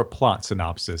us a short plot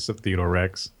synopsis of Theodore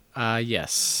Rex.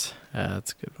 Yes,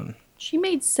 that's a good one. She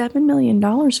made $7 million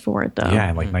for it, though. Yeah,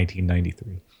 in like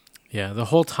 1993. Yeah, the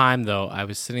whole time, though, I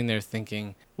was sitting there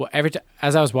thinking, well,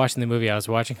 as I was watching the movie, I was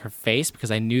watching her face because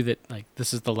I knew that like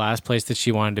this is the last place that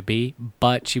she wanted to be,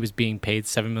 but she was being paid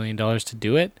 $7 million to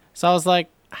do it. So I was like,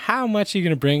 how much are you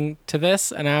going to bring to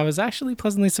this? And I was actually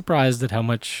pleasantly surprised at how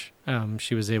much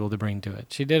she was able to bring to it.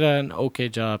 She did an okay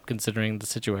job considering the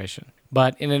situation.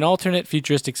 But in an alternate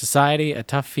futuristic society, a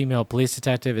tough female police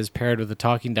detective is paired with a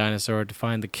talking dinosaur to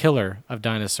find the killer of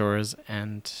dinosaurs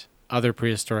and other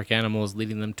prehistoric animals,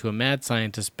 leading them to a mad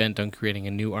scientist bent on creating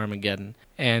a new Armageddon.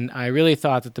 And I really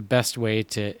thought that the best way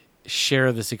to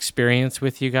share this experience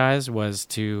with you guys was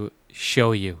to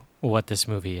show you what this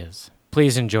movie is.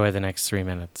 Please enjoy the next 3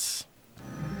 minutes.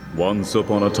 Once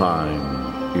upon a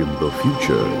time in the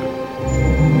future.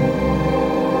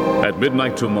 At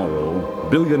midnight tomorrow,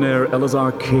 billionaire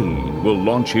Elazar Kane will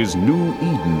launch his New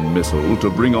Eden missile to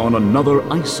bring on another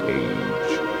ice age.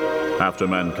 After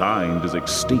mankind is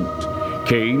extinct,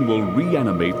 Kane will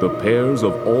reanimate the pairs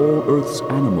of all Earth's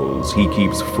animals he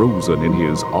keeps frozen in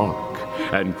his ark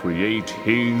and create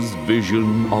his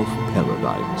vision of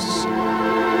paradise.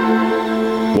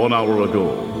 1 hour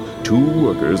ago, 2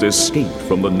 workers escaped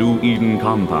from the New Eden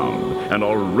compound and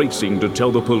are racing to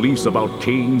tell the police about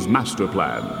Kane's master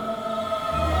plan.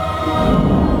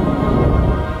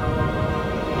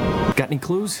 Got any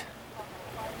clues?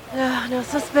 No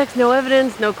suspects, no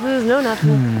evidence, no clues, no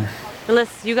nothing.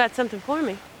 Unless you got something for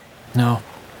me. No.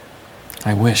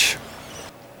 I wish.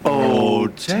 Oh,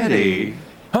 Teddy.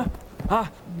 Huh?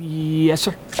 Yes,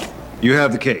 sir. You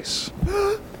have the case.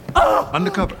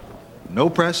 Undercover. No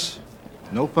press,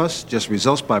 no fuss, just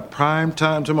results by prime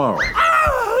time tomorrow.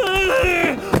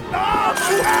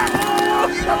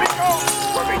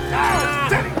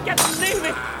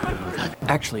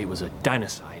 Actually, it was a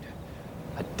dinocide.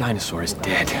 A dinosaur is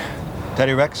dead.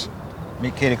 Teddy Rex,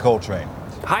 meet Katie Coltrane.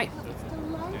 Hi.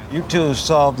 You two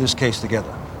solved this case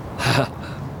together.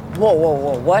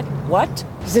 Whoa, what? What?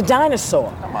 He's a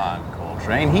dinosaur. Come on,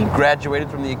 Coltrane. He graduated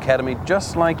from the academy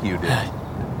just like you did.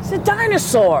 He's a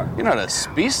dinosaur. You're not a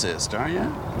speciesist, are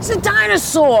you? He's a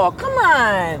dinosaur. Come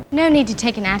on. No need to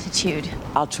take an attitude.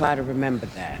 I'll try to remember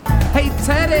that. Hey,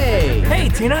 Teddy! Hey,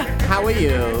 Tina! How are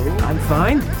you? I'm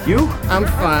fine. You? I'm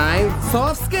fine.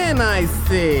 Soft skin, I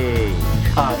see.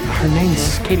 Her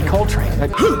name's Katie Coltrane. I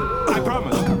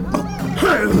promise.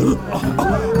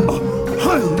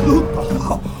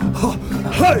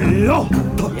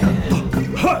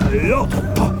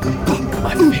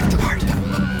 My favorite part.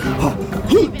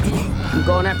 I'm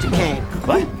going after Kane.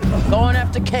 What? Going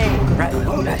after Kane. Right.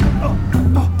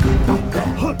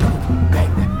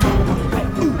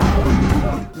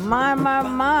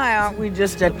 My, aren't we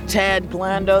just a tad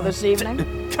glando this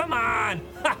evening? Come on!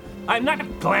 Ha! I'm not a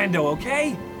glando,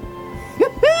 okay?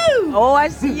 Oh, I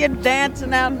see you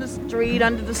dancing out in the street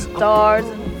under the stars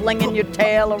and flinging your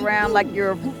tail around like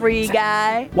you're a free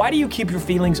guy. Why do you keep your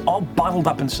feelings all bottled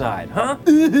up inside, huh?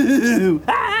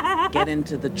 Get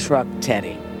into the truck,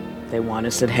 Teddy. They want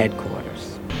us at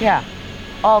headquarters. Yeah,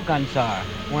 all guns are.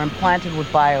 We're implanted with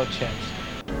biochips.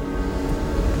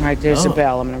 All right, there's the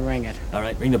bell. I'm gonna ring it. All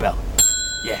right, ring the bell.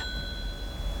 Yeah.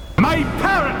 My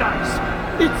paradise!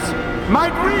 It's my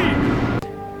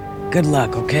dream! Good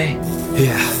luck, okay?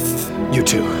 Yeah, you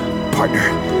too, partner.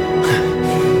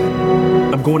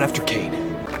 I'm going after Kane.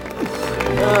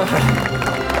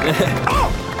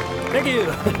 Thank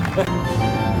you.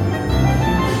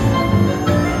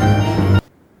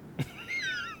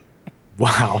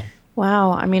 Wow.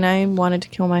 Wow. I mean, I wanted to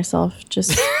kill myself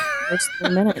just first 3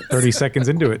 minutes. 30 seconds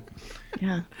into it.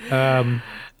 Yeah.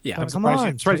 Yeah. I'm Come surprised on,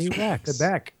 I'm surprised Teddy Rex. They're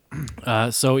back.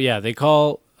 So yeah, they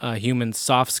call humans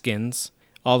soft skins.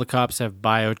 All the cops have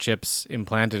biochips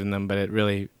implanted in them, but it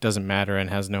really doesn't matter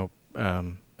and has no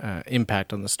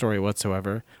impact on the story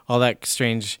whatsoever. All that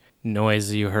strange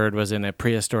noise you heard was in a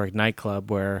prehistoric nightclub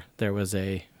where there was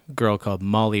a girl called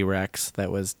Molly Rex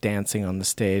that was dancing on the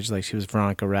stage like she was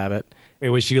Veronica Rabbit. Wait,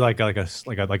 was she like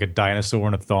a dinosaur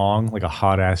in a thong, like a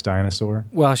hot ass dinosaur?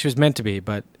 Well, she was meant to be,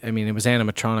 but I mean, it was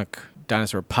animatronic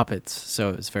dinosaur puppets, so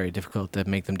it was very difficult to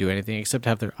make them do anything except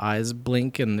have their eyes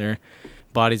blink and their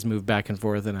bodies move back and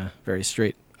forth in a very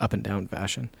straight up and down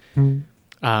fashion.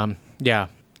 Yeah.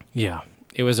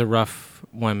 It was a rough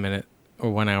 1 minute or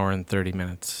 1 hour and 30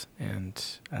 minutes, and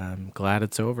I'm glad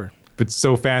it's over. It's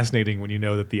so fascinating when you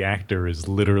know that the actor is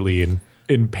literally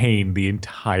in pain the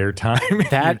entire time.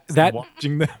 That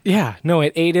watching them. Yeah, no,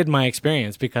 it aided my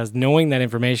experience because knowing that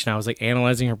information, I was like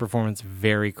analyzing her performance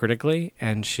very critically,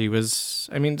 and she was,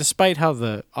 I mean, despite how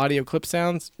the audio clip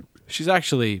sounds, she's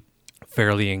actually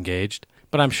fairly engaged.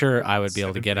 But I'm sure I would be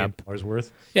able to get up. $7 million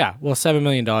worth? Yeah, well, $7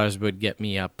 million would get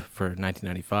me up for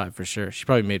 1995 for sure. She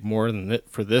probably made more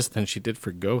for this than she did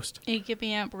for Ghost. You get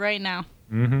me up right now.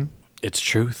 Mm-hmm. It's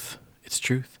truth. It's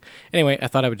truth. Anyway, I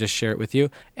thought I would just share it with you.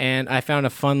 And I found a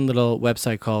fun little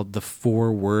website called the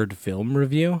 4-Word Film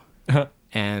Review.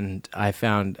 And I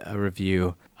found a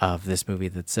review of this movie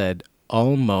that said,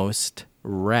 almost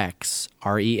wrecks,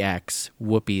 R-E-X,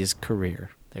 Whoopi's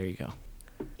career. There you go.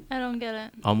 I don't get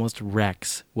it. Almost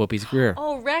wrecks Whoopi's career.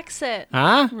 Oh, wrecks it.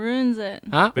 Huh? Ruins it.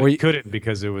 Huh? But you couldn't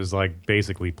because it was like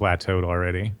basically plateaued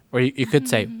already. Or you could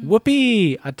say,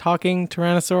 Whoopi, a talking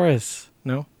Tyrannosaurus.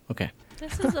 No? Okay.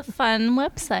 This is a fun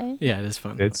website. Yeah, it is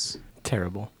fun. It's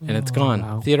terrible. And it's gone.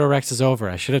 Wow. Theodore Rex is over.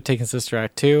 I should have taken Sister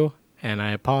Act 2, and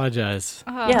I apologize.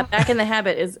 Yeah, Back in the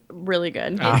Habit is really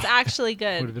good. It's actually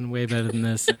good. Would have been way better than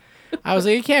this. I was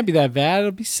like, it can't be that bad.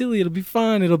 It'll be silly. It'll be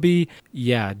fun. It'll be,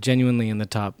 genuinely in the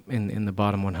top, in the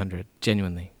bottom 100.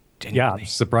 Genuinely. Yeah, I'm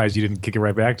surprised you didn't kick it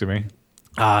right back to me.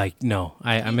 No.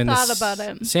 I'm in thought this about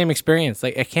it. same experience.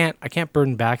 Like I can't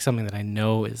burden back something that I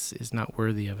know is not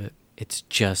worthy of it. It's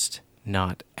just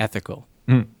not ethical.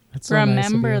 That's so nice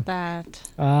of Remember you. that.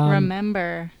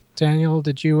 Remember. Daniel,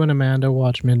 did you and Amanda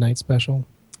watch Midnight Special?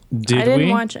 I didn't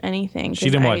watch anything. She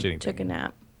didn't watch I anything. took a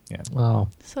nap. Yeah. Oh.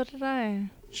 So did I.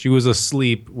 She was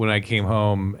asleep when I came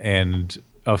home and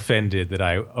offended that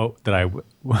I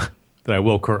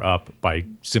woke her up by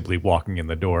simply walking in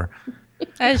the door.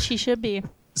 As she should be.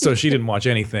 So she didn't watch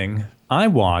anything. I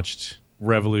watched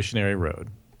Revolutionary Road.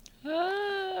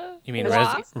 You mean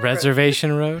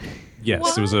Reservation Road?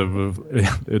 Yes,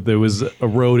 there was a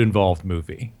road involved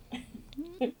movie.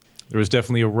 There was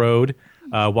definitely a road.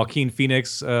 Joaquin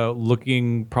Phoenix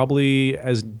looking probably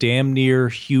as damn near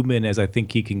human as I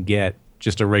think he can get.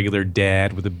 Just a regular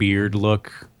dad with a beard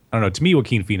look. I don't know. To me,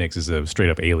 Joaquin Phoenix is a straight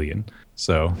up alien.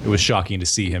 So it was shocking to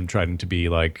see him trying to be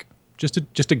like just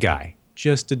a guy,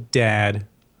 just a dad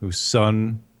whose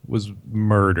son was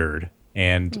murdered.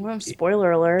 And well,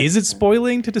 spoiler alert. Is it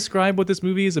spoiling to describe what this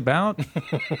movie is about?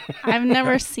 I've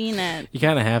never seen it. You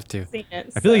kind of have to.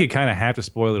 I feel like you kind of have to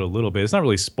spoil it a little bit. It's not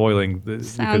really spoiling.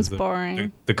 Sounds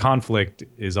boring. The conflict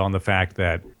is on the fact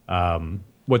that,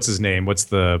 what's his name? What's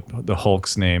the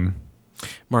Hulk's name?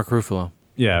 Mark Ruffalo.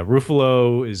 Yeah,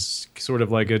 Ruffalo is sort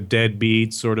of like a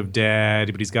deadbeat sort of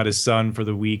dad, but he's got his son for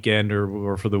the weekend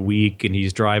or for the week, and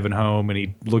he's driving home, and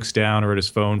he looks down or at his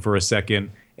phone for a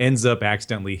second, ends up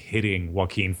accidentally hitting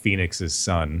Joaquin Phoenix's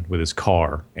son with his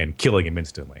car and killing him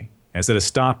instantly. And instead of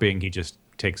stopping, he just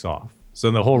takes off. So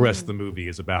then the whole rest of the movie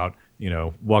is about,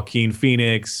 Joaquin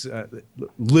Phoenix,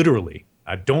 literally.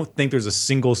 I don't think there's a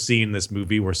single scene in this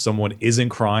movie where someone isn't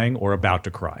crying or about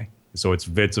to cry. So it's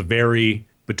a very,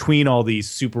 between all these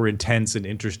super intense and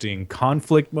interesting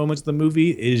conflict moments of the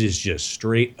movie, it is just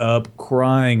straight up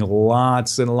crying,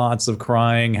 lots and lots of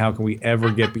crying. How can we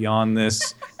ever get beyond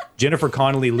this? Jennifer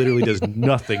Connelly literally does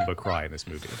nothing but cry in this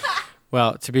movie.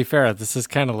 Well, to be fair, this is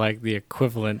kind of like the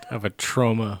equivalent of a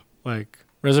trauma. Like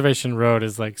Reservation Road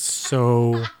is like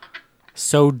so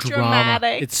drama.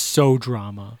 Dramatic. It's so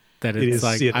drama that it's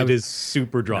it is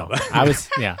super drama.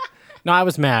 No, I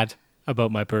was mad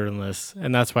about my burden list,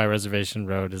 and that's why Reservation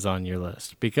Road is on your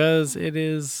list, because it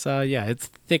is it's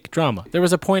thick drama. There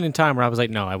was a point in time where I was like,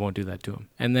 no, I won't do that to him,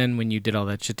 and then when you did all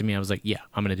that shit to me, I was like, yeah,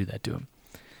 I'm gonna do that to him.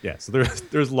 Yeah, so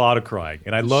there's a lot of crying,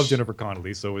 and I love Jennifer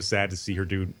Connelly, so it was sad to see her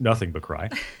do nothing but cry.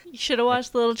 You should have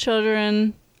watched Little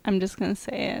Children. I'm just gonna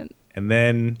say it. And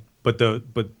then, but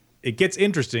it gets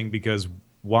interesting because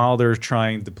while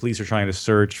the police are trying to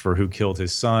search for who killed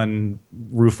his son,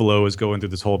 Ruffalo is going through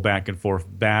this whole back and forth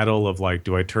battle of like,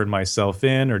 do I turn myself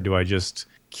in or do I just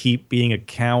keep being a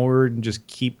coward and just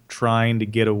keep trying to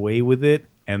get away with it?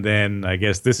 And then I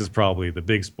guess this is probably the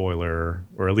big spoiler,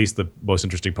 or at least the most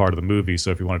interesting part of the movie.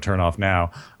 So if you want to turn off now,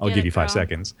 I'll give you 5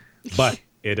 seconds. But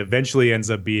it eventually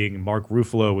ends up being Mark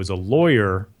Ruffalo is a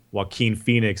lawyer. Joaquin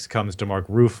Phoenix comes to Mark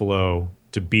Ruffalo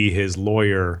to be his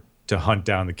lawyer to hunt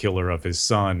down the killer of his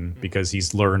son because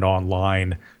he's learned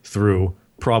online through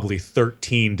probably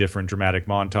 13 different dramatic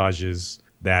montages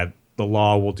that the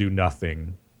law will do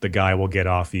nothing. The guy will get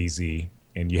off easy,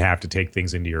 and you have to take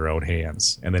things into your own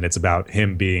hands. And then it's about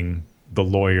him being the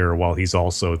lawyer while he's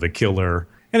also the killer.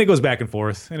 And it goes back and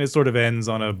forth, and it sort of ends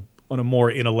on a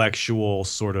more intellectual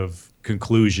sort of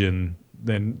conclusion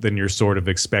than you're sort of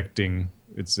expecting.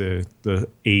 It's the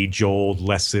age-old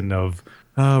lesson of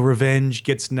revenge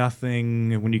gets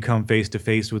nothing. And when you come face to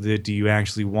face with it, do you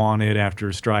actually want it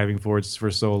after striving for it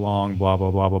for so long? Blah, blah,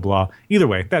 blah, blah, blah. Either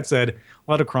way, that said,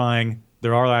 a lot of crying.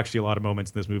 There are actually a lot of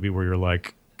moments in this movie where you're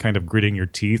like kind of gritting your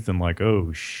teeth and like,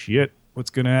 oh shit, what's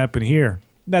going to happen here?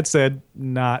 That said,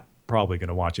 not probably going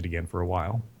to watch it again for a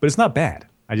while, but it's not bad.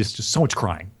 Just so much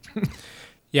crying.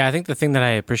 Yeah, I think the thing that I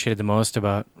appreciated the most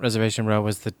about Reservation Row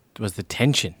was the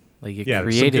tension. Like it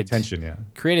created tension. Yeah,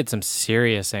 created some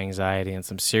serious anxiety and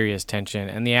some serious tension,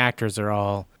 and the actors are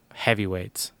all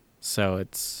heavyweights. So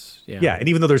it's yeah. And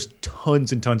even though there's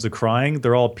tons and tons of crying,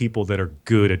 they're all people that are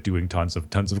good at doing tons of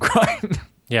crying.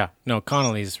 Yeah, no,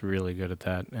 Connolly's really good at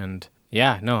that, and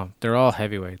yeah, no, they're all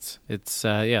heavyweights. It's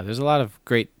there's a lot of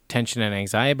great tension and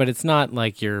anxiety, but it's not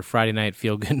like your Friday night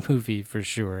feel-good movie for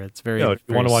sure. It's very... No, if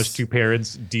you want to watch two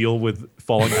parents deal with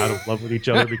falling out of love with each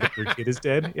other because their kid is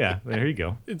dead, yeah, there you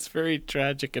go. It's very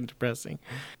tragic and depressing.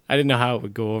 I didn't know how it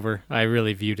would go over. I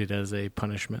really viewed it as a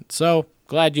punishment. So,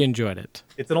 glad you enjoyed it.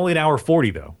 It's only an hour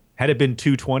 40, though. Had it been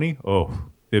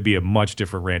 2:20, it'd be a much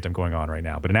different rant I'm going on right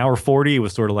now. But an hour 40, it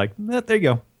was sort of like, there you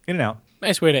go, in and out.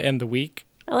 Nice way to end the week.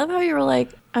 I love how you were like,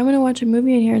 I'm going to watch a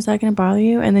movie in here. Is that going to bother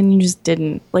you? And then you just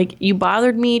didn't. Like, you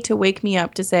bothered me to wake me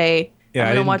up to say, I'm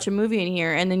going to watch a movie in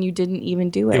here. And then you didn't even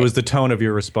do it. It was the tone of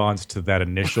your response to that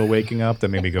initial waking up that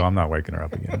made me go, I'm not waking her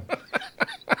up again.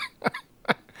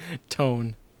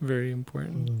 Tone. Very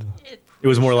important. It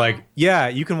was more like, yeah,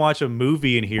 you can watch a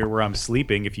movie in here where I'm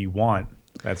sleeping if you want.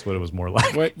 That's what it was more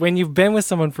like. When you've been with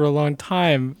someone for a long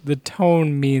time, the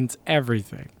tone means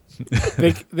everything.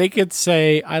 They could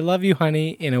say, I love you,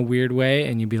 honey, in a weird way,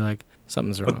 and you'd be like,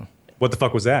 something's wrong. What the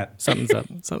fuck was that? Something's up.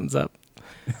 Something's up.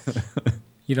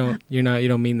 You don't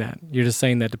mean that. You're just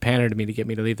saying that to pander to me to get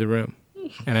me to leave the room.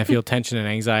 And I feel tension and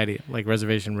anxiety like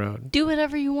Reservation Road. Do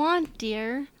whatever you want,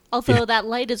 dear. Although that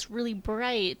light is really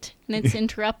bright and it's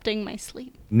interrupting my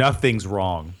sleep. Nothing's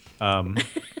wrong.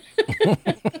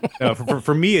 No,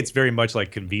 for me, it's very much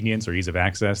like convenience or ease of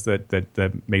access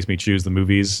that makes me choose the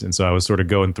movies. And so I was sort of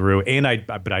going through,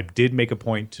 but I did make a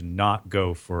point to not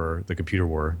go for the Computer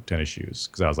War Tennis Shoes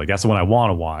because I was like, that's the one I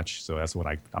want to watch. So that's the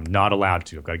one I'm not allowed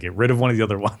to. I've got to get rid of one of the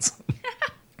other ones.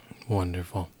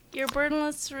 Wonderful. Your burden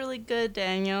list's really good,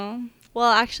 Daniel.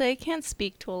 Well, actually, I can't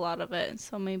speak to a lot of it,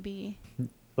 so maybe...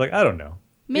 Like, I don't know.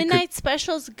 Midnight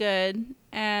Special's good,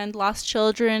 and Lost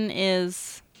Children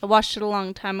is... I watched it a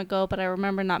long time ago, but I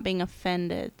remember not being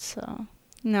offended, so...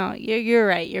 No, you're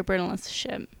right. Your burden list is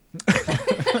shit.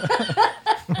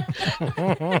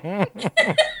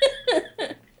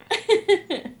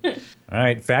 All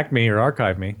right, fact me or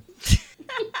archive me.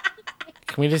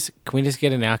 Can we just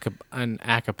get an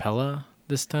acapella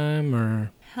this time,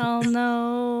 or... Hell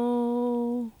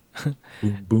no.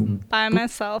 Boom, boom. By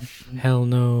myself. Hell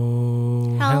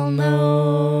no. Hell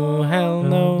no. Hell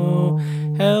no.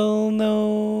 Hell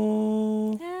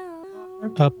no.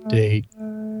 Update.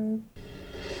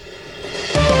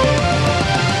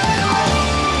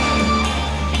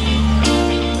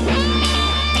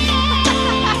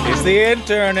 It's the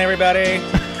intern, everybody.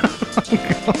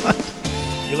 Oh, God.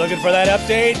 You looking for that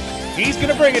update? He's going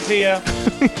to bring it to you.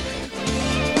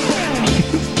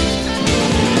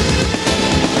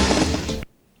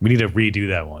 We need to redo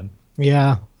that one.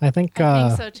 Yeah, I think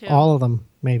so too. All of them,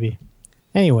 maybe.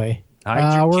 Anyway,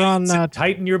 we're on...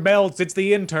 tighten your belts. It's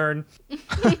the intern.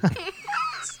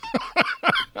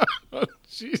 Oh,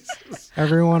 Jesus.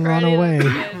 Everyone run away.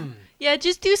 Yeah,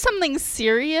 just do something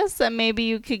serious and maybe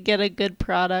you could get a good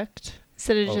product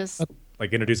instead of just...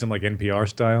 Like introduce them like NPR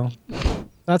style?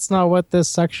 That's not what this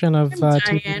section of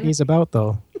TPP is about,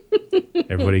 though.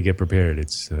 Everybody get prepared.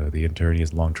 It's the intern. He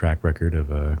has a long track record of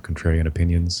contrarian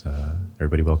opinions.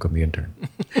 Everybody welcome the intern.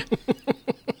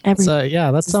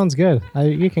 Yeah, that sounds good.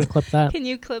 You can clip that. Can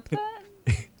you clip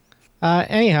that?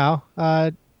 Anyhow,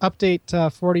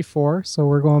 update 44. So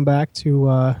we're going back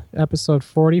to episode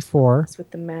 44. It's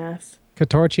with the math.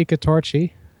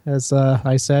 Katorchi, as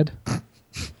I said.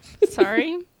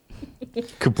 Sorry.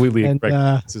 Completely and,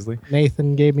 incorrect.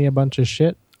 Nathan gave me a bunch of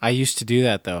shit. I used to do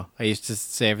that, though. I used to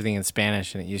say everything in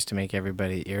Spanish, and it used to make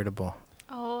everybody irritable.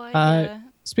 Oh,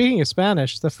 speaking of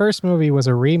Spanish, the first movie was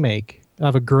a remake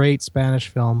of a great Spanish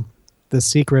film, The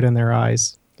Secret in Their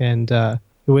Eyes. And it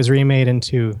It was remade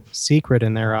into Secret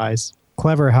in Their Eyes.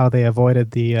 Clever how they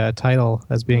avoided the title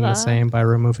as being the same by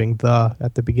removing the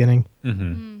at the beginning.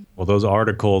 Mm-hmm. Well, those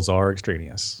articles are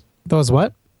extraneous. Those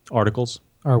what? Articles.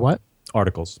 Or what?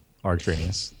 Articles are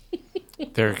extraneous.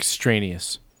 They're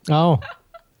extraneous. Oh,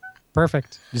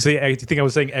 perfect. You think I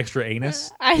was saying extra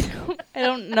anus? I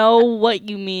don't know what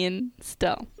you mean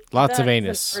still. Lots of That's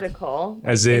anus. an article,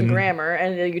 As in grammar,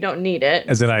 and you don't need it.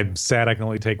 As in, I'm sad I can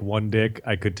only take one dick.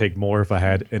 I could take more if I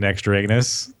had an extra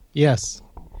anus. Yes.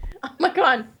 Oh my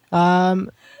god.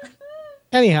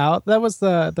 Anyhow, that was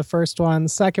the first one. The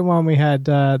second one, we had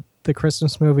the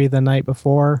Christmas movie The Night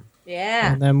Before.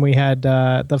 Yeah. And then we had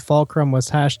the fulcrum was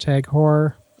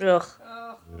 #horror. Ugh.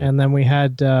 And then we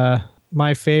had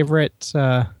my favorite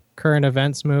current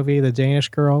events movie, The Danish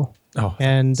Girl. Oh,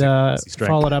 and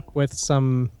followed up with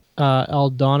some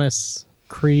Aldonis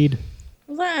Creed.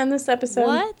 Was that on this episode?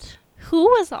 What? Who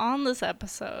was on this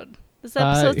episode? This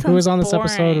episode Who was on this boring.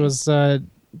 episode was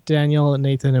Daniel,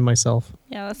 Nathan, and myself.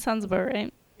 Yeah, that sounds about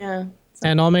right. Yeah.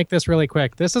 And I'll make this really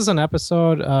quick. This is an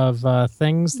episode of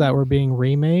things that were being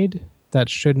remade that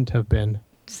shouldn't have been.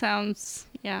 Sounds,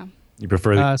 yeah. You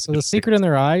prefer So The Secret in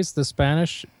Their Eyes, the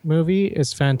Spanish movie,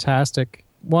 is fantastic.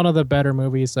 One of the better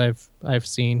movies I've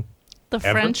seen. The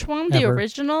French one, the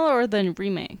original, or the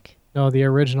remake? No, the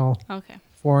original. Okay.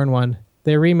 4-in-1.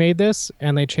 They remade this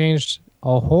and they changed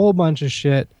a whole bunch of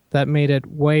shit that made it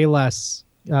way less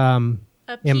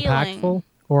impactful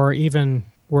or even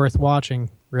worth watching,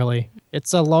 really.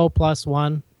 It's a low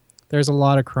 +1. There's a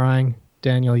lot of crying.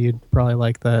 Daniel, you'd probably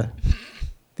like the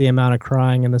amount of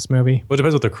crying in this movie. Well, it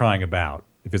depends what they're crying about.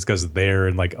 If it's because they're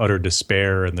in like utter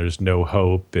despair and there's no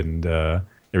hope and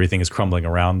everything is crumbling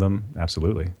around them,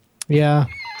 absolutely. Yeah.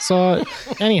 So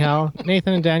anyhow,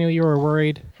 Nathan and Daniel, you were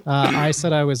worried. I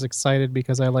said I was excited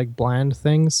because I like bland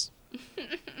things.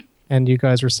 And you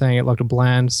guys were saying it looked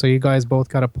bland. So you guys both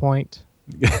got a point.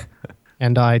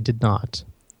 And I did not.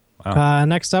 Wow.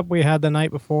 Next up, we had The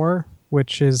Night Before,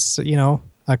 which is,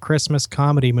 a Christmas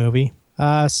comedy movie.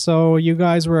 So you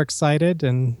guys were excited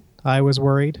and I was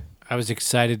worried. I was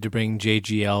excited to bring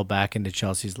JGL back into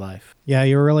Chelsea's life. Yeah,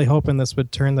 you were really hoping this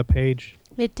would turn the page.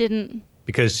 It didn't.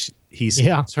 Because he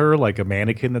sees her like a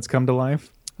mannequin that's come to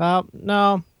life?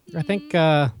 No. I think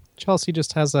Chelsea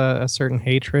just has a certain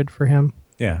hatred for him.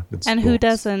 Yeah. And who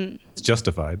doesn't? It's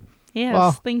justified. Yes,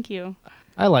 Well, thank you.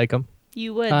 I like him.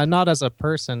 You would. Not as a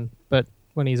person, but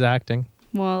when he's acting.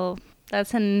 Well,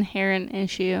 that's an inherent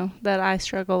issue that I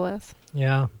struggle with.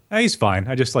 Yeah. He's fine.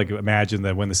 I just like imagine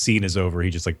that when the scene is over, he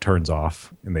just like turns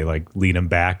off and they like lean him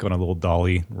back on a little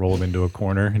dolly, roll him into a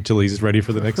corner until he's ready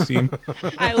for the next scene.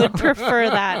 I would prefer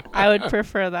that.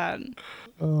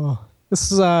 Oh,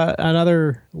 this is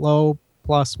another low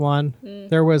 +1.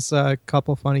 There was a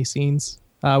couple funny scenes,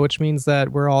 which means that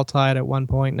we're all tied at 1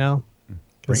 point now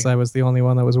because I was the only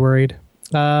one that was worried.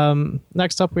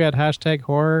 Next up, we had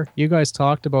 #horror. You guys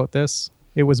talked about this.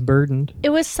 It was Burdened. It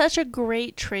was such a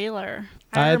great trailer.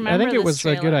 I remember think it this was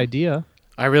a good trailer. idea.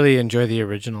 I really enjoy the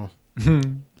original.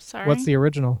 Sorry? What's the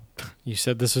original? You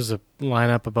said this was a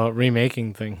lineup about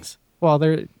remaking things. Well,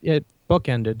 it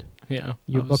bookended. Yeah.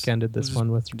 You bookended this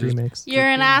one with remakes. You're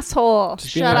an asshole.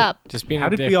 Shut up. How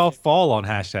did we all fall on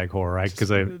 #horror?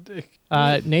 Because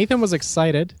Nathan was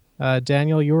excited.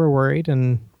 Daniel, you were worried,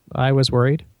 and I was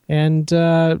worried. And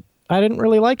I didn't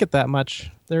really like it that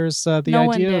much. There's the No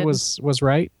one idea did. was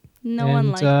right. No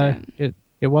one liked it.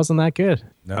 It wasn't that good.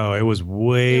 No, it was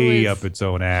way up its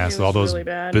own ass. All those really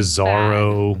bad.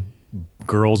 bizarro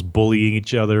girls bullying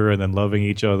each other and then loving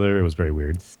each other. It was very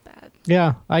weird.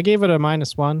 Yeah, I gave it a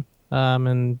 -1.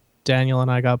 And Daniel and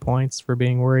I got points for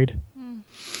being worried.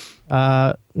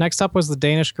 Next up was The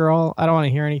Danish Girl. I don't want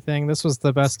to hear anything. This was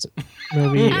the best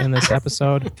movie in this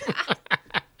episode.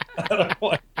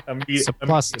 It's a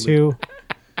 +2.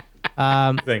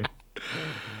 Thing.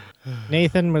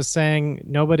 Nathan was saying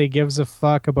nobody gives a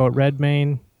fuck about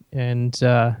Redmayne, and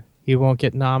he won't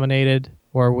get nominated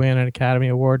or win an Academy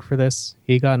Award for this.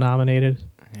 He got nominated.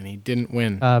 And he didn't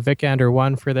win. Vikander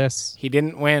won for this. He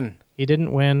didn't win. He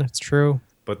didn't win. It's true.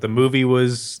 But the movie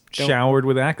was showered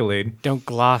with accolade. Don't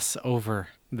gloss over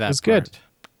that. It was part. good.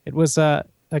 It was a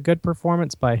good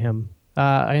performance by him.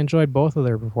 I enjoyed both of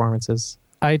their performances.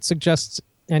 I'd suggest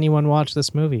anyone watch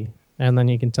this movie, and then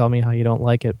you can tell me how you don't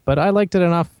like it. But I liked it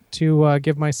enough to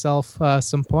give myself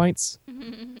some points.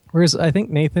 Whereas I think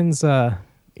Nathan's,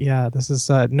 this is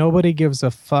nobody gives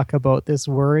a fuck about this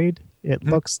worried. It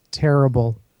looks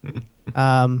terrible,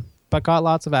 but got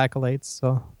lots of accolades.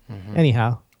 So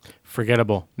anyhow.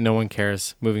 Forgettable. No one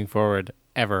cares moving forward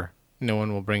ever. No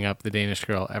one will bring up The Danish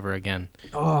Girl ever again.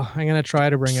 Oh, I'm going to try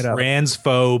to bring it up.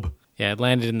 Transphobe. Yeah, it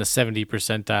landed in the 70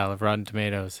 percentile of Rotten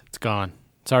Tomatoes. It's gone.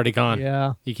 It's already gone.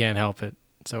 Yeah. You can't help it.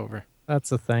 It's over. That's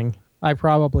the thing. I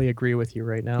probably agree with you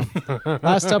right now.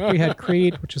 Last up, we had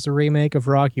Creed, which is a remake of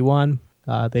Rocky 1.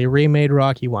 They remade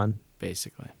Rocky 1.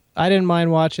 Basically. I didn't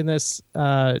mind watching this.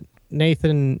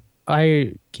 Nathan,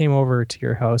 I came over to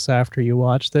your house after you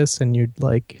watched this, and you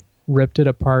like ripped it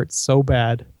apart so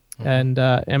bad, and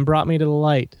brought me to the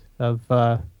light of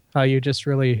how you just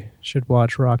really should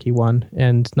watch Rocky 1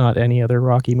 and not any other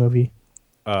Rocky movie,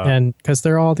 and because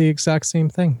they're all the exact same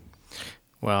thing.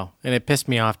 Well, and it pissed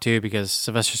me off too because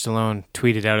Sylvester Stallone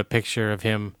tweeted out a picture of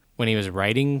him when he was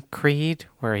writing Creed,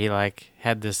 where he like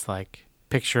had this like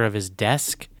picture of his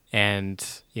desk and,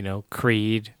 you know,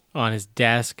 Creed on his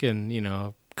desk and, you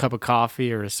know, a cup of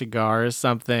coffee or a cigar or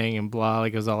something and blah,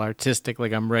 like it was all artistic,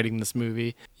 like I'm writing this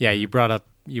movie. Yeah, you brought up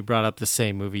the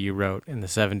same movie you wrote in the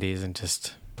 70s and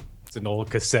just... It's an old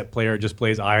cassette player, just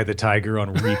plays Eye of the Tiger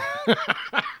on repeat.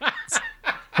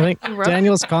 I think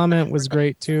Daniel's comment was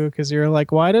great too, because you're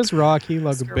like, why does Rocky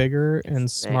look bigger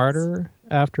and smarter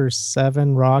after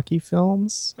 7 Rocky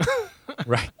films?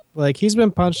 Right. Like, he's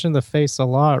been punched in the face a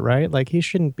lot, right? Like, he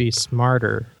shouldn't be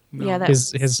smarter. No. Yeah,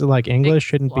 his like English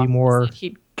shouldn't be more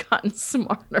he'd gotten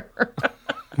smarter.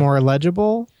 more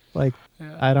legible. Like,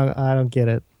 I don't get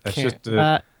it. That's just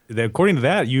according to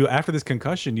that, you after this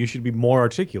concussion, you should be more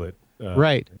articulate.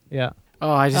 Right. Yeah.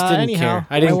 Oh, I just didn't care.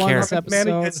 I didn't care.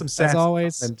 Amanda had some sassy as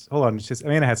always. Comment. Hold on,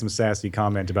 Amanda had some sassy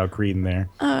comment about Creed in there.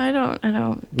 I don't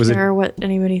care what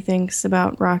anybody thinks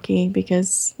about Rocky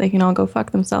because they can all go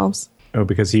fuck themselves. Oh,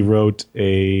 because he wrote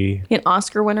an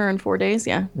Oscar winner in 4 days.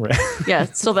 Yeah, right. Yeah.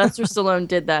 Sylvester Stallone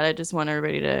did that. I just want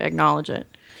everybody to acknowledge it.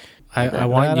 I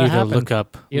want you to look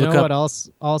up. You know what else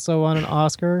also won an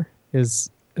Oscar is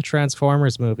a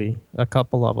Transformers movie. A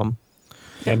couple of them.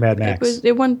 And Mad Max.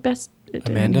 It won best.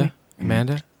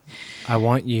 Amanda, I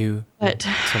want you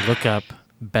to look up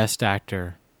Best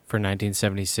Actor for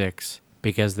 1976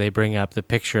 because they bring up the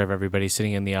picture of everybody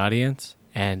sitting in the audience,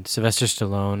 and Sylvester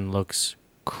Stallone looks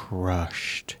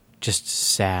crushed, just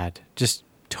sad, just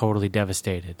totally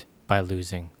devastated by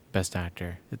losing Best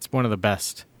Actor. It's one of the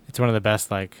best. It's one of the best,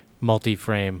 like,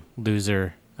 multi-frame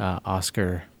loser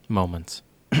Oscar moments.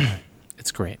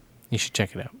 It's great. You should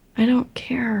check it out. I don't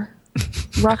care.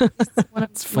 Rocky is one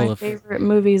of my favorite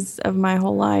movies of my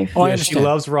whole life. Oh, yeah, she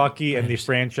loves Rocky, and the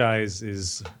franchise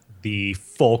is the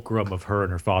fulcrum of her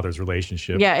and her father's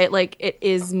relationship. Yeah, it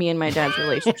is me and my dad's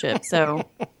relationship. So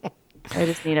I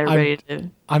just need everybody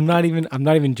to. I'm not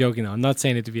even joking though. I'm not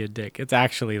saying it to be a dick. It's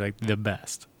actually like the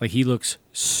best. Like he looks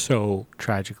so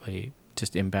tragically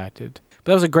just impacted.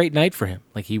 But that was a great night for him.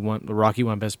 Like Rocky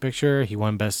won Best Picture. He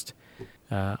won Best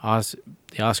the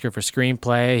Oscar for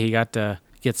Screenplay. He got to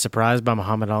get surprised by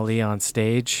Muhammad Ali on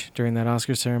stage during that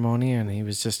Oscar ceremony, and he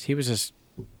was just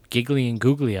giggly and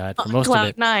googly-eyed for most of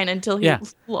it. Cloud 9 until he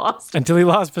lost. Until he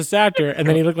lost Best Actor, and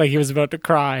then he looked like he was about to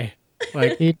cry.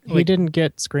 Like he didn't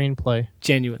get screenplay.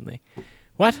 Genuinely.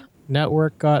 What?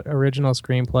 Network got original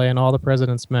screenplay, and All the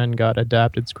President's Men got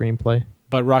adapted screenplay.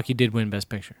 But Rocky did win Best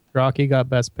Picture. Rocky got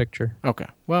Best Picture. Okay.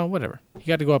 Well, whatever. He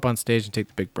got to go up on stage and take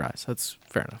the big prize. That's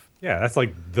fair enough. Yeah, that's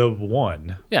like the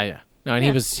one. Yeah. No, and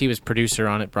he was producer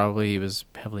on it. Probably he was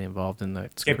heavily involved in the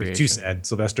Can't be too sad,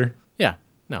 Sylvester. Yeah,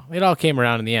 no, it all came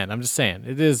around in the end. I'm just saying,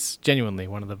 it is genuinely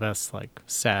one of the best like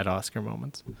sad Oscar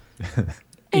moments.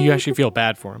 You actually feel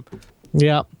bad for him.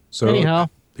 Yeah. So anyhow,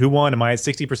 who won? Am I at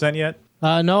 60% yet?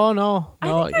 No.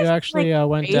 You actually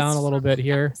went down a little bit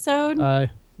here.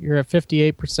 You're at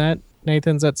 58%.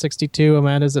 Nathan's at 62.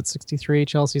 Amanda's at 63.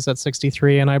 Chelsea's at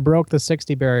 63, and I broke the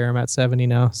 60 barrier. I'm at 70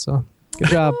 now. So good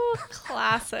job.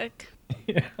 Classic.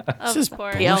 Yeah. Of course.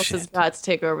 Somebody else has got to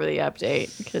take over the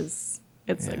update because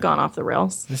it's gone off the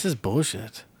rails. This is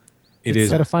bullshit. It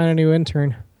is. Got to find a new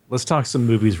intern. Let's talk some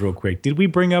movies real quick. Did we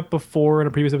bring up before in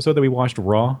a previous episode that we watched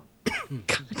Raw?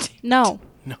 No.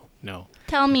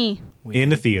 Tell me. In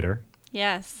the theater.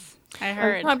 Yes, I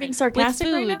heard. I'm not being sarcastic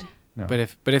With right food. now. No.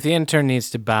 But if the intern needs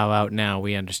to bow out now,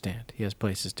 we understand. He has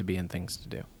places to be and things to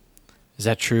do. Is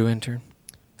that true, intern?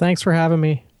 Thanks for having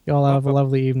me. Y'all have a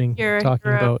lovely evening You're a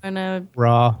talking hero about and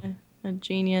Raw. a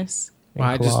genius. Well,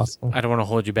 I Colossal. don't want to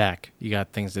hold you back. You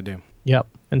got things to do. Yep.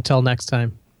 Until next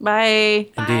time. Bye.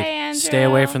 Indeed. Bye, Andrew. Stay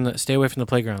away from the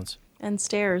playgrounds. And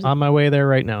stairs. On my way there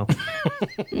right now.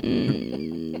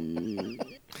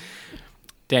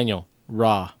 Daniel,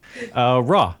 Raw.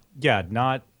 Raw. Yeah,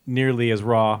 not nearly as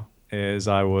raw as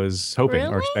I was hoping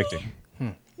or expecting.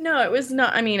 No, it was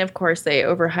not. I mean, of course, they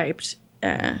overhyped.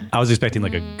 I was expecting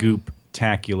like a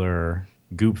goop-tacular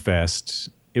goop fest.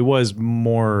 It was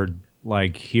more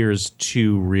like here's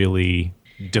two really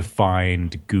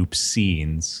defined Goop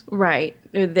scenes. Right.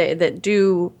 That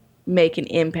do make an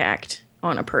impact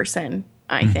on a person,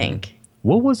 I think.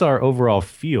 What was our overall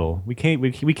feel? We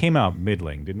came out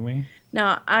middling, didn't we?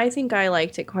 No, I think I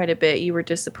liked it quite a bit. You were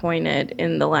disappointed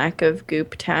in the lack of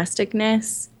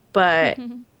goop-tasticness, but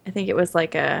I think it was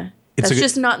like that's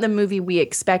just not the movie we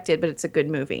expected, but it's a good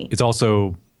movie. It's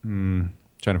also trying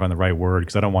to find the right word,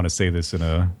 because I don't want to say this in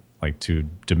a like to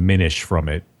diminish from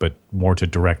it, but more to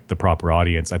direct the proper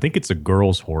audience. I think it's a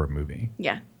girls' horror movie.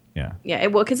 Yeah. Yeah. Yeah.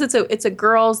 Well, because it's a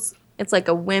girls. It's like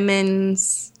a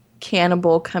women's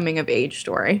cannibal coming of age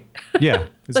story. Yeah,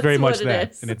 it's very much what it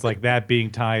that. is. And it's like that being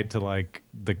tied to like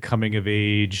the coming of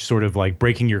age, sort of like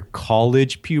breaking your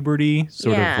college puberty,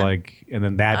 sort of like, and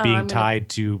then that being tied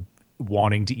to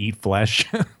wanting to eat flesh.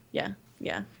 Yeah.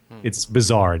 Yeah. It's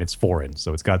bizarre and it's foreign.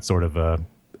 So it's got sort of a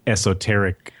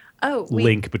esoteric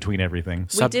link between everything.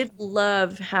 We did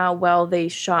love how well they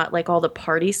shot like all the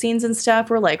party scenes and stuff.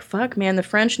 We're like, fuck, man, the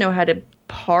French know how to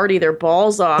party their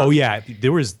balls off. Oh yeah,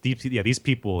 there was these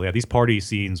people, these party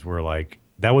scenes were like,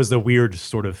 that was the weird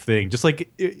sort of thing. Just like,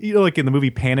 you know, like in the movie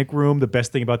Panic Room, the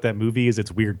best thing about that movie is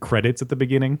its weird credits at the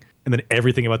beginning, and then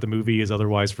everything about the movie is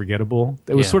otherwise forgettable.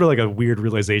 It was sort of like a weird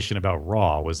realization about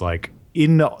Raw, was like,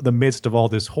 in the midst of all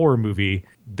this horror movie,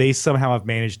 they somehow have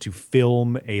managed to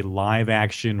film a live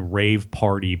action rave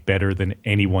party better than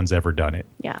anyone's ever done it.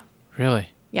 Yeah. Really?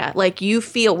 Yeah, like you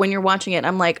feel when you're watching it,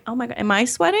 I'm like, oh my God, am I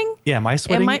sweating? Yeah, am I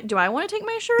sweating? Do I want to take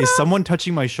my shirt off? Is someone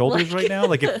touching my shoulders right now?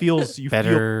 Like it feels, you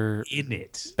better feel in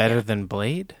it. Better than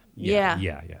Blade? Yeah.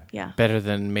 Better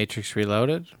than Matrix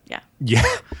Reloaded? Yeah. Yeah,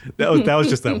 that was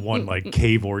just that one like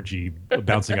cave orgy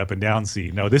bouncing up and down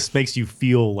scene. No, this makes you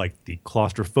feel like the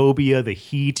claustrophobia, the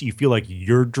heat. You feel like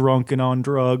you're drunk and on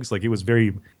drugs. Like it was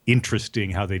very interesting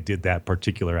how they did that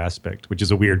particular aspect, which is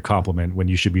a weird compliment when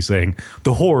you should be saying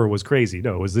the horror was crazy.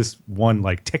 No, it was this one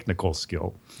like technical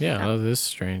skill. Yeah, that is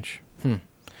strange.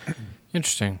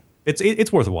 Interesting.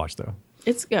 It's worth a watch though.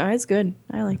 It's good.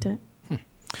 I liked it.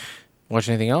 Watch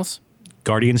anything else?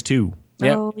 Guardians 2.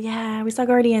 Yep. Oh yeah, we saw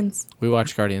Guardians. We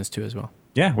watched Guardians 2 as well.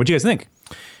 Yeah, what'd you guys think?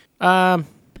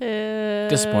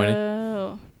 Disappointed.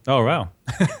 Oh wow.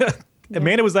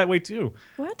 Amanda was that way too.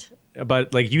 What?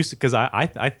 But like you, because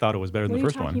I thought it was better than the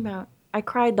first one. What are you talking about? I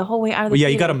cried the whole way out of the Well, yeah,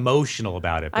 theater. you got emotional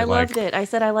about it. But I loved it. I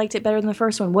said I liked it better than the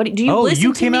first one. What do you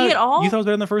listen to me at all? You thought it was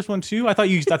better than the first one too? I thought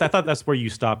I thought that's where you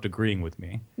stopped agreeing with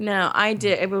me. No, I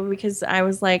did because I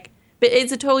was like, but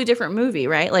it's a totally different movie,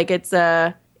 right? Like it's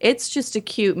just a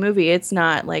cute movie. It's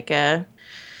not like I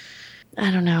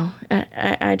don't know.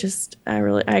 I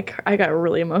got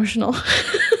really emotional.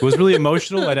 It was really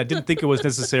emotional, and I didn't think it was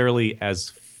necessarily as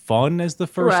fun as the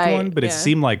first one, but it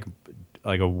seemed like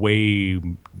a way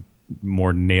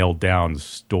more nailed down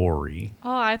story.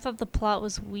 Oh, I thought the plot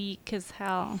was weak as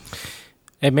hell.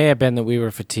 It may have been that we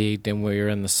were fatigued and we were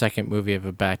in the second movie of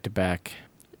a back-to-back.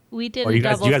 We did a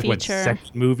double you guys feature. went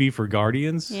second movie for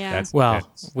Guardians? Yeah.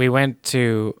 We went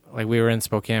to, like, we were in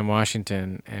Spokane,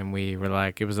 Washington, and we were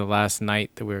like, it was the last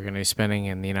night that we were going to be spending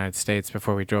in the United States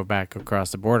before we drove back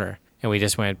across the border. And we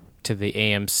just went to the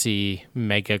AMC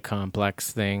mega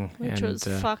complex thing. Which was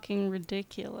fucking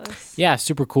ridiculous. Yeah,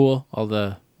 super cool. All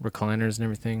the recliners and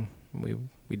everything. We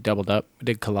doubled up. We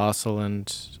did Colossal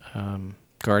and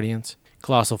Guardians.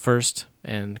 Colossal first,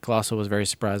 and Colossal was very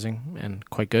surprising and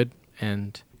quite good.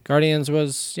 And Guardians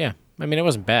was, it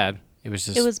wasn't bad. It was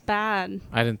just... It was bad.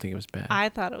 I didn't think it was bad. I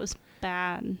thought it was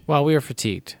bad. Well, we were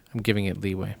fatigued. I'm giving it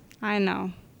leeway. I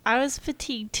know. I was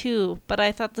fatigued too, but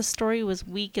I thought the story was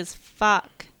weak as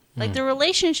fuck. Like, the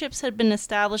relationships had been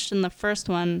established in the first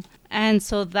one, and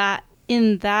so that,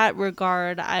 in that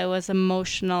regard, I was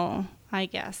emotional, I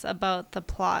guess, about the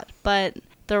plot. But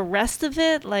the rest of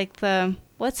it, like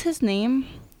what's his name?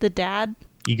 The dad?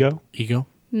 Ego?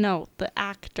 No, the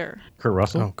actor. Kurt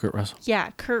Russell? Oh, Kurt Russell. Yeah,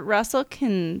 Kurt Russell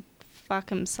can fuck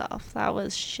himself. That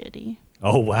was shitty.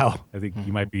 Oh, wow. I think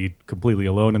you might be completely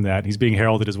alone in that. He's being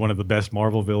heralded as one of the best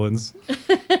Marvel villains.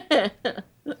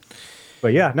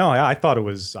 But yeah, no, I thought it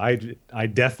was, I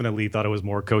definitely thought it was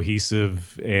more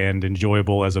cohesive and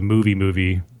enjoyable as a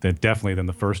movie than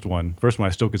the first one. First one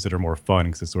I still consider more fun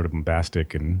because it's sort of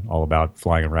bombastic and all about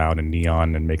flying around in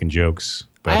neon and making jokes.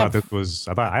 But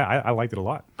I liked it a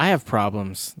lot. I have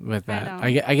problems with that.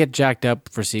 I get jacked up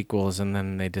for sequels and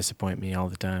then they disappoint me all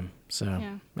the time. So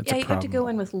it's a problem. You have to go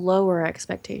in with lower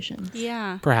expectations.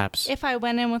 Yeah. Perhaps. If I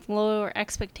went in with lower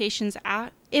expectations,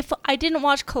 if I didn't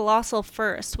watch Colossal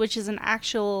first, which is an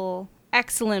actual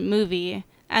excellent movie,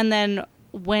 and then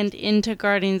went into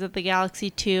Guardians of the Galaxy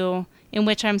 2, in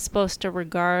which I'm supposed to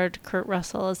regard Kurt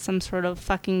Russell as some sort of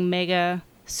fucking mega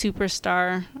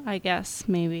superstar, I guess,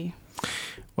 maybe.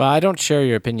 Well, I don't share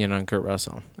your opinion on Kurt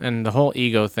Russell. And the whole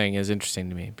ego thing is interesting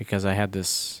to me because I had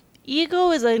this... Ego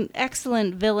is an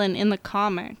excellent villain in the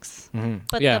comics. Mm-hmm.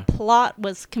 But the plot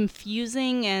was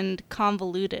confusing and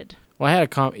convoluted. Well, I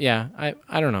had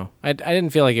I don't know. I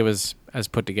didn't feel like it was as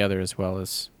put together as well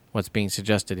as what's being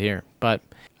suggested here. But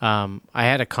I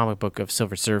had a comic book of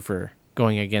Silver Surfer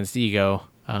going against Ego,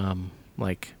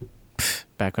 back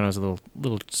when I was a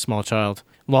little small child,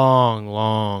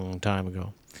 long time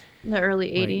ago. In the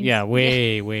early 80s. Yeah,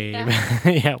 way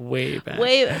back.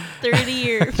 Way 30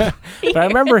 years. But I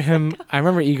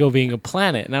remember Ego being a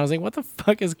planet, and I was like, what the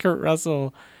fuck is Kurt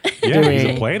Russell doing? He's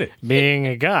a planet. Being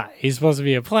a guy. He's supposed to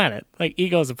be a planet. Like,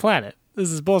 Ego's a planet. This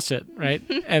is bullshit, right?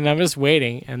 And I'm just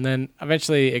waiting, and then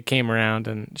eventually it came around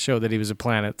and showed that he was a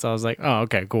planet, so I was like, oh,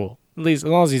 okay, cool. At least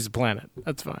as long as he's a planet,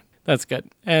 that's fine. That's good.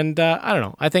 And I don't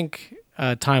know. I think...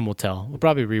 time will tell. We'll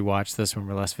probably rewatch this when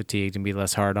we're less fatigued and be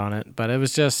less hard on it. But it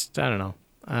was just, I don't know.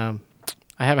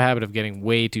 I have a habit of getting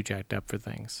way too jacked up for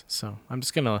things. So I'm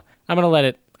gonna let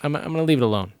it, I'm gonna leave it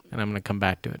alone, and I'm gonna come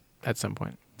back to it at some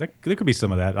point. There could be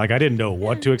some of that. Like, I didn't know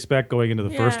what to expect going into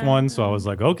the first one, so I was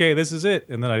like, okay, this is it.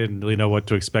 And then I didn't really know what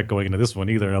to expect going into this one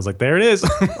either. And I was like, there it is.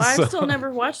 Well, I've still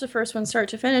never watched the first one start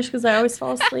to finish because I always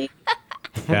fall asleep.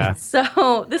 Yeah.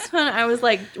 So this one, I was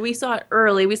like, we saw it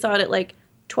early. We saw it at like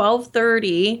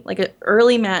 12:30, like an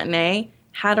early matinee,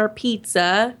 had our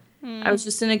pizza. I was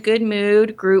just in a good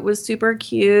mood. Groot was super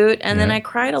cute, and then I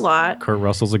cried a lot. Kurt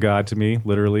Russell's a god to me,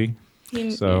 literally.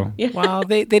 Well,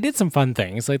 they did some fun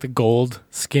things, like the gold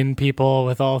skin people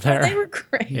with all their... They were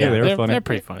great. Yeah, they're funny. They're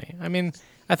pretty funny. I mean,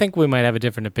 I think we might have a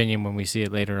different opinion when we see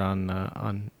it later on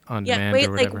demand wait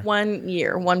or whatever. like 1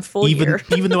 year, one full year.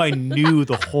 Even though I knew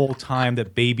the whole time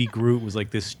that Baby Groot was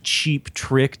like this cheap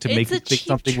trick to make you think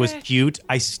something was cute,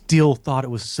 I still thought it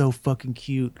was so fucking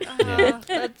cute.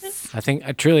 I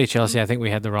think truly, Chelsea, I think we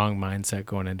had the wrong mindset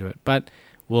going into it, but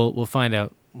we'll find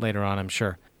out later on, I'm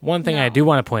sure. One thing I do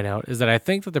want to point out is that I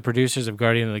think that the producers of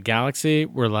Guardian of the Galaxy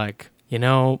were like,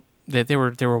 that they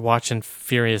were watching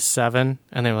Furious 7,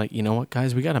 and they were like, you know what,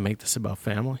 guys, we got to make this about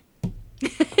family.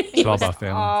 It's all about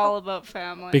family. All about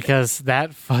family. Because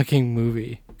that fucking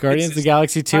movie, Guardians of the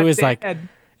Galaxy 2, is like a,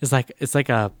 I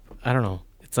don't know,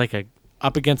 it's like a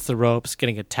up against the ropes,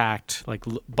 getting attacked, like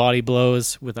body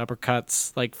blows with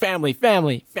uppercuts, like family,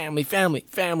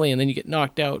 and then you get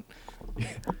knocked out,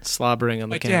 slobbering on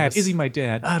the canvas. My dad, is he my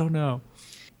dad? I don't know.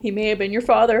 He may have been your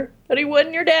father, but he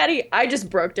wasn't your daddy. I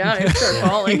just broke down and started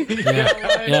falling.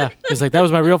 Yeah. It's like, that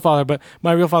was my real father, but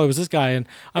my real father was this guy, and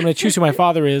I'm going to choose who my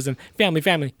father is, and family.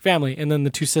 And then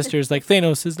the two sisters, like,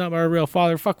 Thanos is not our real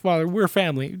father. Fuck father. We're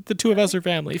family. The two of us are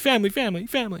family. Family.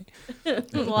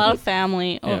 There's a lot of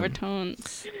family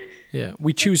overtones. Yeah.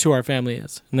 We choose who our family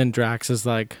is. And then Drax is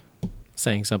like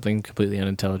saying something completely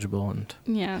unintelligible. And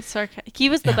sarcastic. He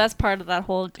was the best part of that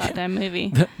whole goddamn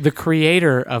movie. The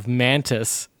creator of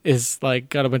Mantis is like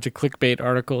got a bunch of clickbait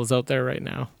articles out there right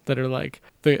now that are like,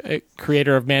 the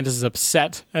creator of Mantis is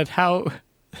upset at how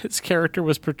his character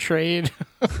was portrayed.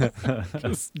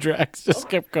 Drax just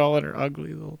kept calling her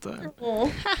ugly the whole time.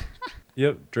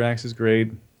 Yep, Drax is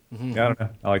great. Mm-hmm. I don't know.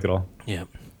 I liked it all. Yeah.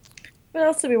 What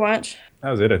else did we watch?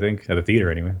 That was it, I think. At the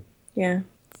theater, anyway. Yeah.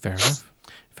 Fair enough.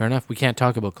 We can't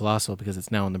talk about Colossal because it's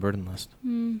now on the burden list.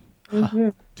 Mm-hmm.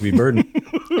 To be burdened.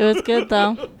 It was good,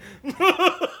 though.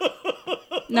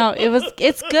 No,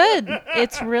 it's good.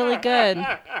 It's really good.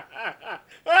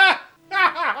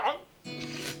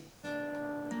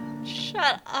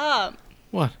 Shut up.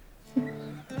 What?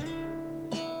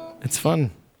 It's fun.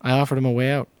 I offered him a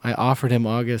way out. I offered him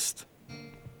August.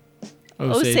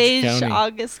 Osage County.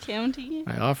 August County.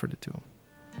 I offered it to him.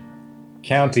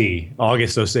 County,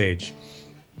 August Osage.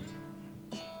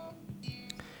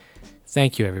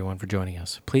 Thank you, everyone, for joining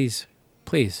us. Please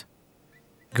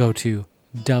go to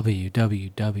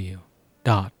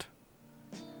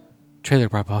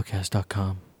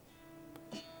www.trailerparkpodcast.com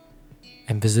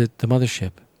and visit the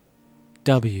mothership,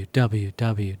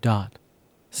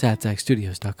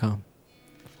 www.sadsackstudios.com.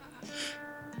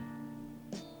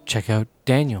 Check out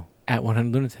Daniel at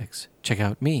 100 Lunatics. Check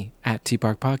out me at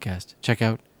T-Park Podcast. Check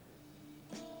out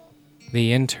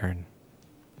the intern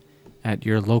at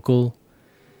your local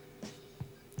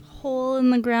hole in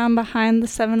the ground behind the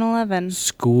 7-Eleven.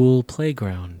 School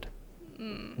playground.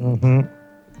 Mm-hmm.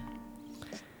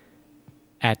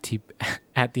 At the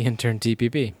intern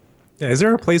TPP. Yeah, is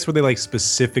there a place where they like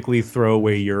specifically throw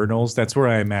away urinals? That's where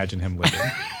I imagine him living.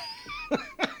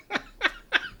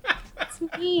 That's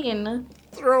mean.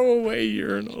 Throw away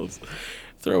urinals.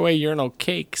 Throw away urinal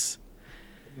cakes.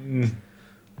 Dinner.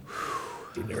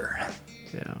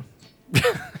 Yeah.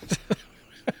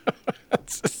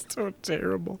 That's just so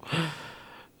terrible.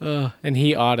 And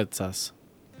he audits us.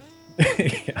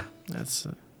 Yeah. That's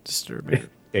disturbing.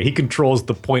 Yeah, he controls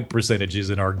the point percentages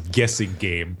in our guessing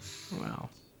game. Wow.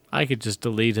 I could just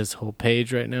delete his whole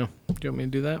page right now. Do you want me to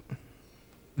do that?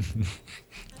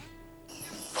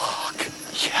 Fuck.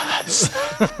 Yes.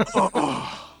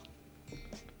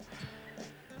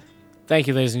 Thank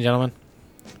you, ladies and gentlemen.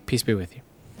 Peace be with you.